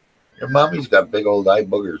 Your mommy's got big old eye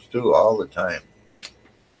boogers too, all the time.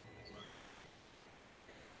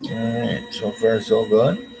 All right, so far so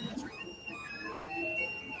good.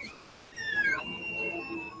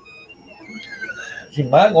 See,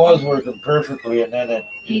 mine was working perfectly, and then it.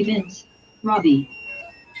 Hey Vince, Robbie.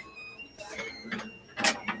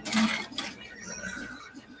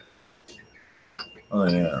 Oh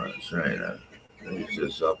yeah, that's right. I raised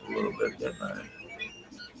this up a little bit, didn't I?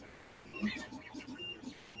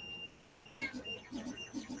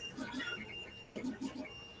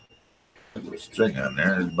 There's a string on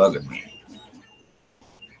there. It's bugging me.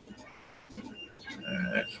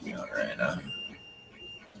 That should be all right, huh?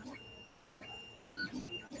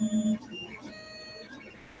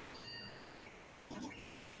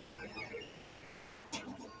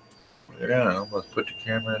 Look at that. I almost put the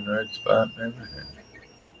camera in the right spot and everything.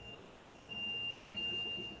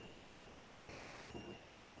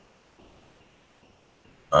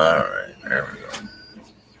 All right, there we go.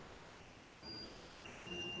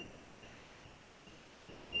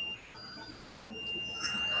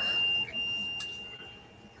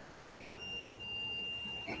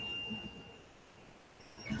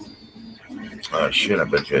 Oh shit, I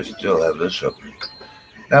bet you I still have this up.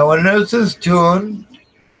 Now when this is tuned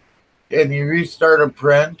and you restart a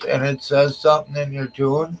print and it says something in your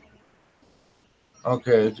tune,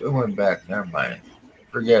 okay, it went back, never mind.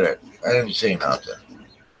 Forget it. I didn't see nothing.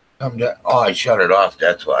 Oh, I shut it off,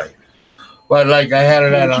 that's why. But like I had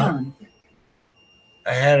it at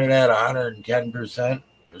 110%.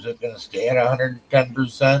 Is it gonna stay at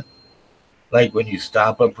 110%? Like when you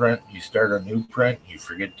stop a print, you start a new print, you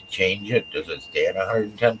forget to change it, does it stay at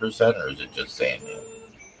 110% or is it just saying that?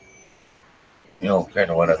 You know,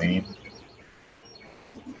 kind of what I mean?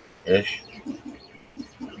 Ish.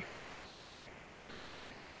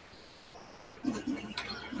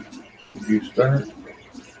 Did you start?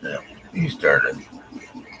 Yeah, you started.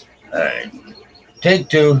 All right. Take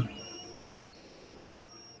two.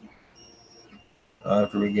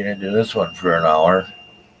 After we get into this one for an hour.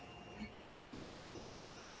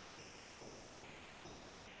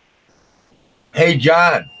 Hey,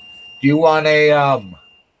 John, do you want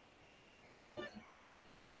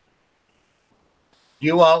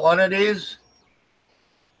one of these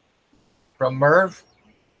from Merv?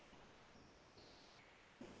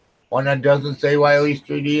 One that doesn't say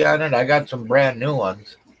wishlist on it? I got some brand new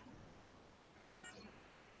ones.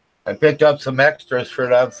 I picked up some extras for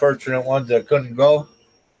the unfortunate ones that couldn't go.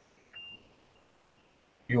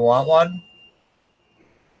 You want one?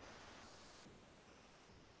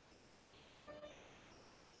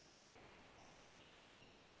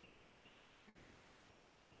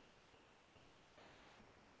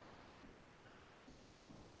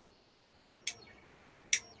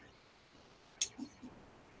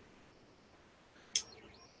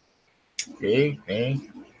 Okay.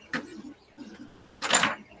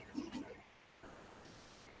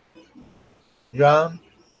 John?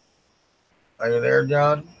 Are you there,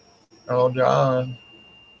 John? Hello, John.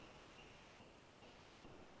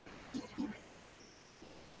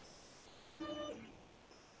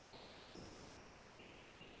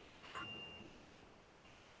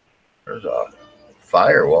 There's a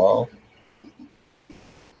firewall.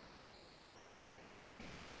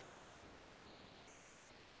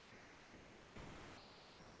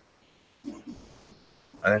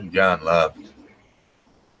 I think John left.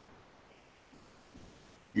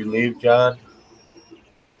 You leave, John?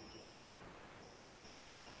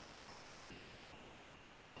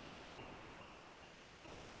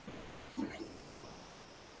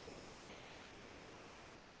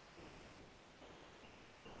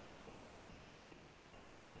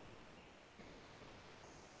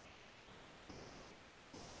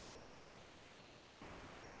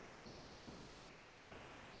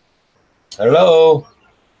 Hello?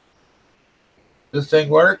 This thing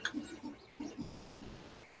work?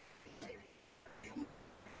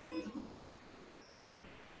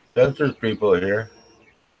 There's people here.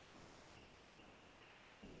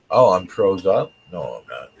 Oh, I'm froze up? No, I'm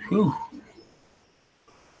not. Whew.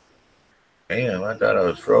 Damn, I thought I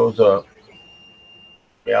was froze up.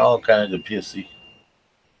 Yeah, all kinds of pissy.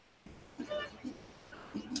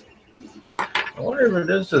 I wonder if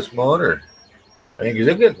it is this motor. I mean, because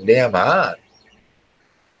it's getting damn hot.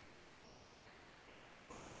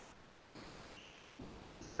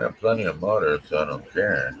 Got plenty of motor, so I don't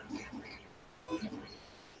care.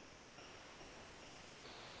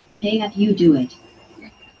 Hey, you do it.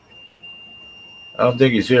 I don't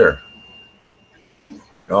think he's here.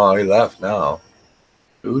 No, he left now.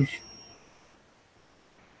 Douche.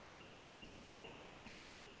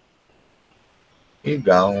 He's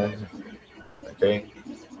gone, I think.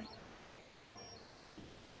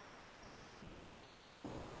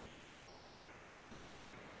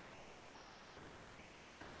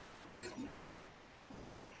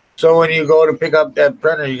 So when you go to pick up that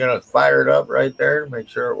printer, you're going to fire it up right there to make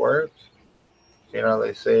sure it works? You know,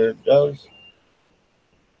 they say it does.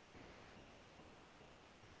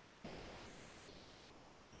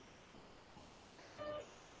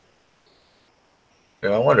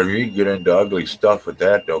 Yeah, I wonder if you can get into ugly stuff with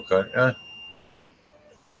that, though, couldn't you?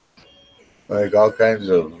 Like all kinds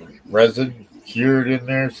of resin cured in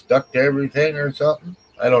there, stuck to everything or something.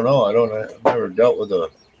 I don't know. I've never dealt with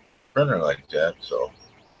a printer like that, so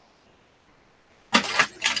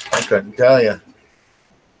I couldn't tell you.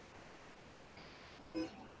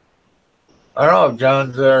 I don't know if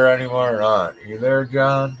John's there anymore or not. You there,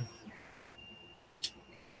 John?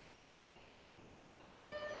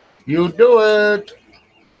 You do it.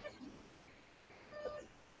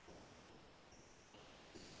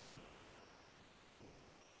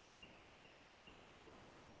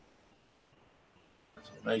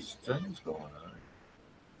 Some nice things going on.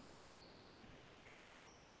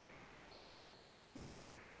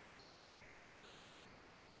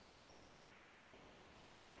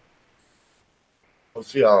 We'll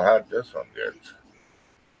see how hot this one gets.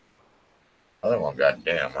 Other one got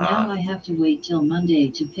damn hot. Now I have to wait till Monday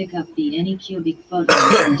to pick up the Anycubic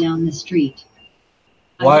photon from down the street.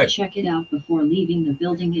 I Why? will check it out before leaving the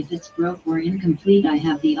building. If it's broke or incomplete, I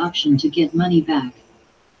have the option to get money back.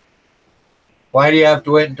 Why do you have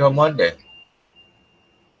to wait until Monday?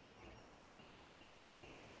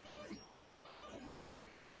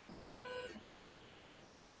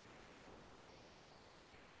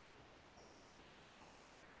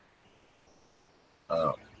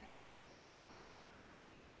 Oh.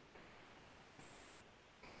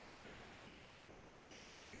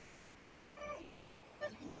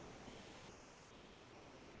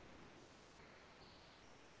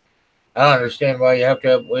 I don't understand why you have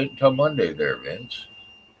to wait until Monday there, Vince.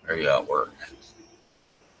 Are you at work?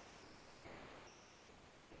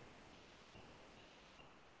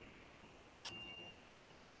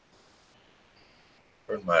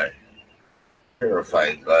 Where'd my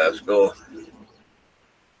purifying glass go?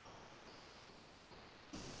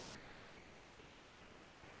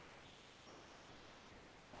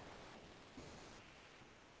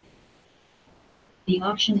 The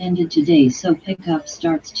auction ended today, so pickup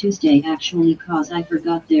starts Tuesday. Actually, cause I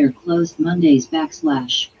forgot they're closed Mondays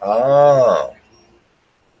 /. Oh.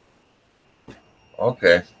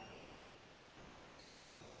 Okay.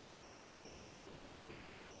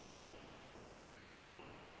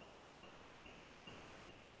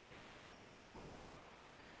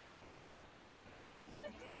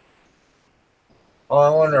 Oh, I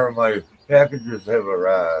wonder if my packages have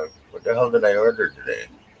arrived. What the hell did I order today?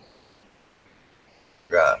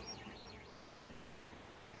 Got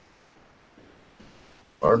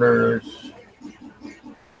orders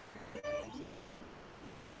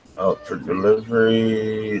out for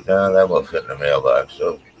delivery. No, that was in the mailbox.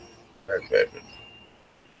 So, our package.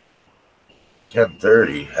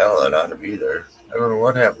 10:30. Hell, it ought to be there. I don't know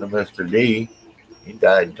what happened to Mr. D. He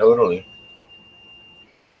died totally.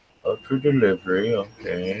 Out for delivery.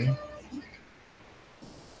 Okay.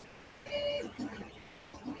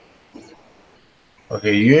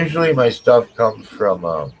 Okay, usually my stuff comes from,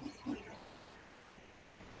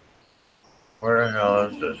 where the hell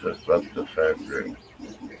is this? It's left the factory.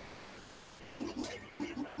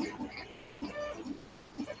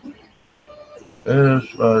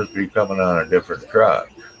 This must be coming on a different truck.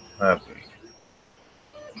 Happy.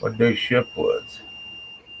 What they ship with?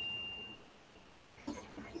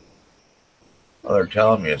 Oh, they're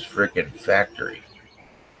telling me it's freaking factory.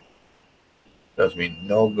 Does me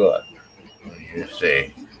no good when you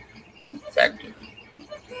say factory.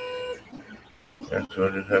 Guess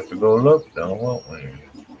we'll just have to go look now, won't we?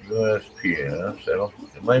 USPS.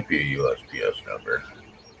 It might be a USPS number.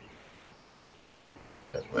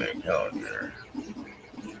 That's my account here.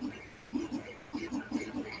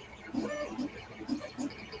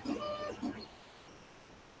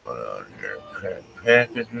 What on here?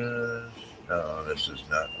 Packages. No, this is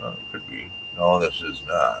not. Oh, it could be. No, this is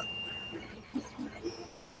not.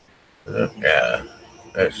 Yeah,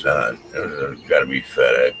 that's not. It's got to be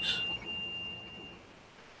FedEx.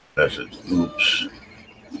 This is oops.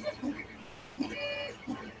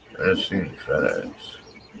 I've seen FedEx.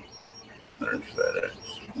 There's FedEx.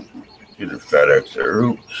 Either FedEx or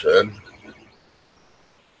oops, son.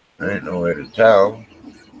 There ain't no way to tell.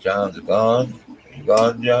 John's gone. You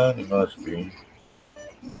gone, John? He must be.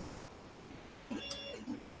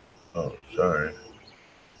 Oh, sorry.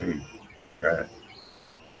 Please, right.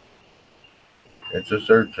 It's a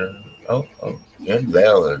search. Oh,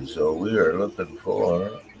 invalid. So we are looking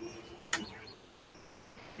for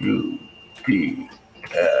UPS.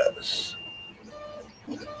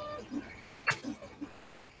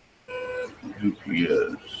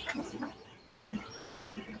 UPS.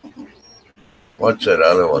 What's that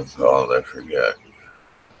other one called? I forget.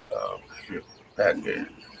 Ship package.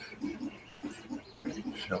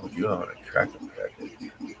 Show you how to track a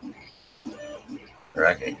package.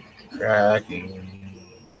 Tracking. Track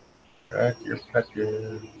your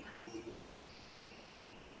package.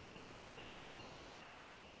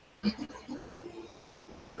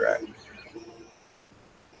 Track.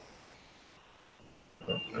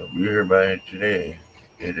 I'll be here by today.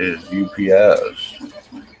 It is UPS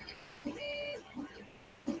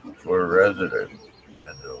for a resident.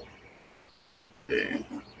 And day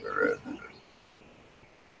for resident.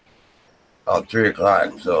 Oh, 3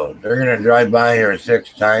 o'clock. So they're going to drive by here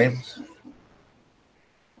 6 times.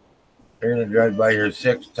 They're going to drive by here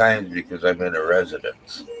 6 times because I'm in a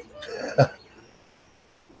residence.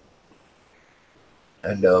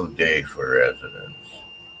 End of day for residents.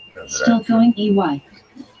 Still going EY.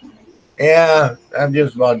 Yeah, I'm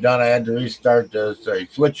just about done. I had to restart this. I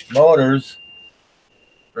switched motors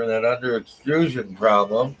for that under extrusion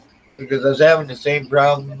problem because I was having the same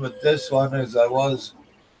problem with this one as I was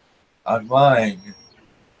on mine.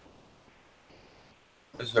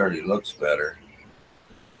 This already looks better.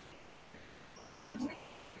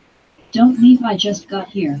 Don't leave, I just got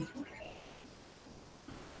here.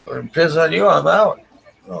 I'm pissed on you, I'm out.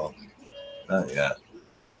 No, not yet.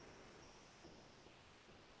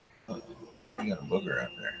 You got a booger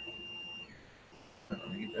on there.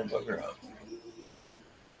 Let me get that booger out.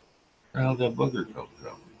 Where the hell that booger come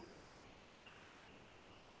from?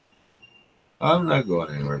 I'm not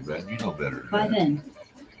going anywhere, Ben. You know better than By that. then.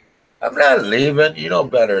 I'm not leaving. You know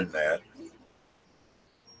better than that.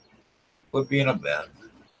 Quit being a Ben.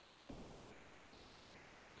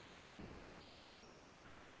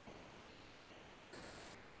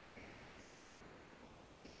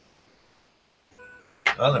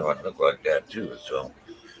 Other one look like that too, so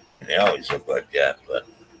they always look like that, but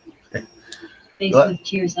Face what? with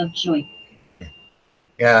tears of joy.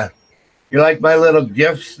 Yeah. You like my little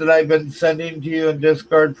gifts that I've been sending to you in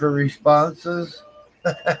Discord for responses?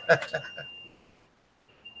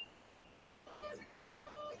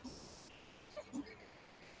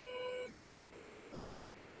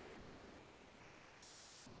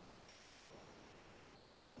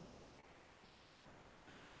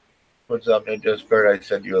 What's up in Discord? I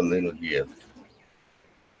sent you a little gift.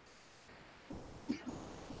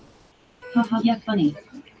 Haha, yeah, funny.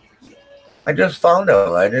 I just found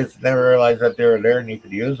them. I just never realized that they were there and you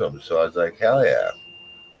could use them. So I was like, hell yeah.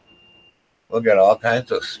 We'll get all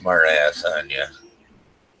kinds of smart ass on you.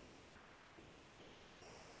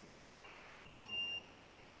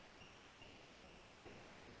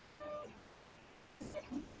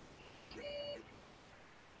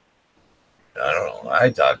 I don't know.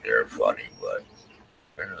 I thought they were funny, but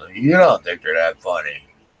you don't think they're that funny.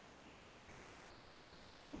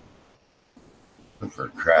 For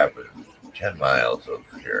crapping 10 miles of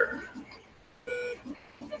here.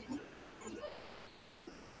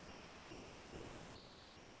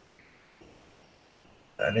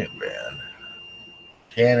 That ain't bad.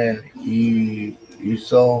 Canon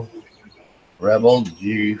ESO Rebel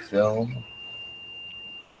G film.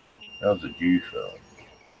 That was a G film.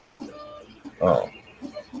 Oh.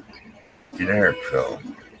 Generic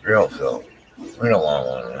film. Real film. We don't want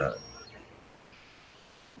one of that.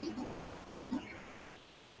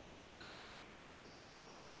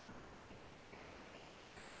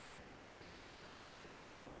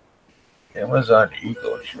 Amazon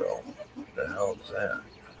Eco Show. What the hell is that?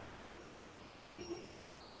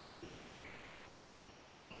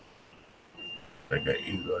 I got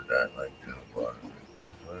ego that like what?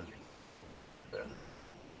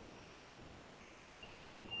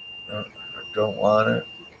 No, I don't want it.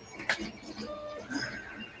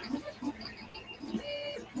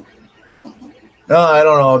 No, I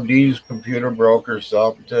don't know. Dee's computer broke or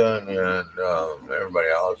something, and everybody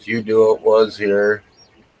else. You do it was here.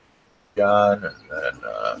 John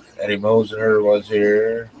and Eddie Moser was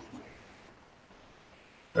here.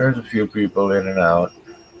 There's a few people in and out.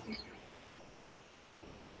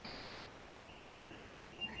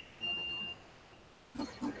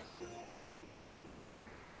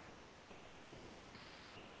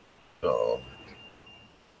 So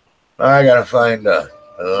I gotta find a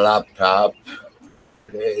laptop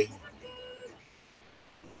today,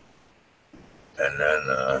 and then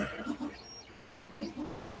I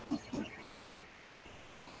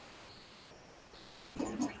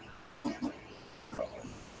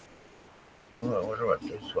wonder what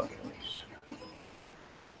this one is.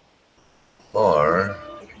 Or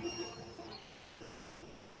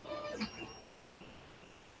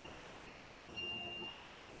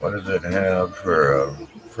what does it have for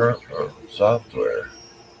software?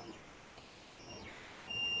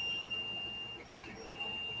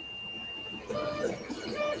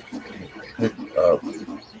 Pick up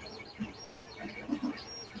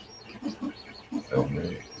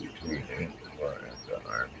filming between Antifa and the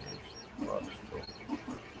Army's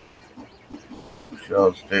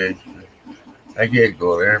Shell station. I can't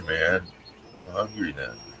go there, man. I'm hungry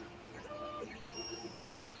then.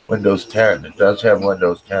 Windows 10. It does have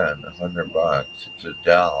Windows 10. $100. It's a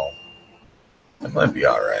Dell. That might be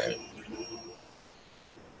all right.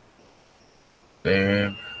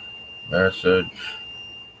 Save message.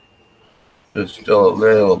 It's still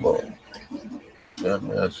available. Send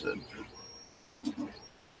message.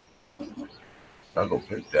 I'll go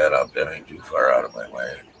pick that up. That ain't too far out of my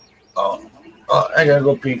way. Oh, I gotta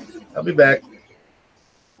go pee. I'll be back.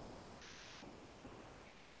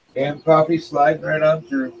 Damn coffee sliding right on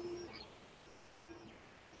through.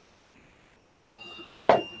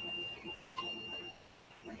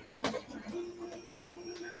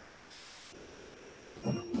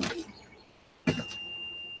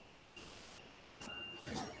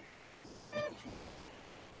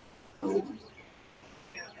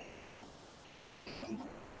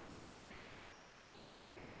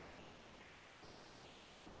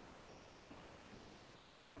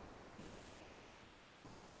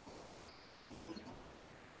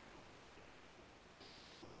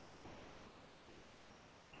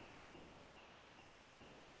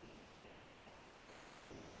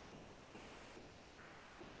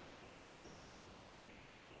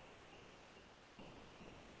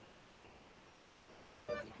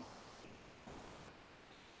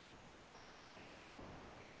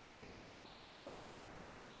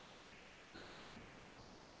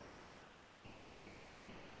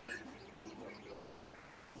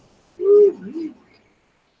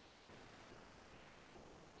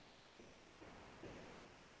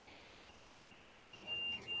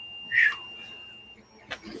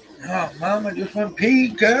 Oh, Mom, I just want to pee.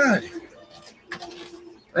 God.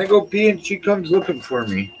 I go pee and she comes looking for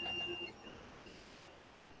me.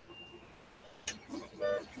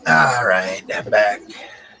 All right, I'm back.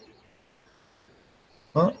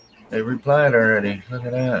 Oh, they replied already. Look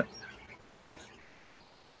at that.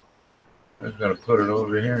 I was going to put it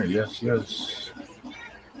over here. Yes, yes.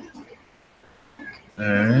 All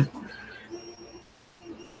right.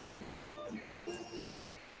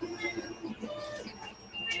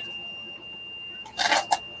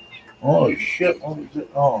 Oh, shit. What was it?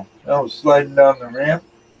 Oh, that was sliding down the ramp.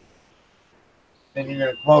 And you're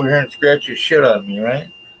going to come over here and scratch your shit on me,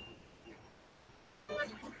 right?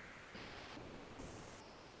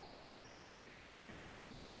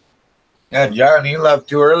 Yeah, John, he left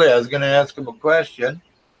too early. I was going to ask him a question.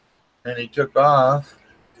 And he took off.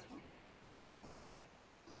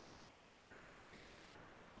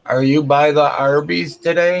 Are you by the Arby's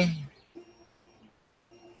today?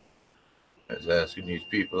 I was asking these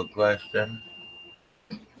people a question.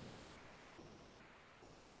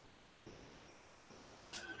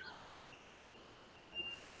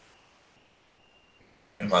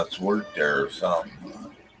 He must work there or something.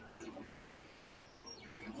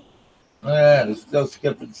 Oh, yeah, it's still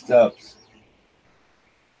skipping steps.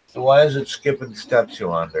 So why is it skipping steps, you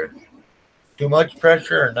wonder? Too much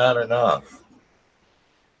pressure or not enough?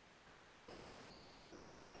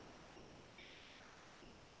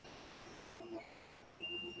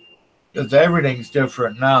 Because everything's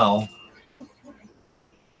different now.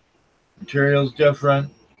 Material's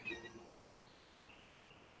different.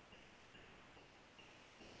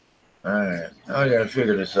 All right, now I gotta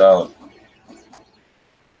figure this out.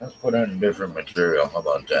 Let's put in a different material. How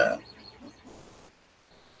about that?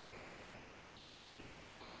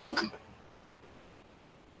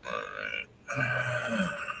 All right.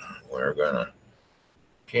 We're gonna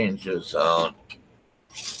change this out.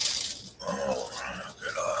 Oh,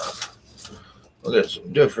 get off. We'll get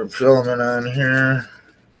some different filament on here.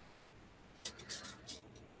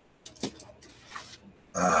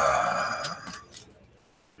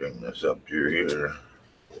 Bring this up to here.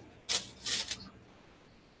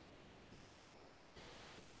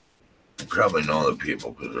 You probably know the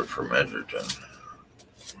people because they're from Edgerton.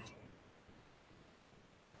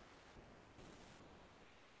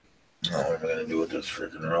 What am I going to do with this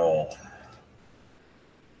freaking roll?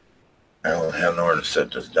 I don't have nowhere to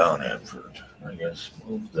set this down in for. I guess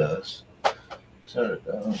move this. Set it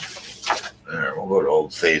down. There, we'll go to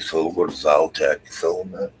Old Faithful. We'll go to Zoltec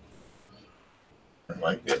filament. There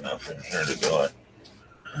might be enough in here to do it.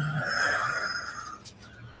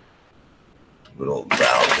 Good old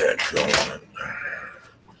Zoltec filament.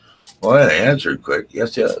 Well, they answered quick.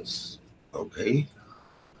 Yes, yes. Okay.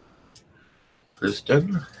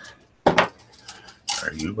 Kristen,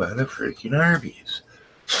 are you by the freaking Arby's?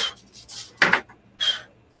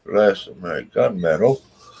 Rest of my gunmetal.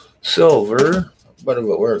 Silver. But if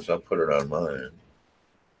it works, I'll put it on mine.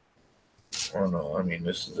 Oh no, I mean,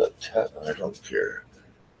 this is a 10. I don't care.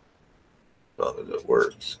 As long as it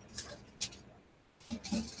works.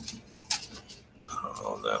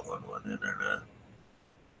 Oh, that one went in or not.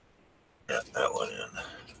 Yeah, that went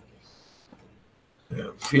in. Yeah,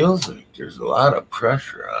 it feels like there's a lot of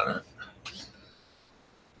pressure on it.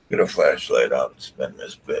 Get a flashlight out and spin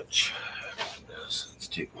this bitch. Yes, let's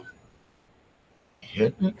do it.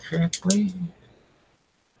 Hitting it correctly.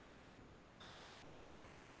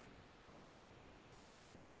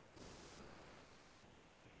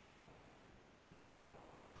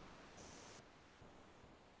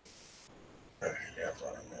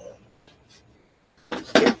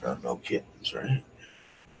 No kittens, right?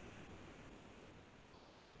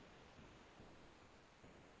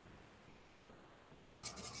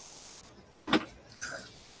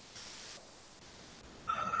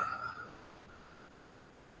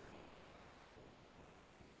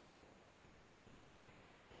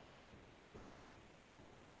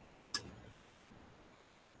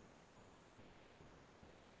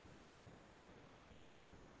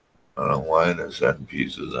 I don't know why there's end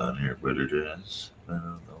pieces on here, but it is. I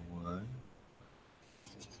don't know why.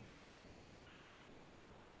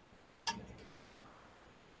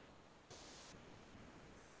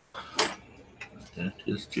 That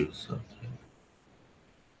just do something.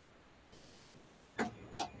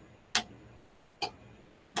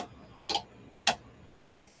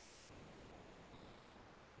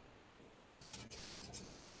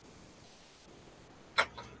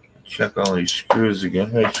 Check all these screws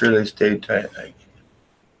again. Make sure they stay tight.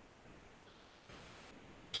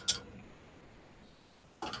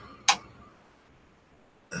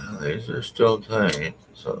 These are still tight,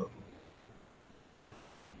 so.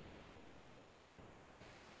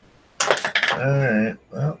 Alright,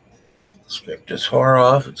 well, let's kick this whore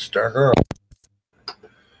off and start her off.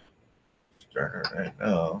 Start her right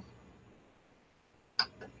now.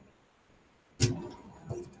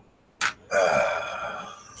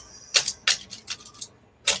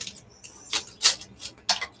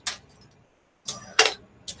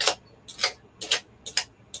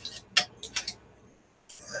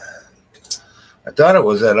 I thought it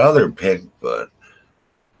was that other pink, but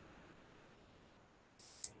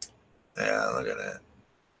yeah, look at that.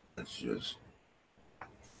 It's just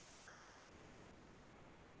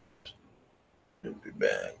it'll be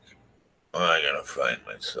back. Oh, I gotta find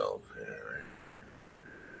myself here.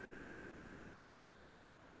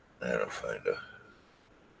 I gotta find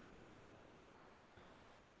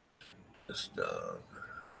this dog.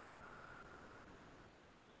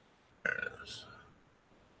 There it is.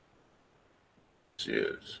 See,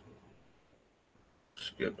 it's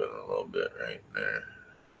skipping a little bit right there.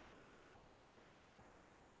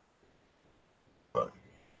 But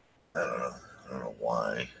I don't know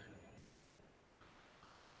why.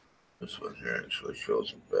 This one here actually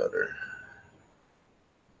shows it better.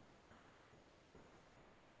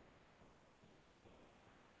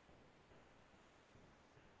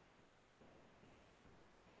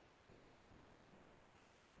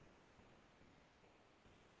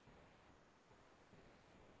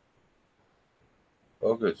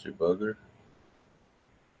 Focus, you bugger.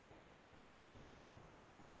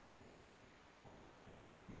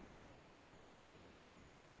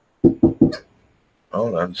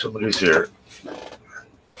 Hold on, somebody's here.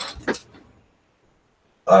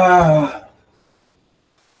 Oh,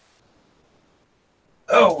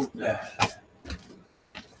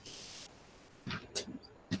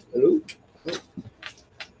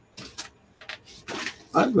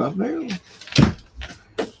 I've got mail.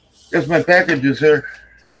 Guess my package is here.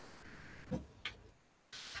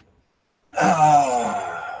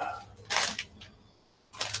 Ah.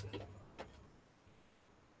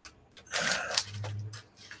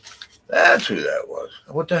 That's who that was.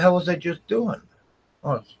 What the hell was I just doing?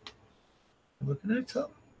 Oh, looking at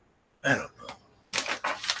something? I don't know.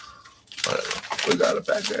 Whatever. We got a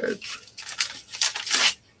package.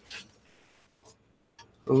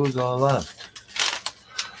 Who's all left?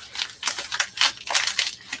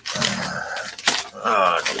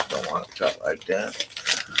 I just don't want to cut like that.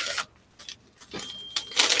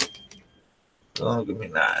 Oh, give me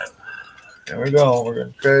 9. There we go. We're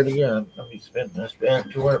going to try it again. Let me spin this back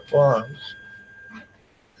to where it belongs.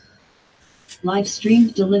 Live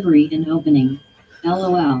streamed delivery and opening.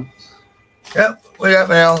 LOL. Yep, we got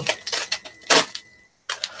mail.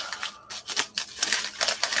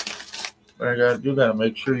 But you gotta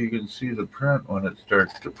make sure you can see the print when it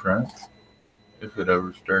starts to print. If it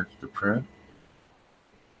ever starts to print.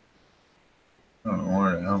 I don't know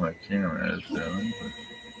where the hell my camera is doing, but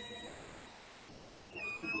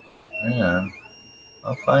yeah,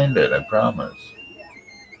 I'll find it, I promise.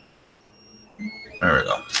 There we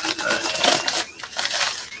go. Right.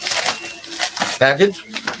 Package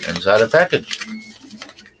inside a package.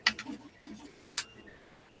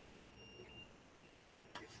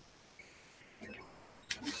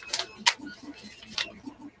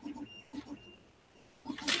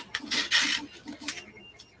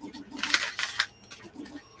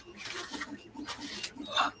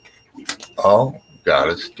 Oh, got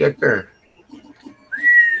a sticker.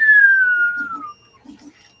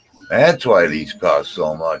 That's why these cost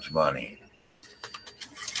so much money.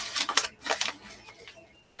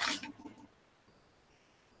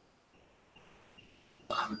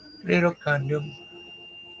 Little condoms.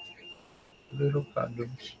 Little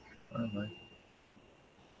condoms. What am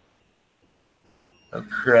I?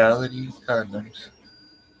 Quality condoms.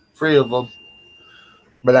 3 of them.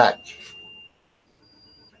 Black.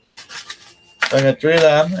 I got 3 of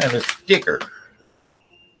them and a sticker.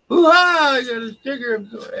 Hoo-ha! I got a sticker. I'm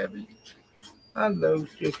so happy. I love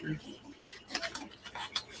stickers.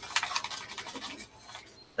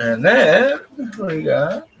 And then, what do you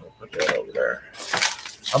got? We'll put that over there.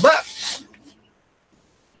 A box.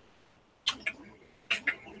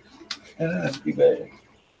 And an empty bag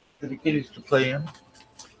for the kiddies to play in.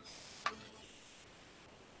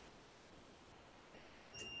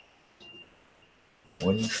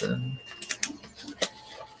 Winston.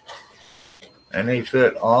 And they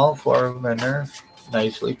fit all 4 of them in there,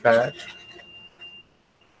 nicely packed.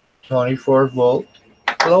 24-volt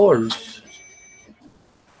blowers.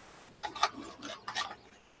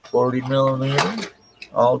 40 millimeter,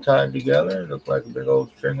 all tied together. Look like a big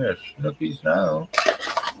old string of snookies now.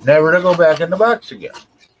 Never to go back in the box again.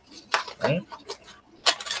 Right?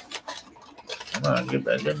 Come on, get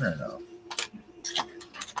back in there now.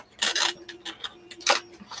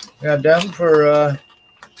 Got them for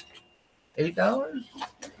 $8?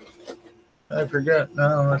 I forget.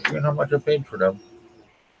 No, I forget how much I paid for them.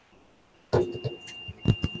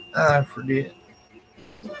 I forget.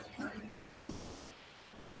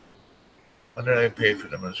 What did I pay for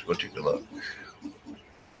them? Let's go take a look.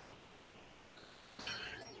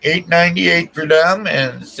 $8.98 for them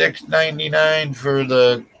and $6.99 for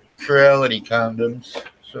the Creality condoms.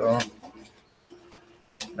 So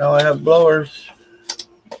now I have blowers.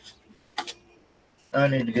 I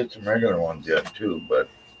need to get some regular ones yet too, but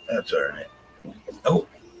that's all right. Oh,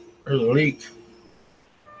 there's a leak.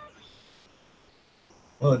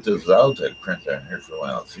 Well, let this Valtech print down here for a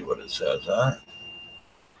while and see what it says, huh?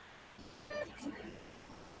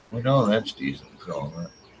 We know that's decent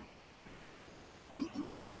filament.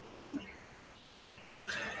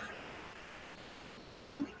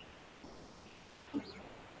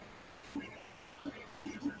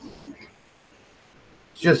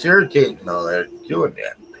 It's just irritating all that doing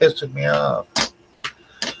that, pissing me off.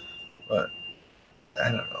 But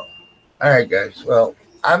I don't know. All right, guys. Well,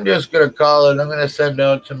 I'm just gonna call it. I'm gonna send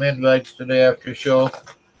out some invites to the after show.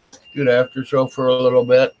 Do the after show for a little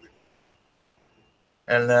bit,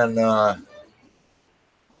 and then I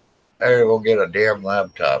gotta go get a damn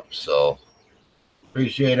laptop. So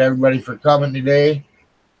appreciate everybody for coming today.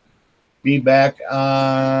 Be back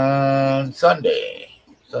on Sunday.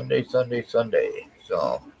 Sunday.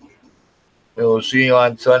 So we'll see you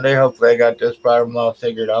on Sunday. Hopefully I got this problem all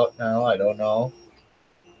figured out now. I don't know.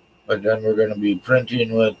 But then we're going to be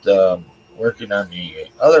printing with, working on the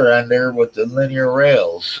other end there with the linear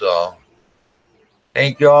rails. So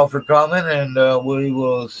thank you all for coming, and we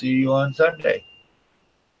will see you on Sunday.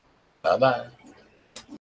 Bye-bye.